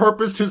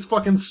 repurposed his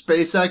fucking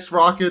SpaceX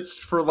rockets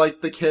for,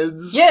 the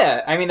kids.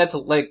 Yeah, I mean, that's,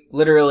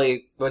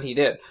 literally what he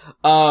did.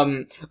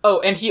 And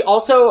he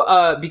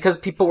also, because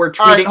people were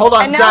Alright, tweeting... hold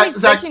on, And now Zach, he's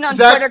Zach, bitching on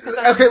Zach, Twitter 'cause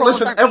our okay, trolls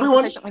listen, aren't being everyone,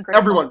 sufficiently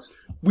critical.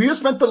 We have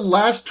spent the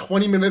last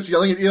 20 minutes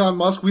yelling at Elon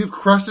Musk. We've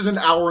crested an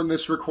hour in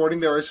this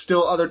recording. There are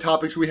still other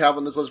topics we have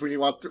on this list we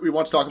want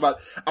to talk about.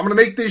 I'm going to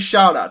make these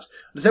shout-outs.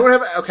 Does anyone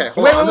have... Okay,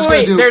 hold on.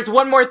 Wait. There's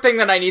one more thing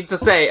that I need to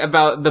say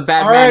about the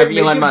bad All man right, of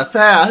Elon Musk.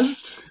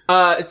 Fast.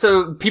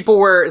 So people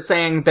were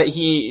saying that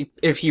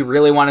if he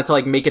really wanted to,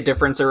 like, make a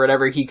difference or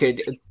whatever, he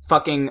could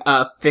fucking,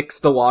 fix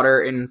the water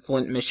in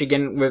Flint,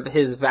 Michigan with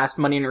his vast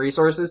money and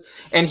resources.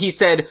 And he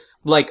said,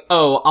 like,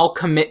 oh, I'll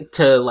commit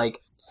to, like,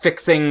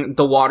 fixing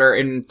the water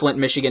in Flint,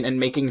 Michigan and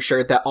making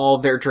sure that all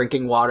their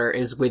drinking water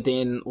is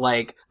within,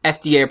 like,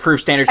 FDA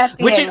approved standards.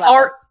 Which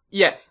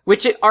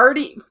it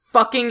already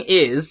fucking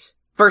is.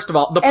 First of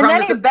all, the and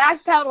problem then is he that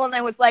backpedaled and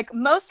it was like,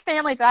 most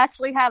families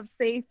actually have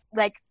safe,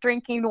 like,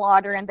 drinking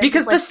water, and they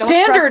because just, the like,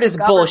 don't trust standard the is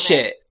government.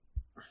 bullshit.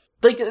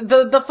 Like,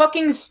 the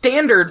fucking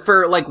standard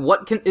for, like,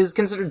 what is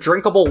considered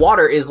drinkable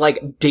water is,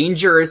 like,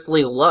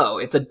 dangerously low.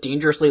 It's a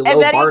dangerously low And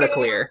then bar he to gave,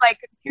 clear. like,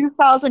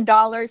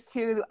 $2,000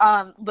 to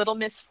Little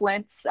Miss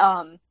Flint's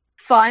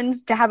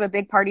fund to have a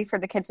big party for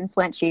the kids in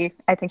Flint.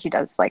 I think she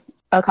does, like,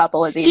 a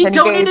couple of these. He and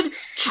donated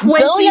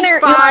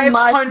billionaire Elon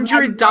Musk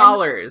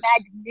 $2,500.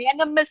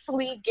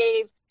 magnanimously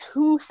gave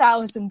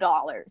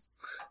 $2,000.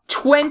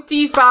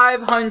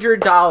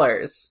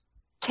 $2,500.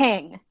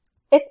 King.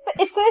 It's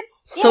you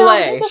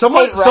Soleil. know, he just paid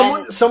rent.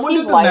 Someone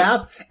He's did the light.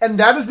 math, and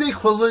that is the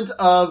equivalent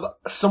of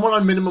someone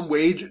on minimum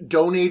wage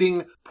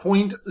donating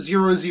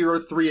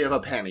 0.003 of a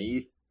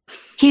penny.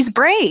 He's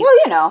brave. Well,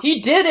 you know,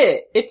 He did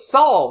it. It's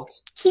solved.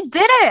 He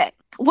did it.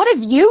 What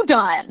have you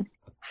done?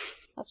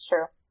 that's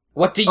true.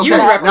 What do Okay, you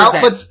now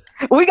represent? let's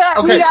We got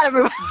to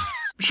move.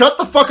 shut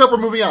the fuck up. We're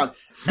moving on.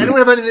 Anyone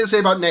have anything to say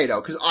about NATO?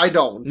 Because I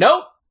don't.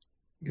 Nope.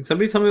 Can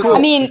somebody tell me Cool. what?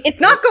 I mean,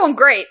 it's not going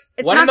great.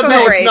 It's One not in the going bag.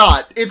 No, great. it's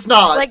not. It's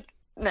not. Like,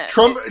 no.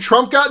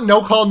 Trump got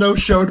no call, no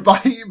showed by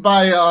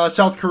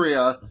South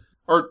Korea.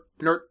 Or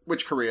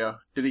which Korea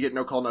did he get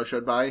no call, no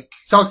showed by?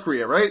 South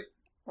Korea, right?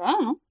 I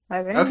don't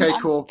know. Okay,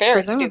 cool. Very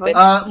Presumably.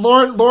 stupid.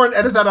 Lauren,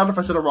 edit that out if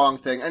I said a wrong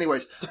thing.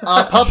 Anyways,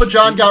 Papa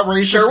John got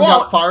racist Sure and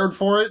won't. got fired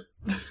for it.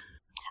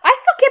 I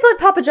still can't believe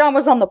Papa John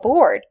was on the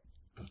board.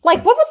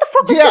 Like, what the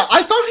fuck was Yeah, this?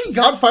 I thought he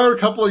got fired a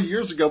couple of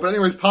years ago, but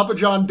anyways, Papa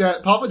John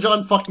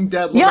fucking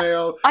dead, Yeah.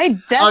 LeMayo. I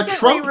definitely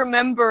Trump-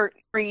 remember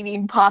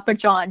reading Papa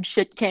John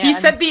shit can. He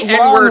said the Long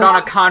N-word on a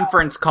long-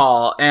 conference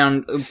call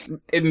and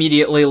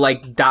immediately,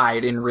 like,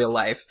 died in real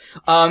life.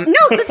 No,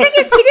 the thing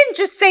is, he didn't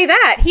just say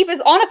that. He was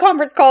on a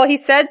conference call, he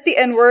said the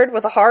N-word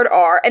with a hard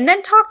R, and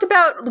then talked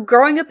about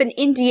growing up in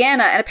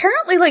Indiana, and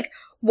apparently, like,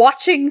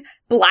 watching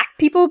black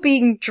people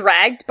being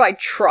dragged by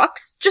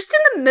trucks just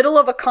in the middle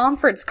of a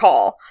conference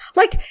call.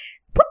 Like,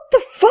 what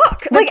the fuck?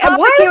 The Like, topic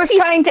why he is was he...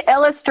 trying to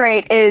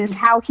illustrate is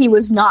how he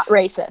was not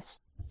racist.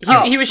 He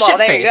was well,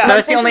 there you shit-faced. go.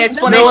 That's the only This is-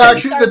 explanation. No,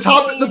 actually,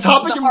 the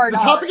topic hard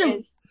R in-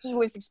 is he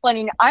was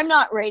explaining, I'm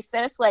not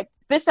racist. Like,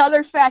 this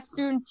other fast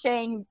food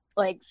chain,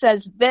 like,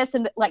 says this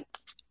and like.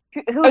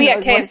 Who Oh yeah,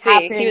 knows what's KFC.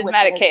 happening He was with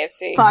mad at the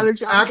KFC. Father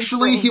John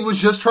Actually, control. he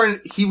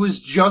was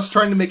just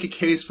trying to make a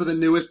case for the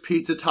newest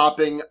pizza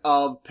topping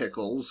of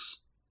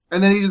pickles.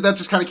 And then that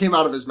just kind of came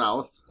out of his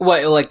mouth.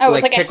 What, like, Oh, it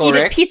was like a Pickle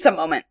heated Rick? pizza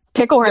moment.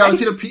 Pickle Yeah,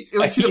 Rick. it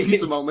was a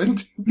pizza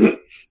moment.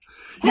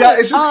 Yeah,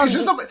 it's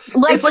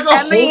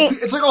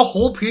like a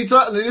whole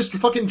pizza, and they just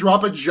fucking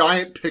drop a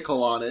giant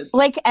pickle on it.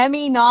 Like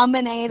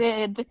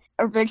Emmy-nominated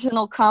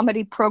original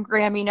comedy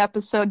programming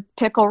episode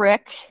Pickle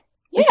Rick.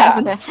 This Yeah. has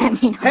an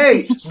Emmy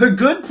Hey, The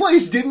Good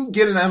Place didn't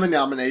get an Emmy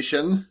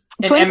nomination.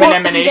 Twin Emmy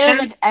Peaks didn't nomination?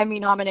 get an Emmy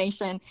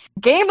nomination.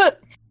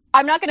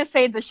 I'm not gonna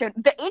say the show.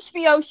 The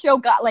HBO show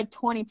got like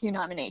 22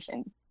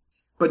 nominations.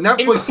 But Netflix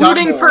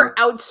Including got more. for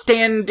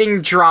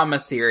Outstanding Drama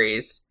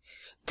Series.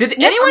 Did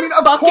Yeah, anyone I mean,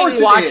 of course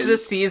fucking it watch is.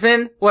 this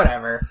season?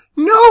 Whatever.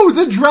 No,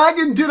 the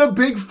dragon did a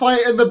big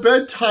fight, and the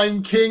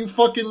bedtime king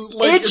fucking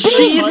like. It's is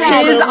gonna she's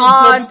time his travel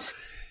aunt.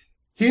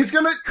 He's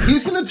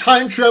gonna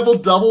time travel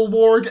double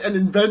warg and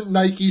invent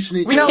Nike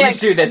sneakers. We can't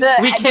do this.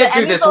 We can't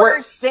do this.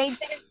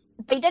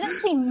 They didn't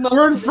see most.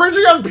 We're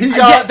infringing on PGOT.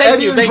 Yeah, thank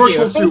Eddie you, and thank Brooks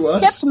you. will They sue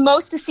us. skipped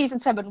most of season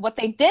 7. What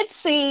they did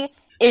see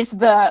is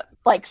the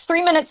like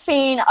 3-minute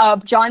scene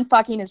of John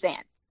fucking his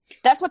aunt.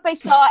 That's what they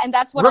saw, and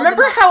that's what.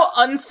 Remember how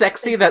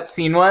unsexy that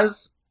scene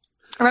was?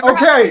 Remember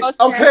how Okay, most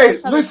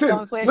stereotypes on the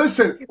stone place?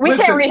 listen. We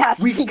can't rehash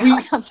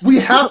We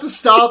have to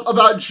stop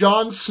about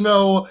Jon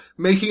Snow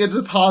making a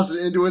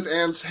deposit into his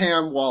aunt's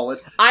ham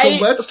wallet. I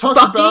so let's talk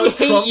fucking about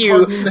hate Trump you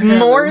pardoning the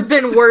more Hammonds.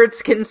 than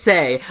words can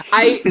say.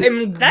 I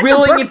am That's a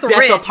willing Brooks death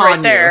Ridge upon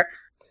right there.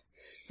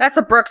 That's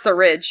a Brooks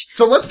Ridge.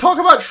 So let's talk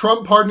about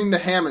Trump pardoning the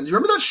Hammonds. You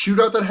remember that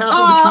shootout that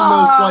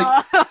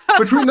happened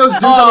between those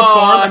dudes on the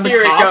farm and the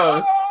here cops? it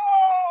goes.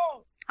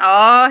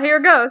 Oh, here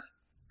it goes.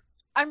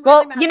 I'm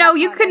Well, really mad you know, about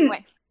you that can-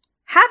 anyway.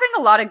 Having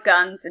a lot of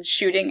guns and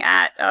shooting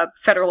at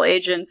federal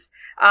agents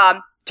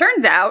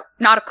turns out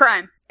not a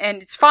crime,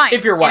 and it's fine.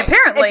 If you're white. And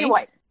apparently, If you're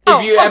white.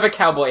 If you have a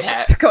cowboy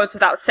hat. goes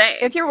without saying.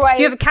 If you're white If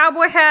you have a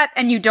cowboy hat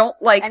and you don't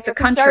like and the you're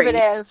country,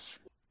 conservative,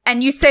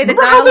 and you say that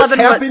Remember how this 9/11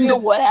 happened? Do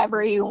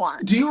whatever you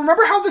want. Do you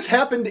remember how this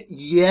happened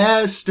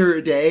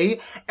yesterday?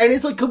 And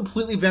it's like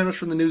completely vanished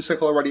from the news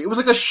cycle already. It was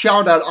like a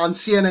shout out on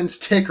CNN's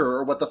ticker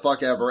or what the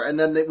fuck ever, and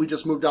then we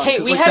just moved on. Hey,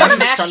 'Cause, we like, had that a is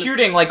mass kind of-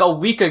 shooting like a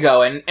week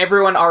ago, and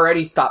everyone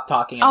already stopped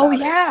talking about Oh it.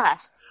 yeah.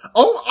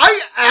 Oh, I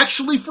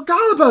actually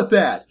forgot about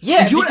that.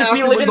 Yeah, If you had because asked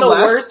we me live when in the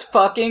last- worst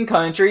fucking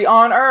country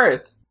on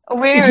earth.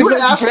 We If you were had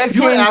just asked- if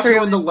you had drifting asked me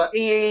through when the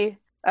the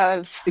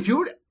of If you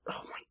would, oh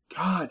my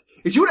god.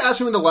 If you would ask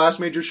me when the last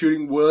major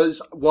shooting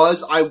was,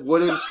 I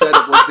would have said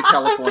it was the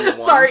California one.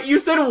 Sorry, you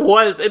said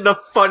was in the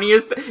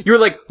funniest. You were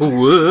like,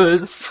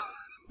 was.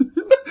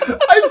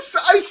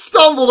 I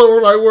stumbled over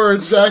my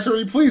words,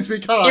 Zachary. Please be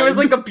kind. It was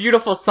like a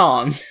beautiful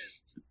song.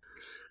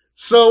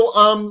 So,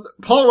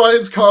 Paul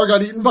Ryan's car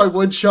got eaten by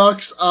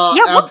woodchucks. Yeah,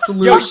 what the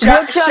Absolute.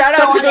 fuck? Shout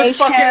out to going those HTAP.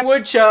 fucking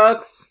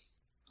woodchucks.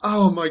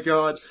 Oh my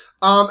god.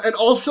 And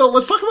also,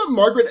 let's talk about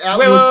Margaret Wait,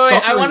 Atwood's I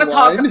suffering want to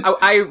talk. wine.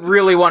 I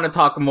really want to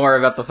talk more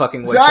about the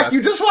fucking woodchucks. Zach,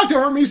 you just walked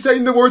over me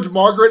saying the words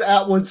Margaret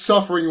Atwood's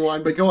suffering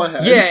wine, but go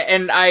ahead. Yeah,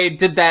 and I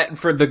did that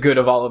for the good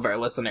of all of our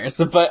listeners.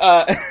 But,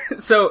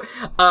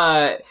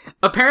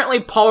 apparently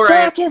Paul Ryan...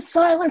 Zach is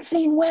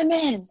silencing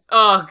women.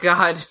 Oh,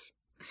 God.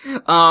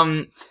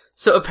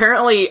 So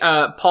apparently,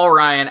 Paul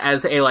Ryan,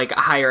 as a, like,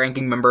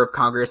 higher-ranking member of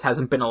Congress,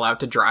 hasn't been allowed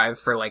to drive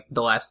for, like,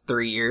 the last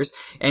 3 years.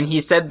 And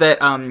he said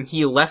that,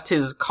 he left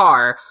his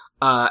car,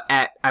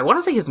 at, I want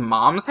to say his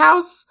mom's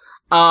house?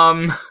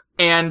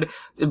 And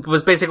it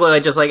was basically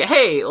like, just like,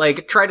 hey,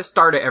 like, try to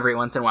start it every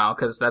once in a while,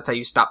 because that's how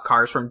you stop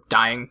cars from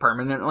dying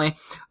permanently.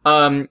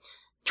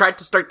 Tried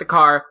to start the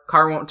car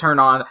won't turn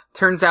on.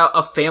 Turns out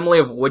a family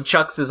of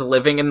woodchucks is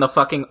living in the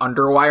fucking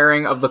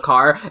underwiring of the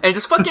car, and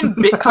just fucking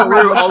bit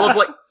through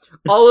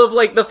all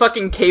of the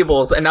fucking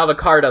cables, and now the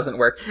car doesn't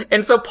work.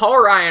 And so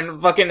Paul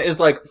Ryan fucking is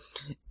like,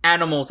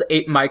 animals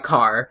ate my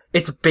car.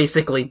 It's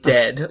basically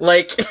dead.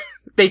 Like,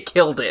 they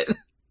killed it.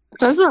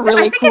 That's a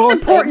really I think cool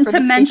it's important thing for to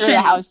the Speaker of mention-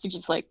 the House to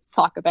just like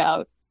talk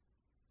about.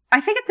 I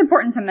think it's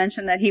important to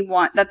mention that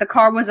that the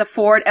car was a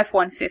Ford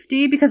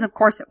F-150, because of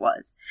course it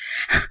was.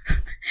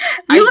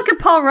 You look at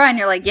Paul Ryan,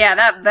 you're like, yeah,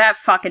 that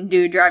fucking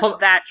dude drives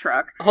that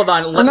truck. Hold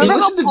on. He Remember how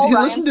listened Paul to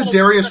Ryan listened said to his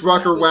Darius favorite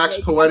Rucker movie wax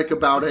was poetic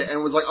about it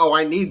and was like, "Oh,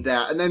 I need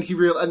that." And then he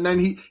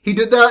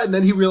did that, and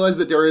then he realized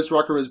that Darius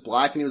Rucker is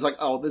black, and he was like,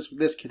 "Oh, this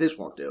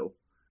won't do."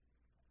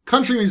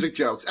 Country music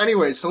jokes.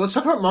 Anyways, so let's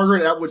talk about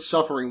Margaret Atwood's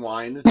suffering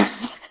wine.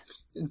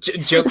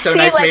 Joke so See,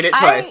 nice like, made it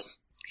twice.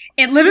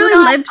 It literally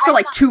lived for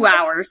like 2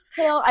 hours.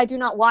 I do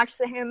not watch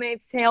The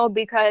Handmaid's Tale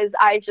because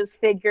I just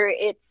figure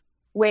it's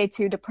way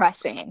too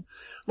depressing.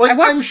 Like, I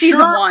watched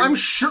season 1. I'm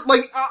sure,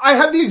 like, I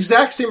had the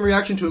exact same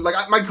reaction to it. Like,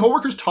 my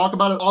coworkers talk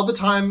about it all the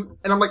time,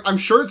 and I'm like, I'm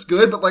sure it's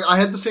good, but like, I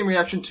had the same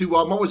reaction to,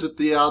 what was it,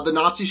 the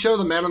Nazi show,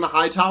 The Man in the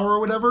High Tower or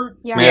whatever?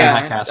 Yeah. Man. Yeah,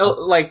 High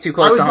Castle. like too I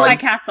close was to home.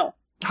 like- High Castle.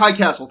 High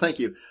Castle, thank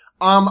you.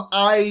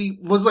 I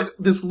was like,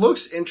 this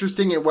looks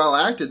interesting and well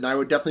acted, and I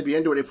would definitely be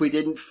into it if we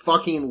didn't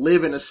fucking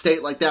live in a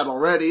state like that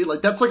already.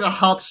 Like, that's like a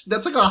hop,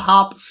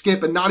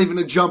 skip, and not even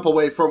a jump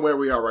away from where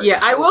we are right Yeah,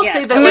 now. I will Yes. say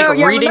that, So, like,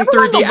 yeah, reading remember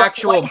through when the the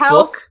actual White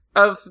House- book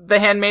of The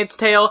Handmaid's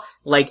Tale,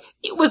 like,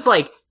 it was,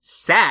 like,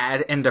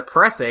 sad and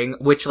depressing,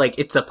 which, like,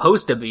 it's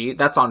supposed to be.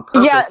 That's on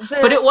purpose. Yeah,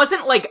 but it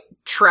wasn't, like,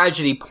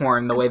 tragedy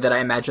porn the way that I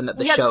imagine that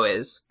the Yeah. show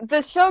is.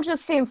 The show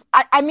just seems.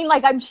 I mean,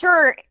 like, I'm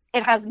sure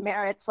it has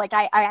merits. Like,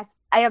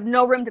 I have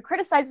no room to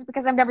criticize it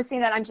because I've never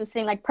seen that. I'm just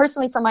saying, like,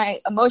 personally, for my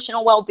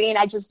emotional well-being,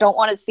 I just don't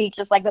want to see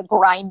just like the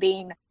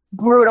grinding,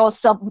 brutal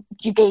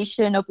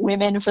subjugation of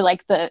women for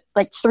like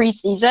 3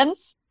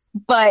 seasons.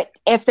 But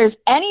if there's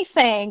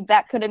anything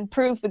that could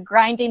improve the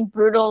grinding,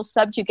 brutal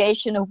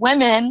subjugation of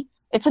women,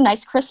 it's a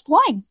nice crisp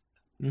wine.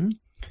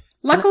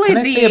 Luckily, Can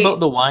I say about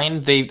the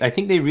wine? I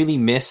think they really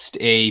missed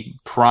a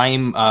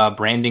prime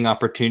branding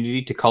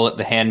opportunity to call it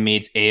the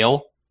Handmaid's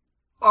Ale.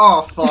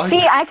 Oh, fuck.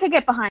 See, I could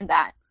get behind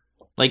that.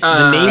 Like,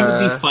 the name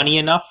would be funny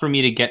enough for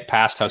me to get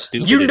past how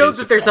stupid You it know is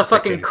that if there's a that's the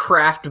fucking case.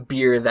 craft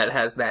beer that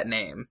has that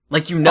name.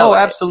 Like, you know Oh, it.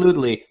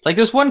 absolutely. Like,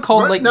 there's one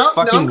called, Right, like, now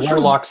fucking I'm sure-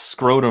 Warlock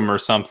Scrotum or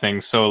something,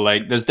 so,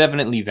 like, there's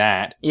definitely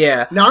that.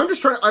 Yeah. Now I'm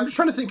just trying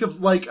to think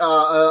of like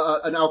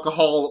an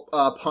alcohol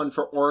pun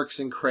for Oryx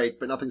and Crake,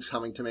 but nothing's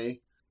coming to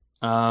me.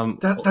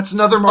 That's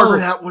another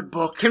Margaret Atwood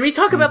book. Can we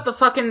talk about the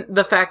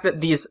fact that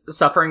these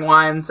suffering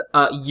wines,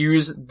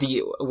 use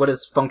what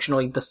is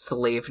functionally the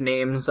slave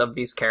names of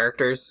these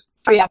characters?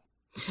 Oh yeah.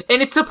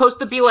 And it's supposed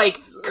to be, like,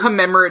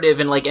 commemorative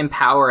and, like,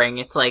 empowering.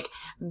 It's like,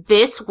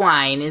 this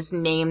wine is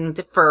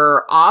named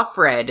for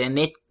Offred, and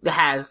it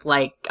has,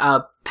 like,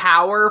 a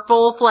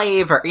powerful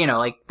flavor. You know,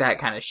 like, that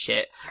kind of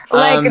shit.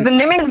 Like, the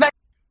naming of the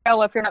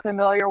tale, if you're not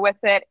familiar with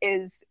it,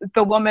 is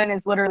the woman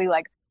is literally,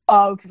 like,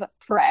 of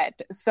Fred.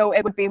 So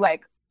it would be,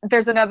 like,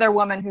 there's another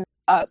woman who's,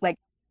 like,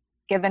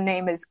 given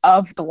name is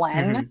of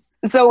Glenn. Mhm.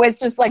 So it's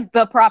just, like,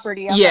 the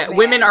property of Yeah, the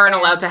women man. aren't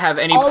And allowed to have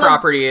any all of-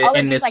 property all of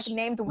in these, this like,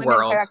 named women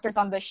world. characters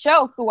on the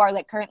show who are,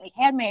 like, currently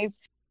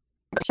handmaids.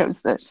 Shows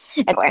this.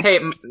 Anyway.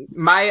 Hey,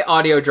 my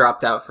audio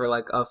dropped out for,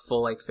 like, a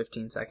full, like,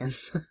 15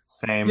 seconds.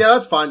 Same. Yeah,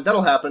 that's fine.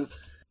 That'll happen.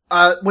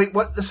 Wait,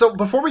 what? So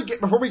before we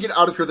get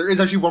out of here, there is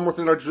actually one more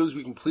thing in our news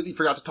we completely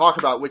forgot to talk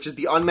about, which is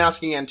the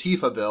unmasking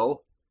Antifa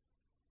bill.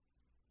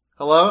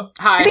 Hello?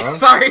 Hi.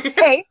 Sorry.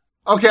 Hey,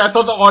 Okay, I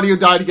thought the audio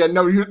died again.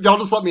 No, y'all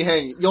just let me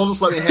hang. Y'all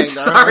just let me hang there.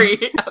 Sorry.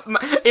 My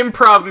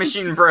improv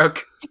machine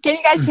broke. can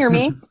you guys hear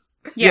me?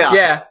 Yeah.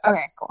 Yeah.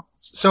 Okay, cool.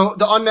 So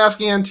the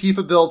unmasking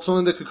Antifa bill,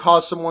 something that could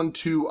cause someone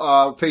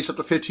to face up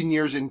to 15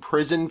 years in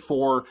prison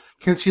for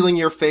concealing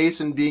your face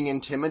and being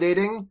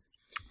intimidating.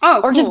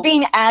 Oh, Or just cool.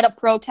 being at a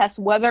protest,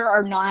 whether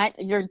or not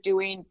you're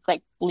doing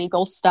like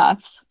legal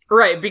stuff.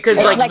 Right, because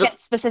Like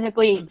it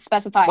specifically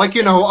specifies. Like,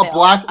 you in know, the a bill.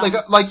 black,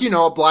 like, you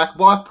know, a black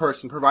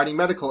person providing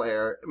medical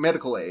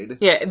aid.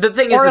 yeah, the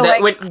thing is Or,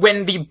 that like,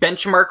 when the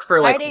benchmark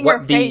for like hiding your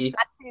what face, the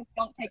that's why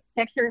don't take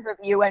pictures of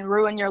you and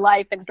ruin your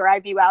life and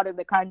drive you out of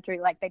the country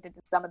like they did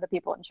to some of the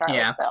people in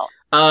Charlottesville.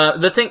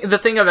 the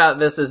thing about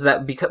this is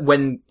that because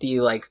when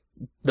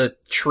the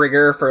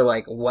trigger for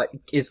like what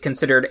is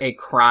considered a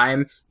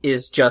crime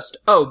is just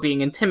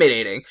being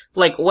intimidating.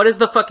 Like, what is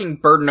the fucking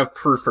burden of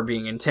proof for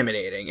being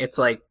intimidating? It's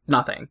like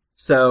nothing.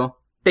 So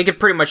they could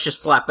pretty much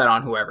just slap that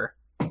on whoever.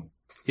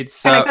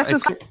 It's I think this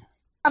is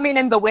coming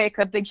in the wake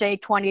of the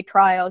J20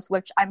 trials,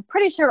 which I'm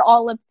pretty sure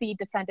all of the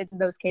defendants in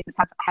those cases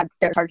have had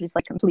their charges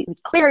like completely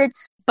cleared.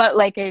 But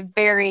like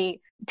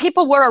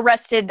people were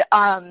arrested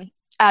at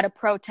a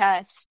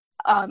protest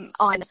on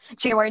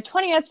January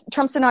 20th,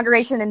 Trump's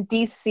inauguration in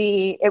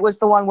DC. It was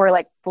the one where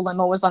like the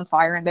limo was on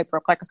fire and they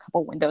broke like a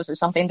couple windows or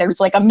something. There was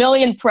like 1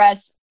 million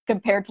press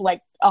compared to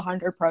like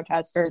 100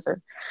 protesters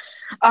or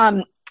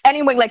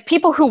anyway, like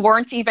people who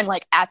weren't even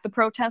like at the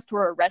protest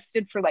were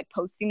arrested for like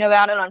posting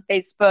about it on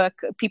Facebook.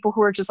 People who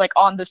were just like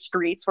on the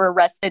streets were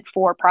arrested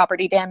for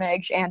property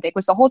damage, and it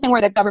was the whole thing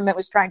where the government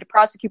was trying to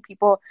prosecute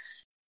people.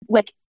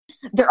 Like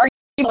there are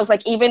was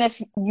like even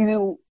if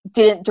you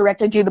didn't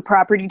directly do the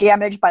property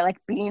damage by like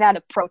being at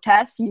a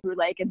protest, you were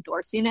like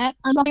endorsing it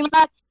or something like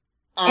that.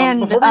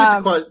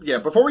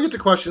 Before we get to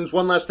questions,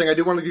 one last thing. I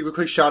do want to give a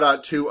quick shout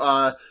out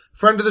to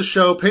friend of the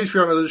show,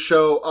 Patreon of the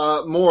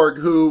show, Morg,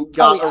 who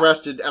got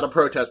arrested at a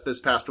protest this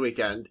past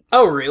weekend.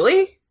 Oh,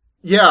 really?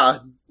 Yeah,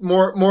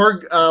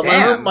 Morg,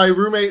 Damn. my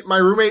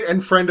roommate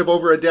and friend of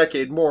over a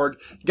decade, Morg,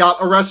 got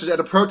arrested at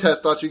a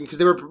protest last weekend because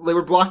they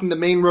were blocking the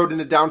main road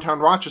into downtown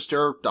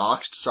Rochester,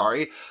 doxed,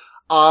 sorry,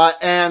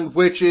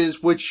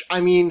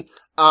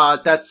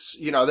 that's,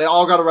 you know, they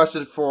all got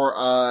arrested for,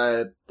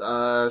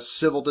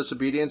 civil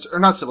disobedience, or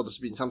not civil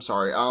disobedience, I'm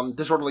sorry,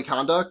 disorderly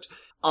conduct,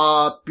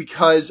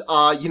 because,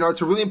 you know,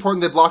 it's really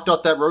important they blocked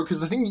out that road, because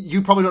the thing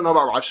you probably don't know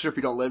about Rochester if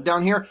you don't live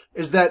down here,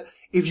 is that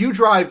if you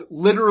drive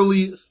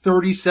literally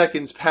 30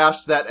 seconds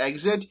past that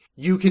exit,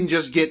 you can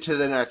just get to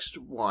the next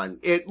one.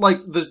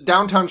 The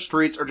downtown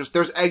streets are just,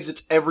 there's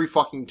exits every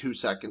fucking 2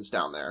 seconds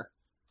down there.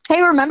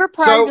 Hey, remember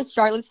prior to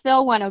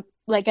Charlottesville when at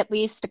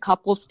least a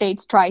couple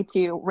states tried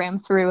to ram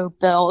through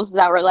bills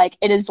that were like,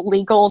 it is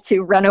legal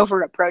to run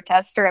over a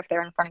protester if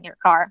they're in front of your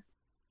car?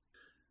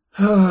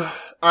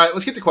 Alright,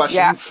 let's get to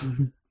questions.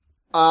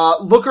 Yeah.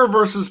 Looker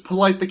versus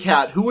Polite the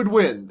cat. Who would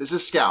win? This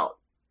is Scout.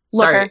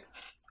 Sorry.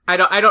 I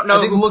don't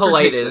know who Looker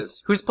Polite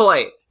is. Who's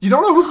Polite? You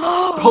don't know who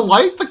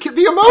Polite the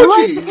emoji?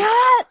 Polite the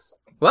cat!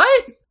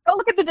 What? Go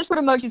look at the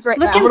Discord emojis right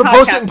Look now. I'm gonna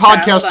post it in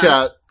podcast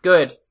chat.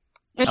 Good.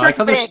 Make I sure like it's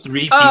how there's big.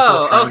 3 people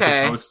trying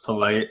to post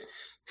polite.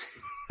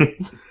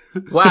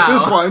 Wow.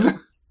 This one.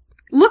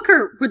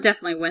 Looker would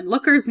definitely win.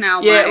 Looker's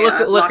now Yeah, my,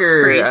 Looker- lock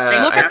screen.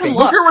 Thanks, Looker Scott. can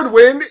look. Looker would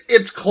win.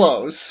 It's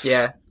close.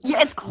 Yeah.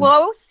 Yeah, it's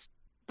close,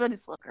 but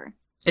it's Looker.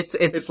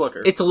 It's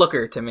Looker. It's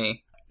Looker to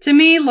me. To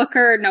me,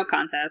 Looker, no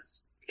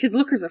contest. Because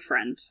Looker's a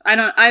friend.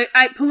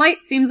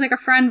 Polite seems like a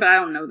friend, but I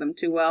don't know them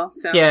too well,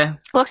 so. Yeah.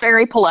 Looks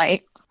very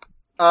polite.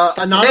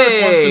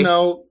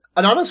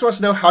 Anonymous wants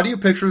to know, how do you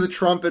picture the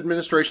Trump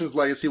administration's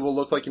legacy will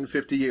look like in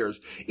 50 years?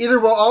 Either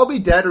we'll all be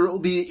dead or it'll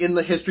be in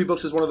the history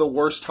books as one of the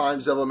worst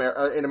times of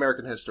in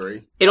American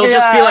history. It'll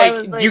just be I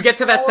was like, you get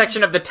to that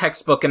section of the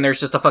textbook and there's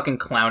just a fucking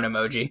clown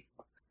emoji.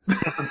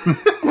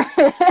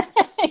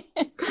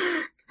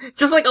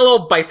 Just like a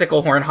little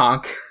bicycle horn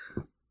honk.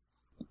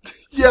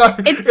 Yeah,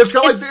 it's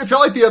got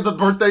like the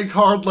birthday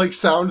card like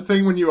sound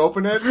thing when you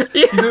open it.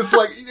 Yeah.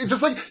 You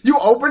just you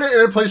open it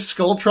and it plays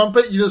skull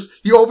trumpet. You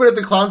open it,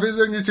 the clown face,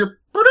 and you just hear.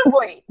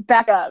 Wait,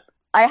 back up.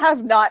 I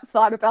have not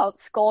thought about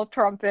skull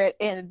trumpet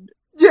in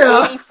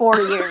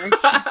 84 years.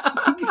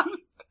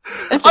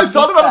 I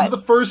thought about it for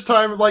the first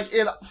time like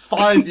in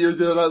 5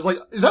 years, and I was like,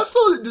 is that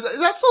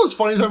still as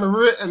funny as I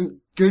remember it? And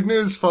good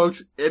news,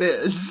 folks, it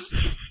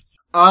is.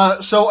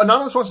 So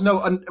Anonymous wants to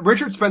know,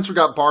 Richard Spencer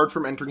got barred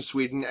from entering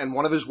Sweden, and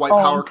one of his white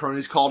power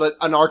cronies called it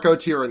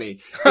anarcho-tyranny.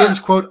 Is,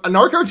 quote,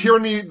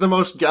 anarcho-tyranny the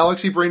most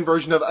galaxy-brain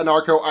version of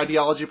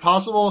anarcho-ideology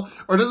possible,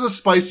 or does a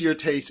spicier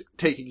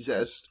take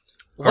exist?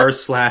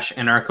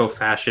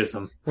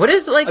 r/anarcho-fascism. What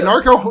is like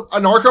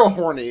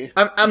anarcho-horny?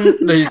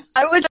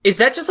 Is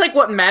that just like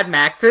what Mad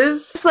Max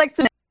is? It's like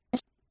to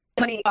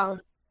funny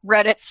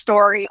Reddit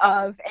story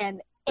of an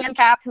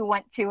ANCAP who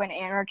went to an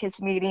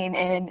anarchist meeting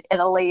in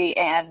Italy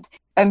and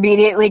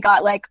immediately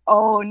got like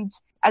owned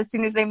as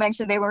soon as they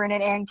mentioned they were in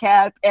an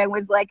ANCAP and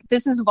was like,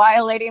 this is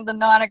violating the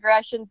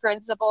non-aggression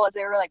principle as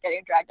they were like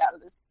getting dragged out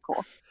of this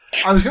school.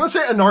 I was gonna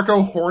say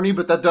anarcho horny,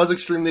 but that does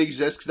extremely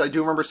exist because I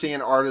do remember seeing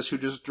an artist who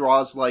just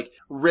draws like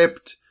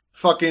ripped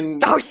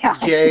fucking Oh yeah,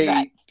 I see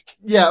that. gay,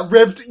 yeah,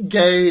 ripped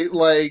gay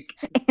like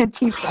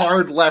Antifa.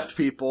 hard left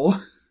people.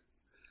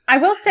 I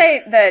will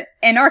say that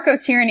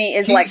anarcho-tyranny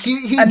is He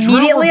immediately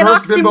drew an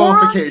reverse oxymoron.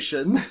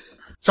 bimboification.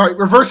 Sorry,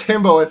 reverse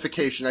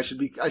himboification.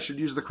 I should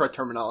use the correct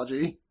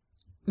terminology.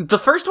 The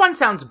first one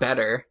sounds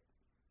better.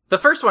 The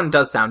first one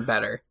does sound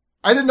better.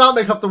 I did not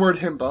make up the word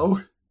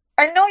himbo.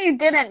 I know you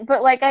didn't,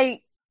 but like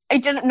I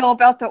didn't know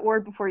about that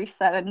word before you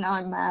said it. Now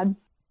I'm mad.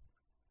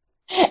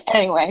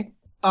 Anyway,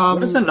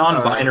 What is a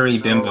non-binary alright,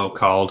 so- bimbo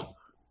called?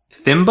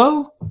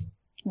 Thimbo?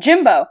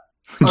 Jimbo.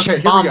 Okay, here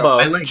we go.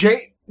 Bombo.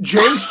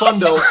 Jane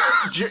Fundo.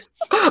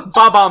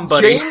 Bob-omb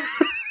buddy. Jane,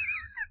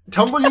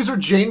 Tumblr user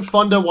Jane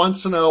Funda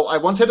wants to know, I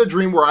once had a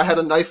dream where I had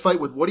a knife fight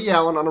with Woody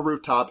Allen on a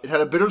rooftop. It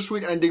had a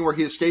bittersweet ending where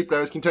he escaped, but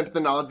I was content with the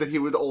knowledge that he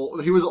was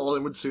old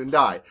and would soon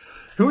die.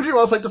 Who would you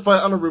most like to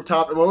fight on a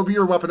rooftop, and what would be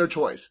your weapon of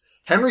choice?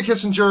 Henry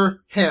Kissinger,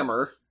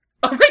 hammer.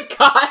 Oh my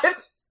god!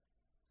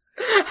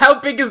 How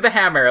big is the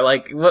hammer?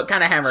 Like, what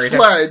kind of hammer is it?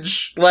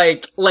 Sledge.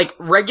 Like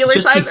regular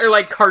Just size be- or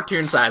like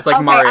cartoon size? Like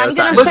okay, Mario I'm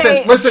gonna size?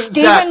 say Listen,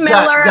 Stephen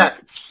Zach, Miller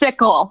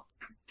sickle.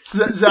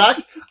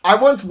 Zach, I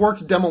once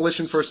worked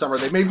demolition for a summer.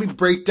 They made me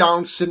break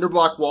down cinder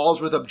block walls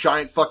with a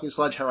giant fucking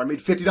sledgehammer. I made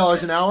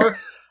 $50 an hour.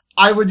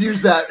 I would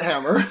use that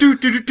hammer.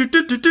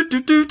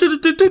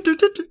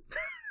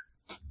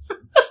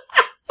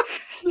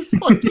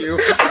 Fuck you.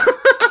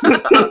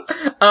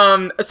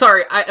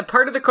 Sorry,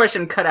 part of the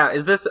question cut out.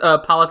 Is this,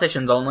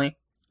 politicians only?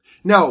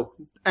 No,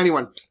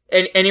 anyone.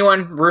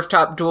 Anyone?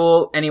 Rooftop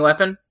duel? Any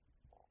weapon?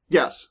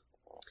 Yes.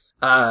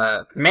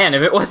 Man,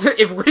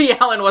 if Woody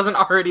Allen wasn't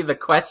already the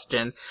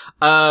question,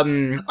 I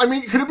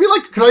mean, could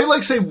I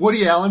say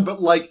Woody Allen,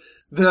 but like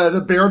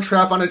the bear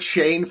trap on a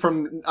chain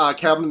from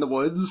Cabin in the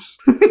Woods?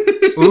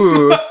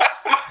 ooh.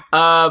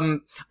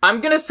 I'm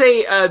gonna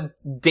say,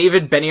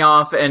 David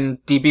Benioff and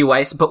DB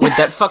Weiss, but with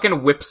that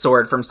fucking whip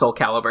sword from Soul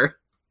Calibur.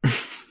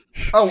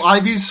 Oh,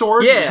 Ivy's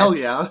sword? Yeah. Hell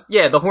yeah.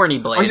 Yeah, the horny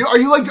blade. Are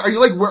you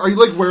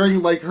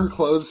wearing like her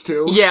clothes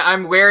too? Yeah,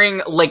 I'm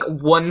wearing, like,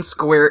 1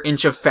 square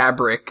inch of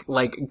fabric,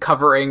 like,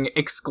 covering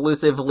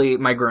exclusively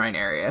my groin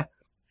area.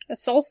 The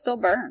soul still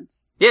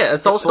burns. Yeah, a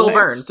soul still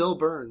burns. Still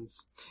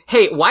burns.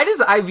 Hey, why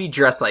does Ivy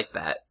dress like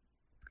that?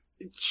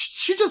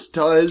 She just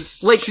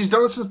does. Like- she's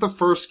done it since the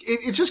first.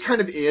 It just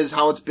kind of is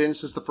how it's been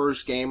since the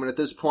first game, and at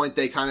this point,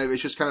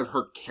 it's just kind of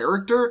her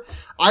character.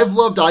 I've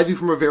loved Ivy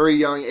from a very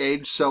young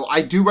age, so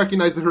I do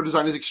recognize that her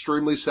design is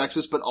extremely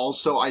sexist, but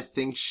also I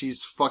think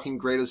she's fucking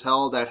great as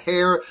hell. That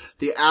hair,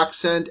 the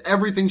accent,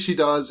 everything she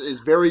does is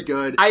very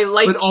good.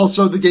 But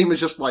also the game is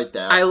just like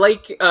that. I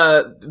like,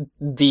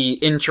 the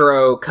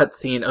intro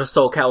cutscene of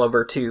Soul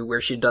Calibur 2,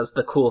 where she does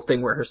the cool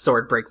thing where her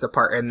sword breaks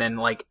apart and then,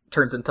 like,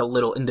 turns into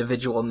little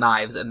individual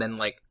knives and then,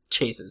 like,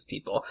 chases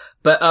people.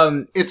 But,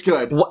 it's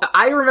good.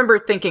 I remember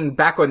thinking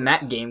back when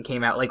that game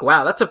came out, like,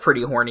 wow, that's a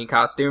pretty horny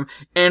costume.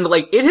 And,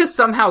 like, it has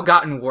somehow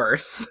gotten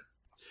worse.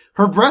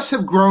 Her breasts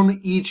have grown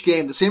each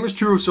game. The same is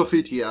true of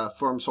Sophitia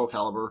from Soul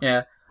Calibur.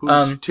 Yeah.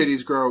 Whose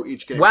titties grow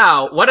each game.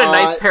 Wow, what a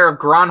nice pair of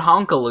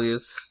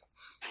Gronhonkaloos.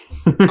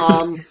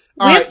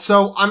 Alright,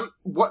 so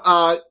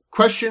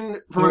question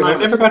from I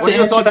Anonymous. never got What to are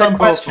your answer thoughts that on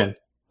question.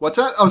 What's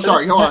that? Oh,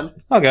 sorry, go on.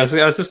 Okay, I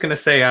was just gonna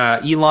say,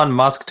 Elon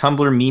Musk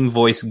Tumblr meme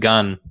voice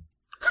gun.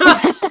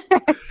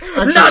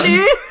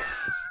 Nani?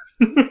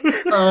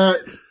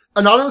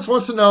 Anonymous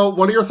wants to know,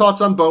 what are your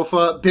thoughts on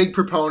Bofa? Big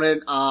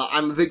proponent.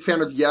 I'm a big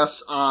fan of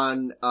Yes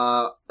on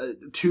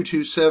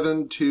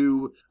 227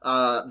 to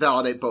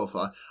validate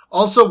Bofa.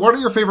 Also, what are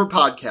your favorite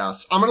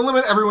podcasts? I'm going to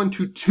limit everyone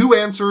to 2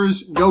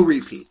 answers, no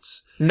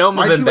repeats. No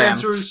My Mabim 2 Bam.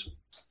 answers,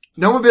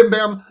 no Mabim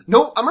Bam.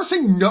 No, I'm going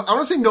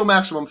to say no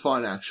maximum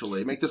fun,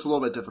 actually. Make this a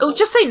little bit difficult.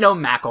 Just say no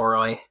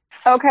McElroy.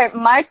 Okay,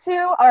 my 2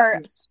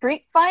 are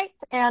Street Fight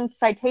and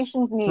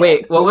Citations Needed.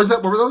 Wait, What was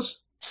that? What were those?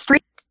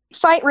 Street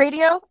Fight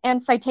Radio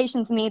and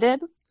Citations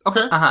Needed.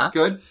 Okay. Uh-huh.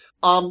 Good.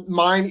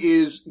 Mine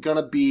is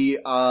gonna be,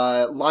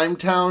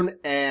 Limetown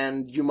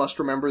and You Must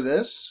Remember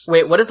This.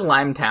 Wait, what is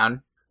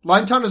Limetown?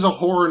 Limetown is a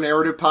horror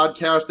narrative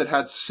podcast that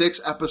had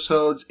 6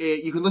 episodes.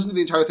 You can listen to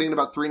the entire thing in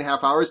about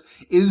 3.5 hours.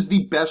 It is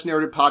the best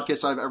narrative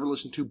podcast I've ever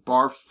listened to,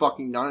 bar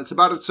fucking none. It's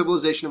about a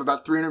civilization of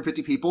about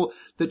 350 people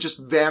that just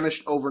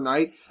vanished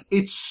overnight.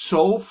 It's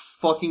so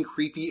fucking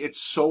creepy.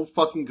 It's so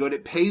fucking good.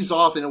 It pays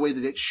off in a way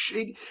that it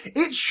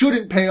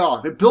shouldn't pay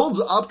off. It builds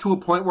up to a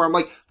point where I'm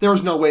like,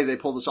 there's no way they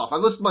pull this off.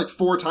 I've listened like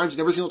 4 times, and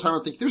every single time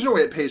I'm thinking, there's no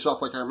way it pays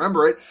off like I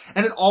remember it.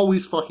 And it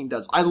always fucking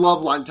does. I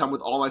love Limetown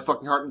with all my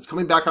fucking heart, and it's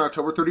coming back on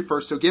October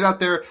 31st, so get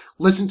out there,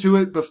 listen to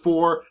it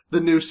before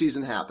the new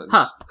season happens.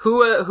 Huh.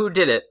 Who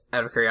did it,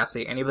 out of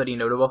curiosity? Anybody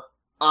notable?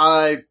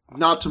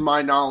 Not to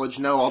my knowledge,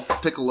 no. I'll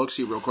take a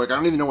look-see real quick. I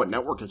don't even know what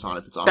network it's on,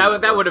 if it's on.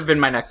 That would have been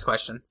my next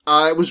question.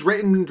 It was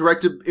written and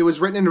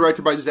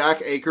directed by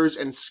Zach Akers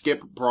and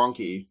Skip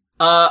Bronke.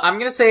 I'm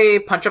gonna say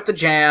Punch Up the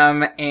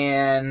Jam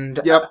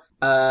and... Yep.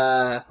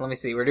 Let me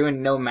see. We're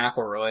doing no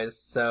McElroys,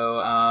 so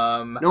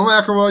No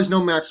McElroys,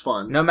 no Max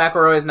Fun. no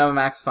McElroys, no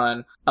Max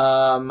Fun.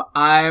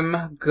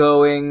 I'm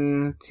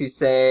going to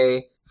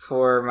say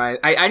for my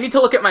I need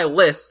to look at my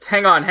list.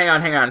 Hang on.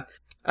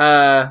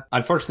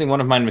 Unfortunately,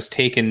 one of mine was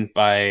taken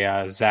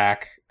by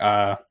Zach.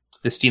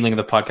 The stealing of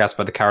the podcast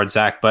by the coward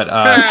Zach. But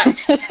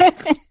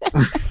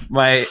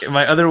my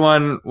other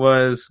one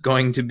was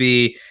going to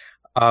be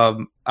I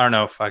don't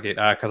know, fuck it,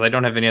 because I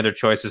don't have any other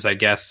choices. I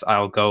guess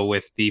I'll go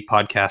with the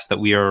podcast that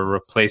we are a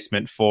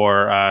replacement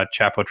for,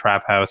 Chapo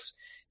Trap House,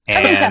 I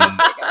think and Chapo's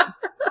pretty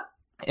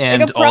good.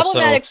 and Like a also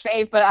problematic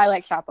fave, but I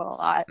like Chapo a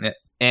lot.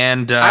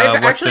 and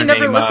I've what's actually their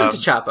never name? listened to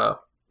Chapo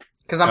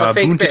because I'm a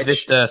fake Bunta bitch.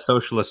 Vista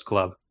Socialist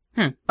Club.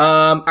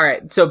 All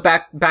right. So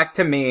back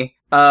to me.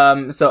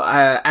 As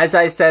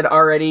I said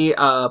already,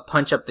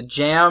 Punch Up the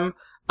Jam.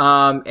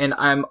 And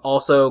I'm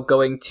also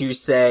going to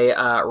say,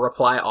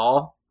 Reply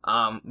All,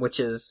 which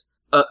is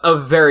a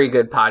very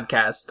good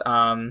podcast.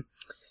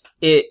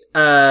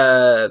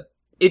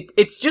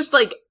 It's just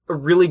like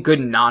really good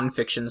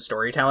nonfiction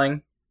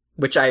storytelling,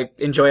 which I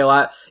enjoy a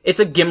lot. It's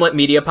a Gimlet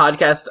Media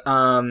podcast.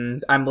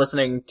 I'm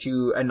listening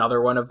to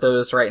another one of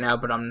those right now,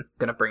 but I'm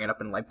gonna bring it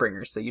up in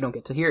Lightbringers, so you don't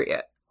get to hear it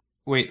yet.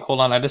 Wait, hold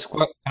on.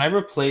 Can I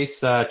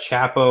replace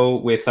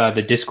Chapo with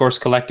the Discourse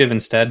Collective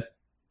instead?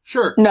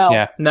 Sure. No.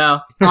 Yeah.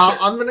 No.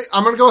 I'm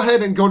gonna go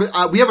ahead and go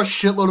to. We have a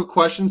shitload of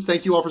questions.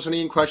 Thank you all for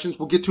sending in questions.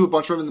 We'll get to a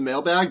bunch of them in the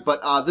mailbag.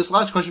 But this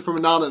last question from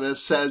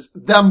Anonymous says,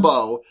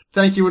 "Thembo."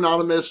 Thank you,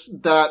 Anonymous.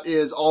 That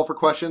is all for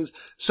questions.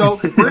 So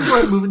we're gonna go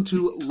ahead and move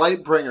into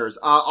Lightbringers.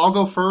 I'll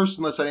go first,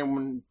 unless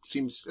anyone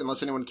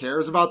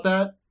cares about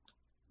that.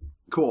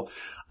 Cool.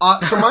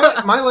 So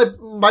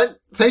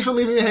thanks for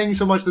leaving me hanging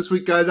so much this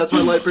week, guys. That's my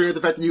Lightbringer. The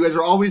fact that you guys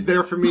are always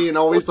there for me and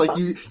always like,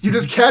 you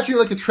just catch me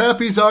like a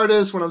trapeze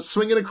artist when I'm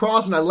swinging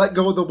across and I let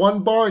go of the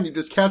one bar and you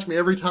just catch me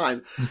every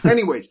time.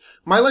 Anyways,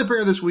 my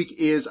Lightbringer this week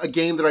is a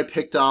game that I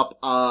picked up,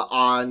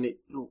 on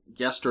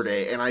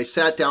yesterday and I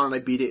sat down and I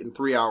beat it in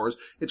 3 hours.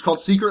 It's called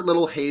Secret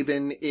Little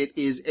Haven. It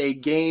is a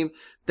game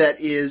that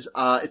is,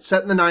 it's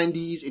set in the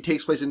 90s. It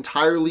takes place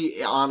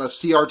entirely on a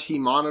CRT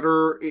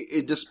monitor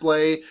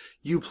display.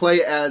 You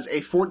play as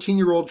a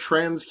 14-year-old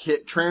trans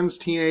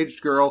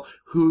teenage girl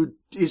who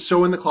is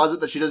so in the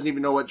closet that she doesn't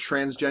even know what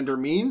transgender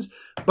means.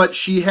 But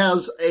she's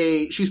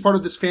part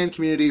of this fan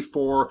community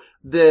for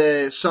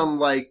some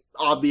like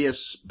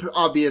obvious,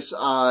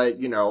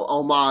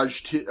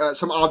 homage to,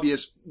 some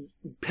obvious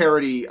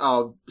parody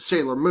of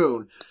Sailor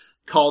Moon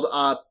called,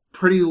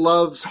 Pretty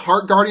Love's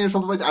Heart Guardian or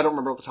something like that. I don't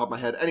remember off the top of my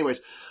head.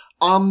 Anyways,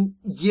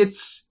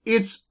 it's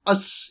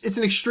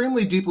an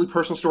extremely deeply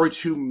personal story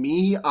to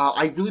me.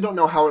 I really don't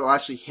know how it'll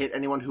actually hit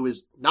anyone who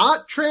is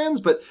not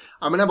trans, but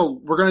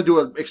we're gonna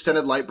do an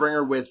extended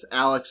Lightbringer with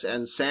Alex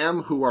and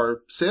Sam, who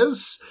are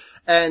cis,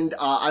 and,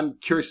 I'm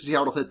curious to see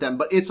how it'll hit them,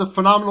 but it's a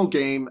phenomenal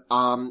game.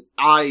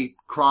 I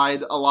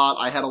cried a lot.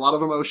 I had a lot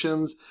of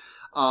emotions.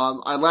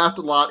 I laughed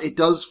a lot. It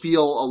does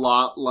feel a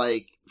lot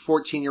like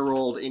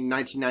 14-year-old in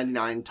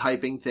 1999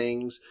 typing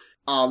things,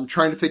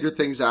 trying to figure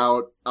things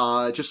out,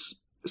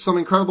 just some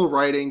incredible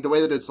writing. The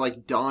way that it's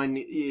like done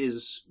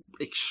is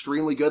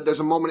extremely good. There's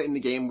a moment in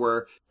the game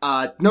where,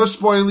 no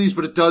spoilies,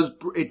 but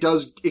it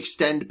does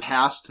extend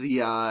past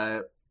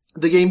the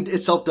game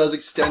itself does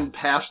extend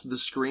past the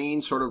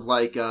screen, sort of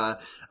like, a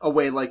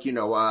way like, an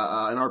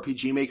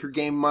RPG Maker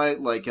game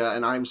might, like,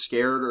 an I'm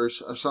Scared or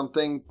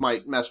something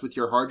might mess with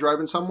your hard drive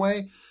in some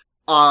way.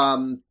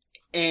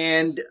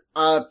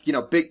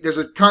 There's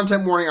a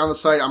content warning on the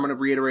site. I'm going to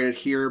reiterate it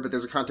here, but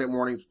there's a content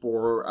warning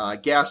for,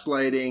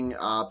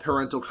 gaslighting,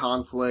 parental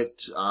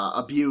conflict,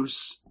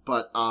 abuse,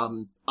 but,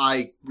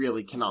 I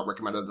really cannot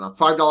recommend it enough.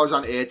 $5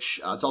 on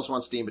itch. It's also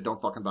on Steam, but don't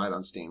fucking buy it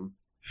on Steam.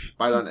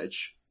 Buy it on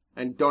itch.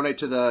 And donate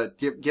to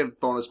give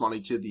bonus money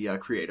to the,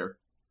 creator.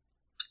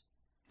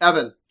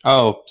 Evan.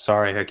 Oh,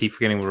 sorry. I keep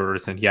forgetting what we're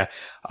listening. Yeah.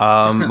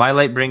 My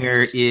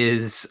Lightbringer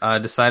is,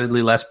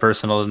 decidedly less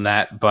personal than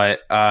that, but,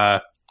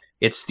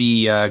 it's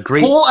the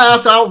great. Pull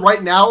ass out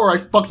right now, or I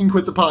fucking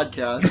quit the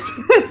podcast.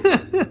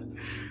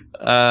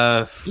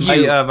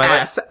 My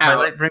ass out.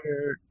 My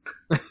Lightbringer.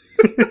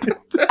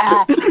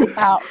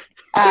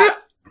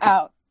 Ass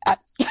out.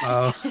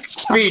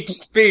 Speech.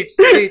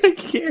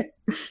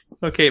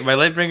 Okay, my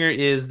Lightbringer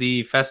is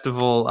the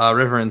festival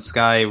River and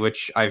Sky,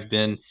 which I've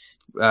been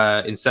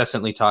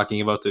incessantly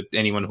talking about to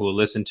anyone who will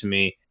listen to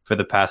me for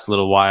the past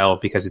little while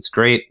because it's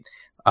great.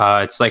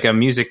 It's like a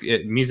music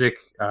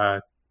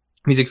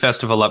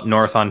festival up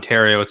North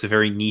Ontario. It's a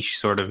very niche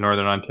sort of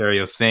Northern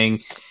Ontario thing.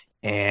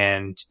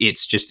 And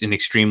it's just an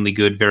extremely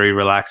good, very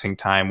relaxing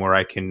time where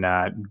I can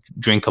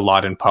drink a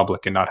lot in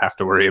public and not have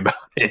to worry about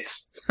it.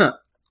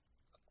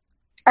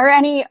 Are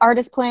any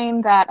artists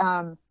playing that?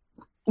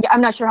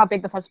 I'm not sure how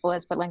big the festival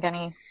is, but like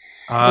any.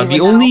 The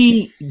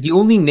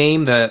only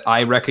name that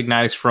I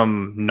recognize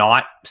from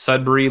not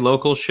Sudbury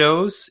local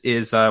shows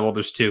is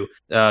there's two.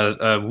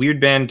 A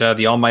weird band,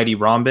 the Almighty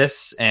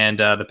Rhombus, and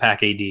the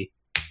Pack AD,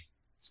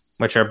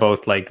 which are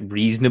both like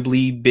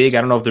reasonably big.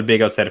 I don't know if they're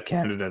big outside of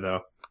Canada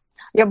though.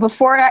 Yeah,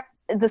 before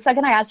the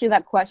second I asked you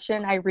that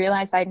question, I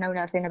realized I know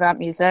nothing about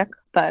music,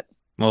 but...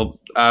 Well,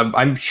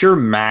 I'm sure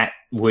Matt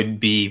would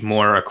be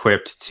more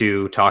equipped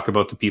to talk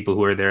about the people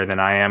who are there than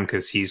I am,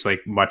 because he's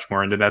like much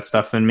more into that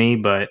stuff than me,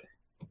 but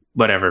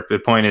whatever. The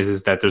point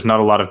is that there's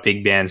not a lot of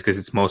big bands because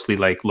it's mostly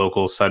like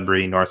local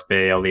Sudbury, North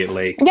Bay, Elliott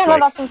Lake. Yeah, like,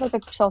 no, that sounds like a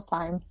chill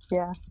time.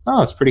 Yeah.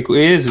 Oh, it's pretty cool.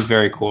 It is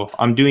very cool.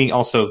 I'm doing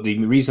also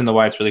the reason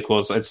why it's really cool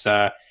is it's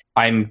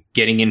I'm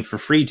getting in for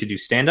free to do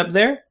stand up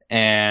there,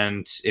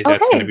 and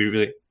that's going to be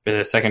really for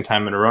the second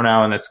time in a row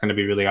now, and that's going to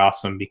be really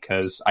awesome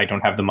because I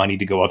don't have the money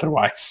to go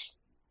otherwise.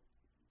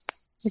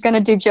 You're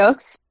gonna do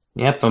jokes?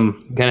 Yep,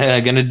 I'm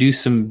gonna do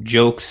some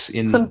jokes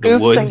in some the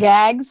woods. Some goofs and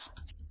gags?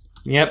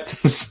 Yep.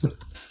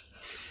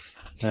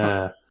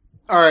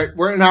 All right,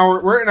 we're an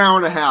hour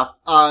and a half.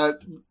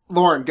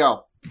 Lauren,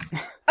 go.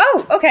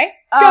 Oh, okay.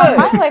 Good.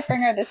 My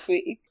Lightbringer this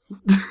week.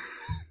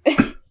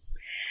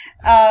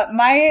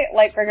 My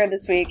Lightbringer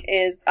this week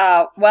is,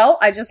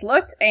 I just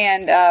looked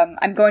and,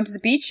 I'm going to the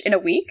beach in a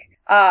week.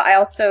 I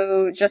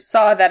also just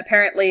saw that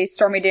apparently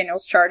Stormy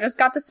Daniels' charges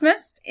got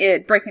dismissed.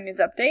 Breaking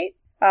news update.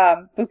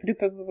 Boop, boop, boop,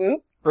 boop, boop.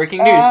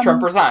 Breaking news,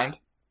 Trump resigned.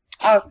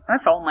 Oh,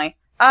 if only.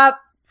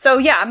 So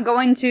yeah, I'm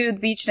going to the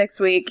beach next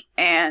week,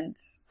 and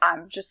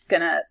I'm just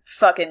gonna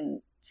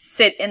fucking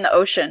sit in the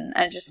ocean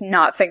and just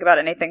not think about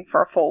anything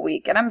for a full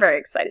week, and I'm very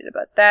excited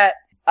about that.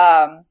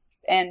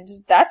 And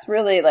that's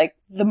really, like,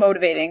 the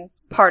motivating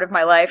part of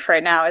my life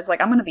right now is,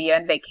 like, I'm gonna be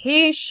on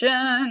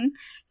vacation,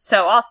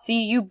 so I'll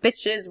see you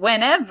bitches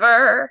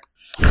whenever.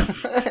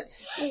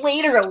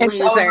 Later,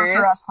 It's over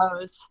for us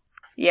hoes.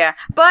 Yeah,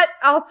 but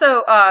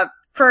also,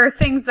 for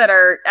things that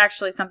are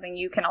actually something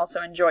you can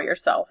also enjoy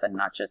yourself and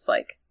not just,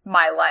 like,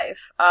 my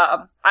life.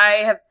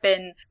 I have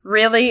been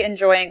really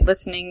enjoying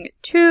listening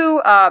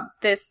to,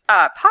 this,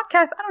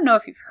 podcast. I don't know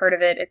if you've heard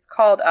of it. It's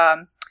called,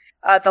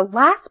 The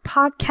Last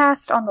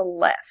Podcast on the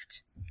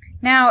Left.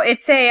 Now,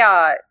 it's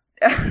a,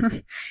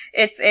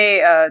 it's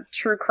a,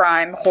 true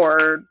crime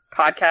horror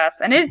podcast,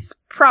 and it's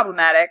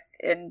problematic,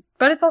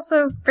 but it's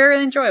also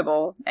very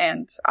enjoyable,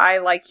 and I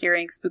like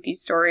hearing spooky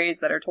stories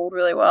that are told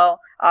really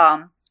well.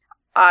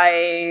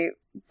 I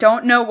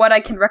don't know what I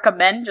can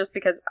recommend just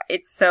because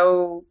it's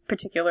so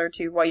particular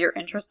to what your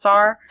interests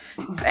are,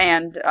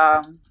 and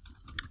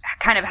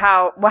kind of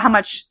how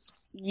much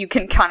you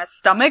can kind of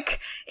stomach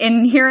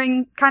in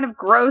hearing kind of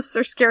gross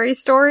or scary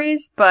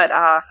stories. But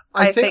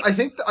I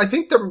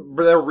think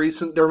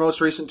their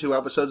most recent two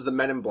episodes, the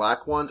Men in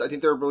Black ones, I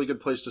think they're a really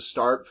good place to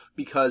start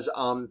because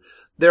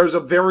there's a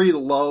very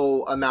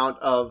low amount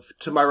of,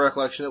 to my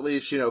recollection at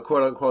least,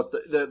 quote unquote,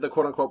 the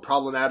quote unquote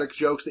problematic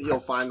jokes that you'll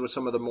find with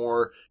some of the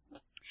more.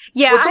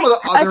 Yeah,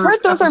 I've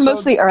heard those are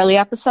mostly early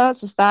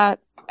episodes. Is that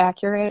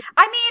accurate?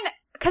 I mean,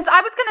 because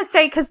I was going to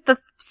say, because the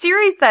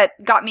series that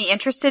got me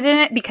interested in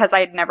it, because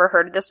I had never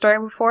heard of this story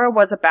before,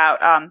 was about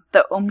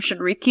the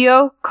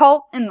Shinrikyo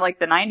cult in, like,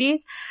 the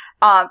 90s.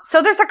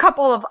 So there's a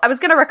couple of, I was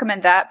going to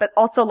recommend that, but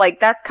also, like,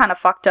 that's kind of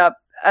fucked up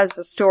as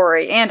a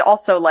story, and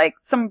also, like,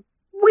 some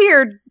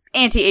weird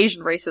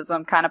anti-Asian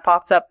racism kind of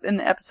pops up in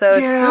the episode.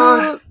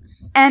 Yeah.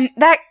 And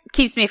that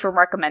keeps me from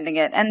recommending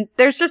it. And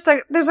there's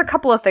a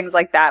couple of things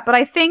like that. But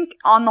I think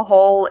on the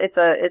whole, it's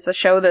a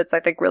show that's, I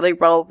think, really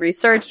well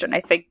researched, and I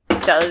think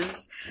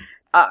does,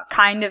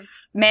 kind of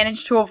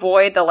manage to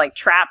avoid the, like,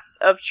 traps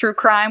of true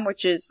crime,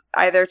 which is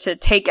either to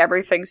take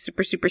everything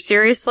super, super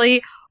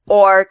seriously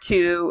or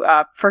to,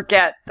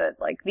 forget that,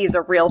 like, these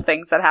are real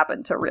things that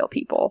happen to real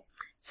people.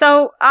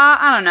 So,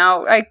 I don't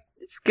know.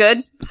 It's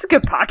good. It's a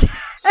good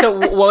podcast. So,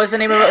 what was the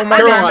name of it?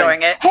 I'm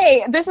enjoying it.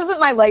 Hey, this isn't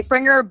my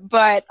Lightbringer,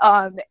 but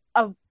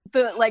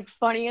the, like,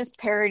 funniest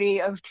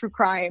parody of true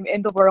crime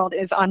in the world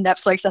is on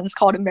Netflix, and it's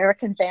called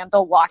American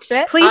Vandal. Watch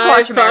it. Please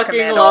watch American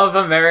Vandal. I fucking love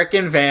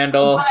American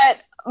Vandal.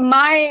 But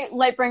my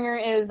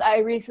Lightbringer is I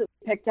recently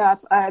picked up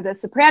The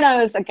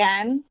Sopranos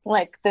again,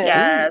 like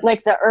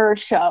the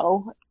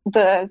show,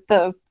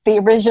 the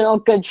original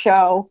good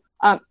show.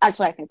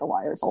 Actually, I think The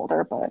Wire is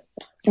older, but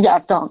yeah,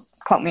 don't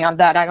quote me on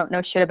that. I don't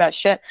know shit about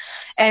shit.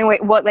 Anyway,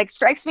 what, like,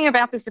 strikes me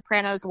about The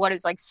Sopranos, what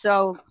is, like,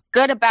 so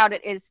good about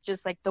it is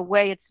just, like, the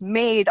way it's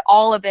made,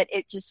 all of it,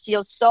 it just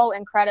feels so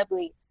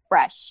incredibly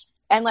fresh.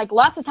 And, like,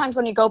 lots of times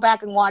when you go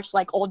back and watch,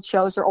 like, old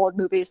shows or old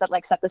movies that,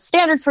 like, set the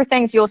standards for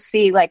things, you'll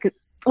see, like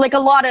a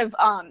lot of,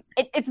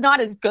 it's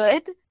not as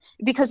good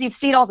because you've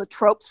seen all the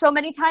tropes so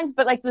many times,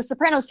 but, like, The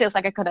Sopranos feels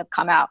like it could have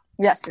come out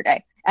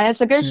yesterday. And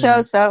it's a good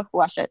show, so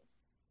watch it.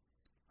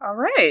 All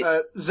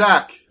right.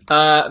 Zach.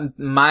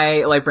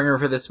 My Lightbringer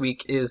for this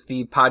week is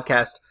the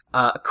podcast,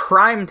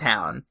 Crime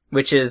Town,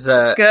 which is,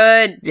 it's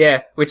good.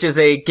 Yeah, which is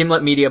a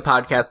Gimlet Media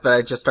podcast that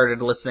I just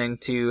started listening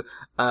to.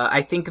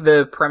 I think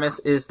the premise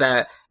is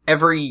that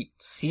every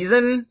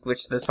season,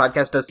 which this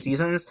podcast does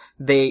seasons,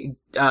 they,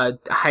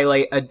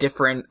 highlight a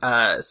different,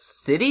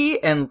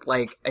 city and,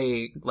 like,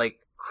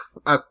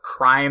 a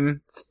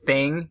crime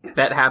thing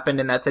that happened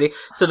in that city.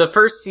 So the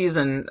first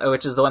season,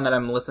 which is the one that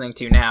I'm listening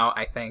to now,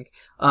 I think,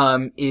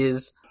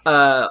 is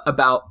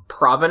about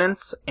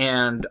Providence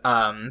and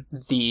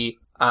the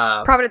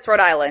Providence, Rhode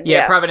Island.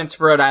 Yeah, Providence,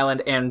 Rhode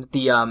Island, and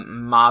the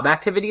mob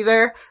activity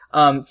there.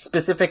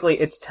 Specifically,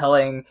 it's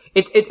telling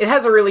it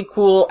has a really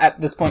cool,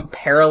 at this point,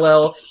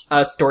 parallel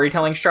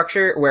storytelling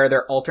structure where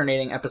they're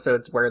alternating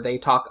episodes where they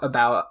talk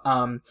about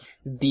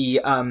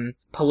the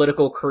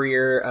political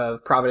career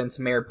of Providence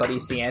Mayor Buddy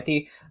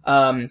Cianci.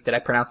 Did I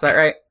pronounce that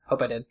right?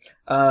 Hope I did.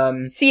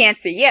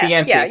 Cianci, yeah.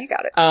 Cianci. Yeah, you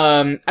got it.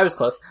 I was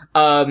close.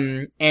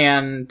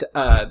 And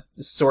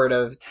sort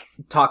of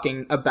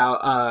talking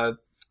about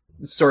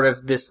sort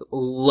of this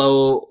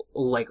low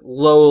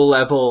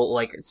level,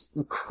 like,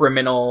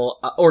 criminal,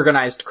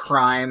 organized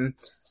crime,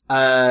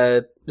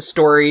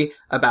 story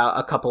about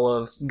a couple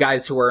of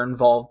guys who were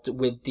involved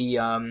with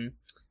the,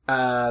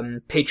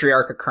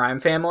 Patriarch of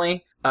Crime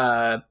family,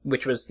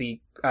 which was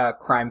the,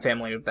 crime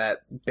family that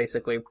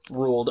basically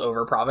ruled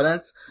over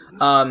Providence.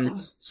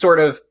 Sort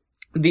of,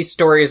 these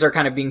stories are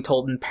kind of being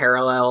told in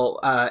parallel,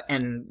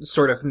 and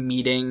sort of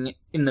meeting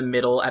in the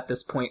middle at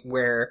this point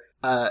where,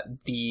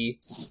 the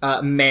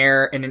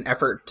mayor, in an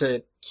effort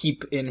to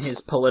keep in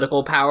his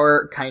political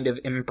power, kind of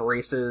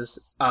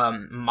embraces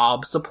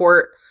mob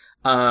support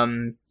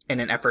in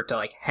an effort to,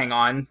 like, hang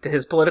on to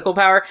his political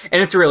power,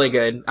 and it's really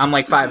good. I'm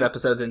like 5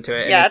 episodes into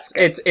it. Yeah,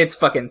 and it's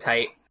fucking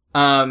tight.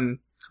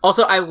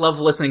 Also, I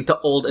love listening to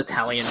old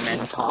Italian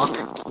men talk.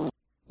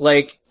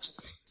 Like,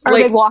 Are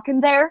they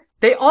walking there?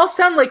 They all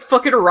sound like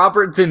fucking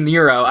Robert De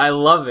Niro. I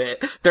love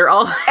it. They're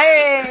all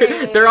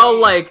Hey! they're all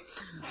like,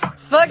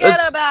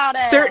 Forget about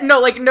it! they're no,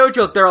 like, no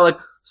joke. They're all like,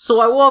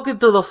 so I walk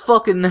into the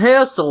fucking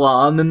hair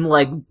salon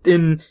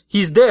and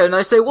he's there and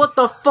I say, what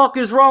the fuck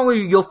is wrong with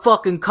you, you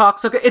fucking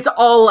cocksucker? It's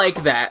all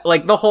like that.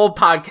 Like, the whole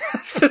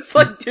podcast. It's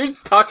like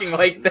dudes talking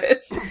like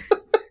this.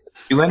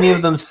 Do any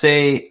of them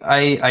say,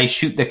 I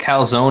shoot the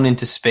calzone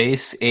into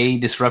space,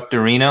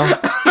 Disruptorino?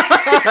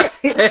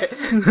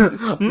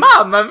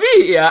 Mamma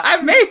mia,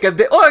 I make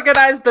the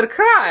organized the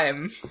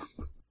crime.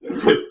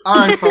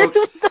 Alright,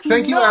 folks.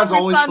 Thank you as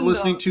always for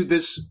listening to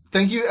this.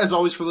 Thank you as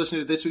always for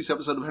listening to this week's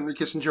episode of Henry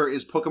Kissinger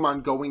Is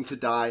Pokemon Going to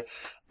Die?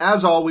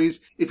 As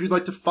always, if you'd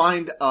like to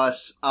find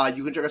us,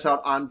 you can check us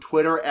out on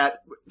Twitter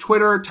at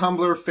Twitter,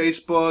 Tumblr,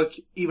 Facebook,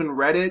 even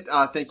Reddit.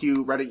 Thank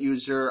you, Reddit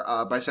user,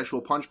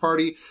 Bisexual Punch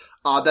Party.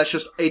 That's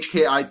just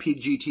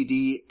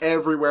HKIPGTD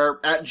everywhere.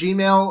 At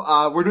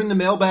Gmail, we're doing the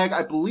mailbag,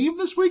 I believe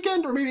this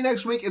weekend or maybe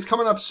next week. It's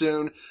coming up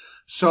soon.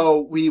 So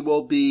we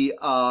will be,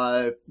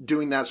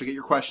 doing that. So get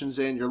your questions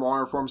in, your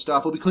longer form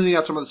stuff. We'll be cleaning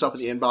out some of the stuff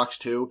in the inbox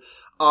too.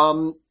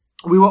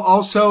 We will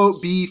also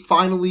be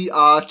finally,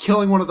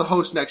 killing one of the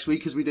hosts next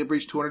week because we did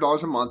reach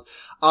 $200 a month.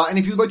 And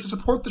if you'd like to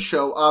support the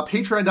show,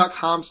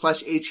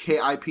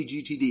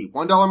 patreon.com/HKIPGTD.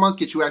 $1 a month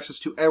gets you access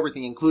to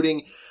everything,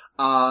 including,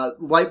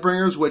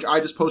 Lightbringers, which I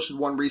just posted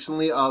one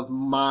recently of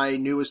my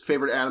newest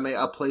favorite anime,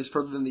 A Place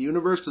Further Than the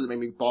Universe, because it made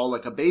me bawl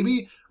like a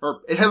baby.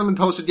 Or, it hasn't been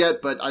posted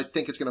yet, but I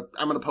think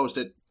I'm gonna post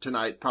it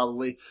tonight,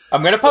 probably.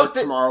 I'm gonna post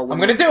it. Tomorrow. I'm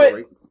gonna do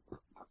it.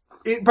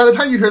 By the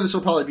time you hear this,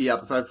 it'll probably be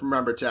up, if I've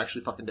remembered to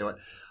actually fucking do it.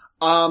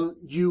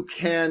 You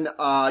can,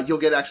 you'll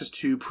get access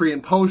to pre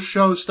and post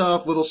show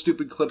stuff, little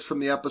stupid clips from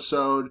the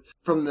episode,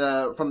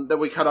 that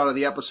we cut out of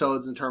the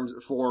episodes in terms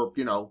for,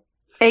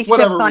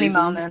 whatever funny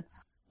reasons.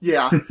 moments.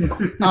 Yeah.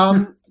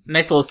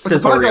 Nice little For the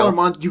sizzle $5 reel. a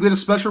month, you get a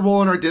special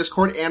role in our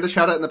Discord and a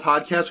shout out in the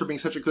podcast for being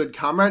such a good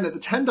comrade. And at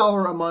the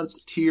 $10 a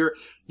month tier,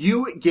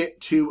 you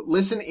get to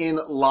listen in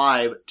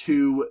live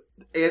to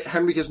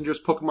Henry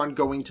Kissinger's Pokemon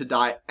Going to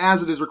Die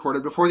as it is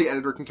recorded before the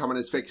editor can come in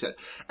and fix it.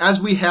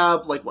 As we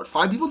have, 5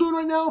 people doing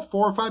right now?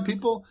 4 or 5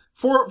 people?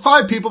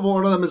 5 people, but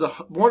one of them is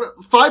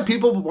 5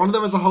 people, but one of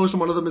them is a host and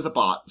one of them is a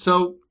bot.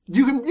 So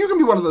you can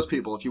be one of those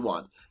people if you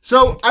want.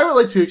 So I would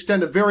like to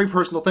extend a very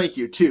personal thank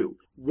you to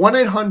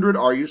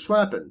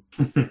 1-800-ARE-YOU-SLAPPIN',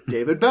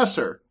 David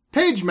Besser,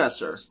 Paige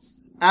Messer,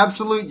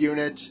 Absolute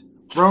Unit,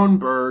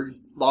 Broenberg,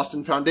 Lost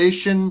in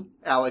Foundation,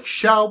 Alex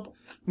Schaup,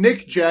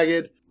 Nick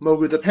Jagged,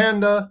 Mogu the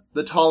Panda,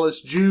 The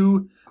Tallest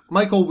Jew,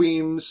 Michael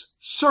Weems,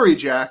 Surrey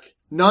Jack,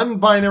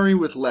 Non-Binary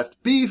with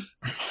Left Beef,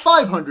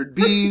 500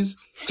 Bees,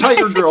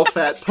 Tiger Girl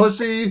Fat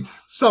Pussy,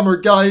 Summer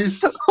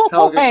Geist,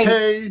 Helga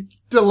K,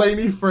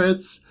 Delaney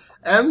Fritz,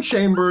 M.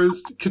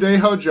 Chambers,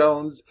 Kadeho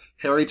Jones,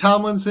 Harry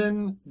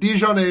Tomlinson,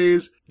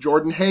 Dijonais,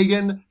 Jordan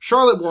Hagen,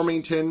 Charlotte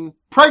Warmington,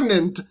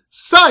 Pregnant,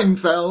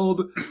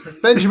 Seinfeld,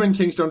 Benjamin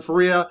Kingstone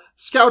Faria,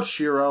 Scout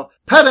Shiro,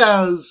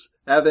 Pedaz,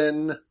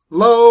 Evan,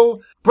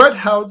 Lowe, Brett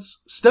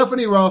Houts,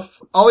 Stephanie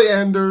Ruff, Ollie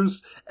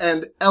Anders,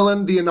 and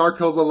Ellen the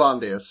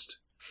Anarcho-Lalandiest.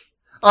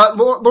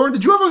 Lauren,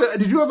 did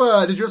you have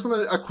a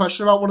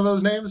question about one of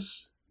those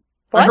names?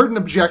 What? I heard an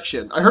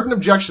objection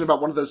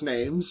about one of those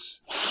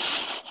names.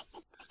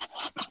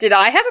 Did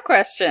I have a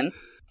question?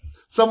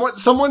 Someone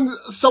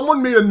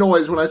made a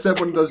noise when I said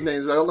one of those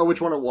names, but I don't know which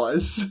one it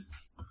was.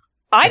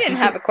 I didn't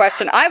have a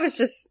question. I was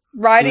just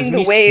riding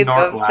the wave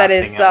of that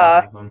is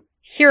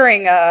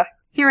hearing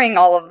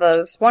all of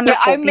those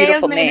wonderful, I may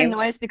beautiful have made names.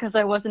 a noise because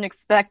I wasn't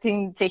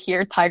expecting to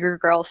hear Tiger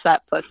Girl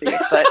Fat Pussy,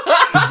 but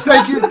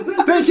Thank you.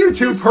 Thank you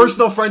to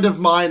personal friend of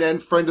mine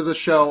and friend of the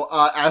show,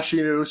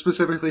 Ashinu,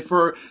 specifically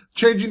for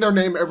changing their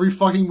name every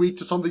fucking week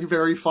to something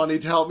very funny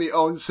to help me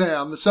own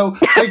Sam. So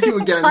thank you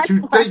again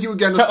especially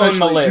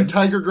to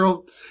Tiger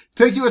Girl.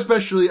 Thank you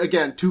especially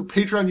again to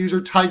Patreon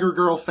user Tiger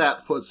Girl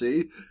Fat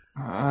Pussy.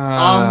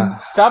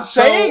 Stop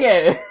saying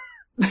it.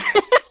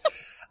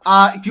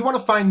 If you want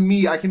to find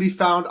me, I can be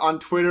found on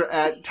Twitter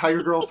at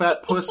Tiger Girl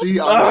Fat Pussy,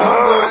 on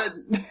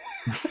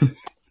Tumblr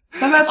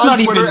that's on not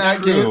Twitter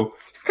even true.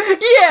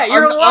 Yeah,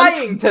 you're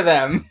lying to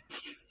them.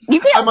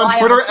 You can't lie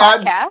on a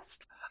podcast.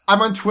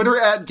 I'm on Twitter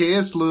at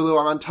GayestLulu.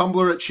 I'm on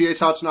Tumblr at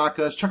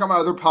Chiesatsunakas. Check out my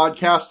other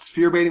podcasts,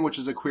 Fearbaiting, which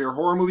is a queer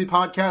horror movie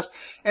podcast,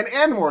 and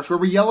Animorphs, where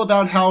we yell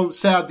about how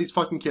sad these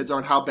fucking kids are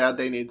and how bad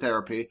they need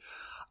therapy.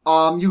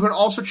 You can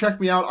also check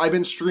me out. I've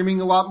been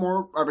streaming a lot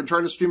more. I've been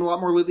trying to stream a lot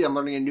more lately. I'm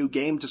learning a new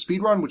game to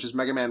speedrun, which is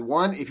Mega Man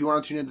 1. If you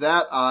want to tune into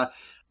that,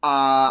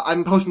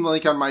 I'm posting the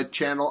link on my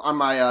channel, on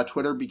my,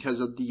 Twitter because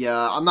of the,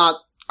 I'm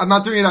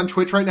not doing it on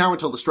Twitch right now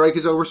until the strike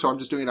is over, so I'm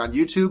just doing it on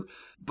YouTube.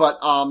 But,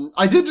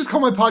 I did just call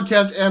my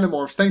podcast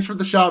Animorphs. Thanks for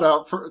the shout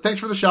out,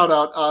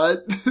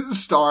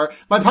 Star.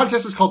 My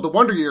podcast is called The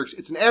Wonder Years.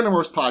 It's an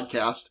Animorphs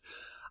podcast.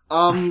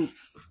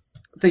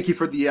 Thank you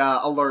for the,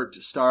 alert,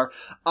 Star.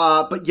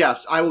 But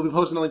yes, I will be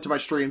posting a link to my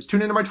streams.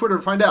 Tune into my Twitter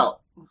to find out.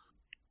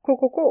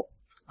 Cool.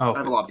 Oh, I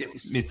have a lot of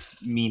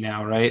it's me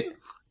now, right?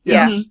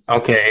 Yeah.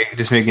 Okay,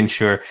 just making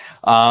sure.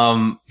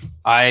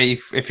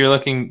 If you're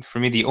looking for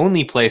me, the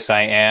only place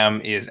I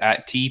am is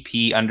at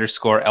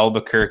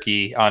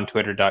TP_Albuquerque on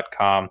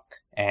Twitter.com,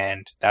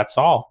 and that's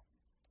all.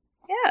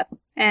 Yeah.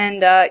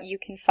 And you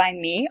can find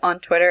me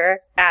on Twitter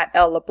at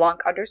LLeBlanc_,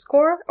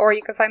 or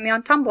you can find me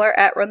on Tumblr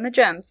at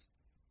RunTheGems.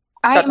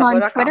 I am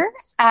on Twitter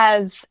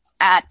as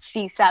at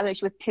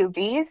CSavage with 2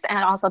 V's, and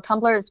also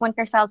Tumblr is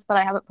Winter's House, but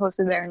I haven't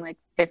posted there in like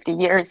 50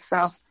 years,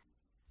 so.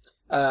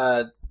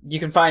 You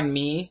can find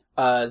me,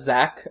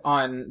 Zach,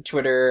 on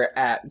Twitter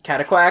at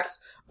Cataquax,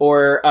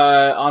 or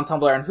on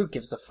Tumblr, and who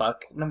gives a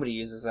fuck? Nobody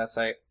uses that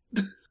site.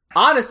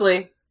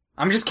 Honestly,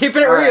 I'm just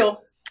keeping it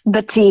real.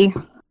 The T.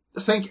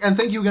 Thank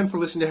you again for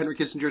listening to Henry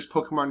Kissinger's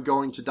Pokemon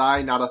Going to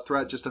Die, Not a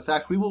Threat, Just a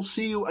Fact. We will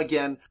see you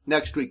again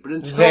next week, but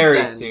until Very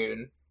then,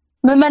 soon.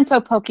 Memento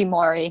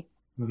Pokemori.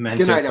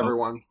 Good night,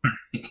 everyone.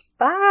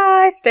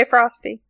 Bye. Stay frosty.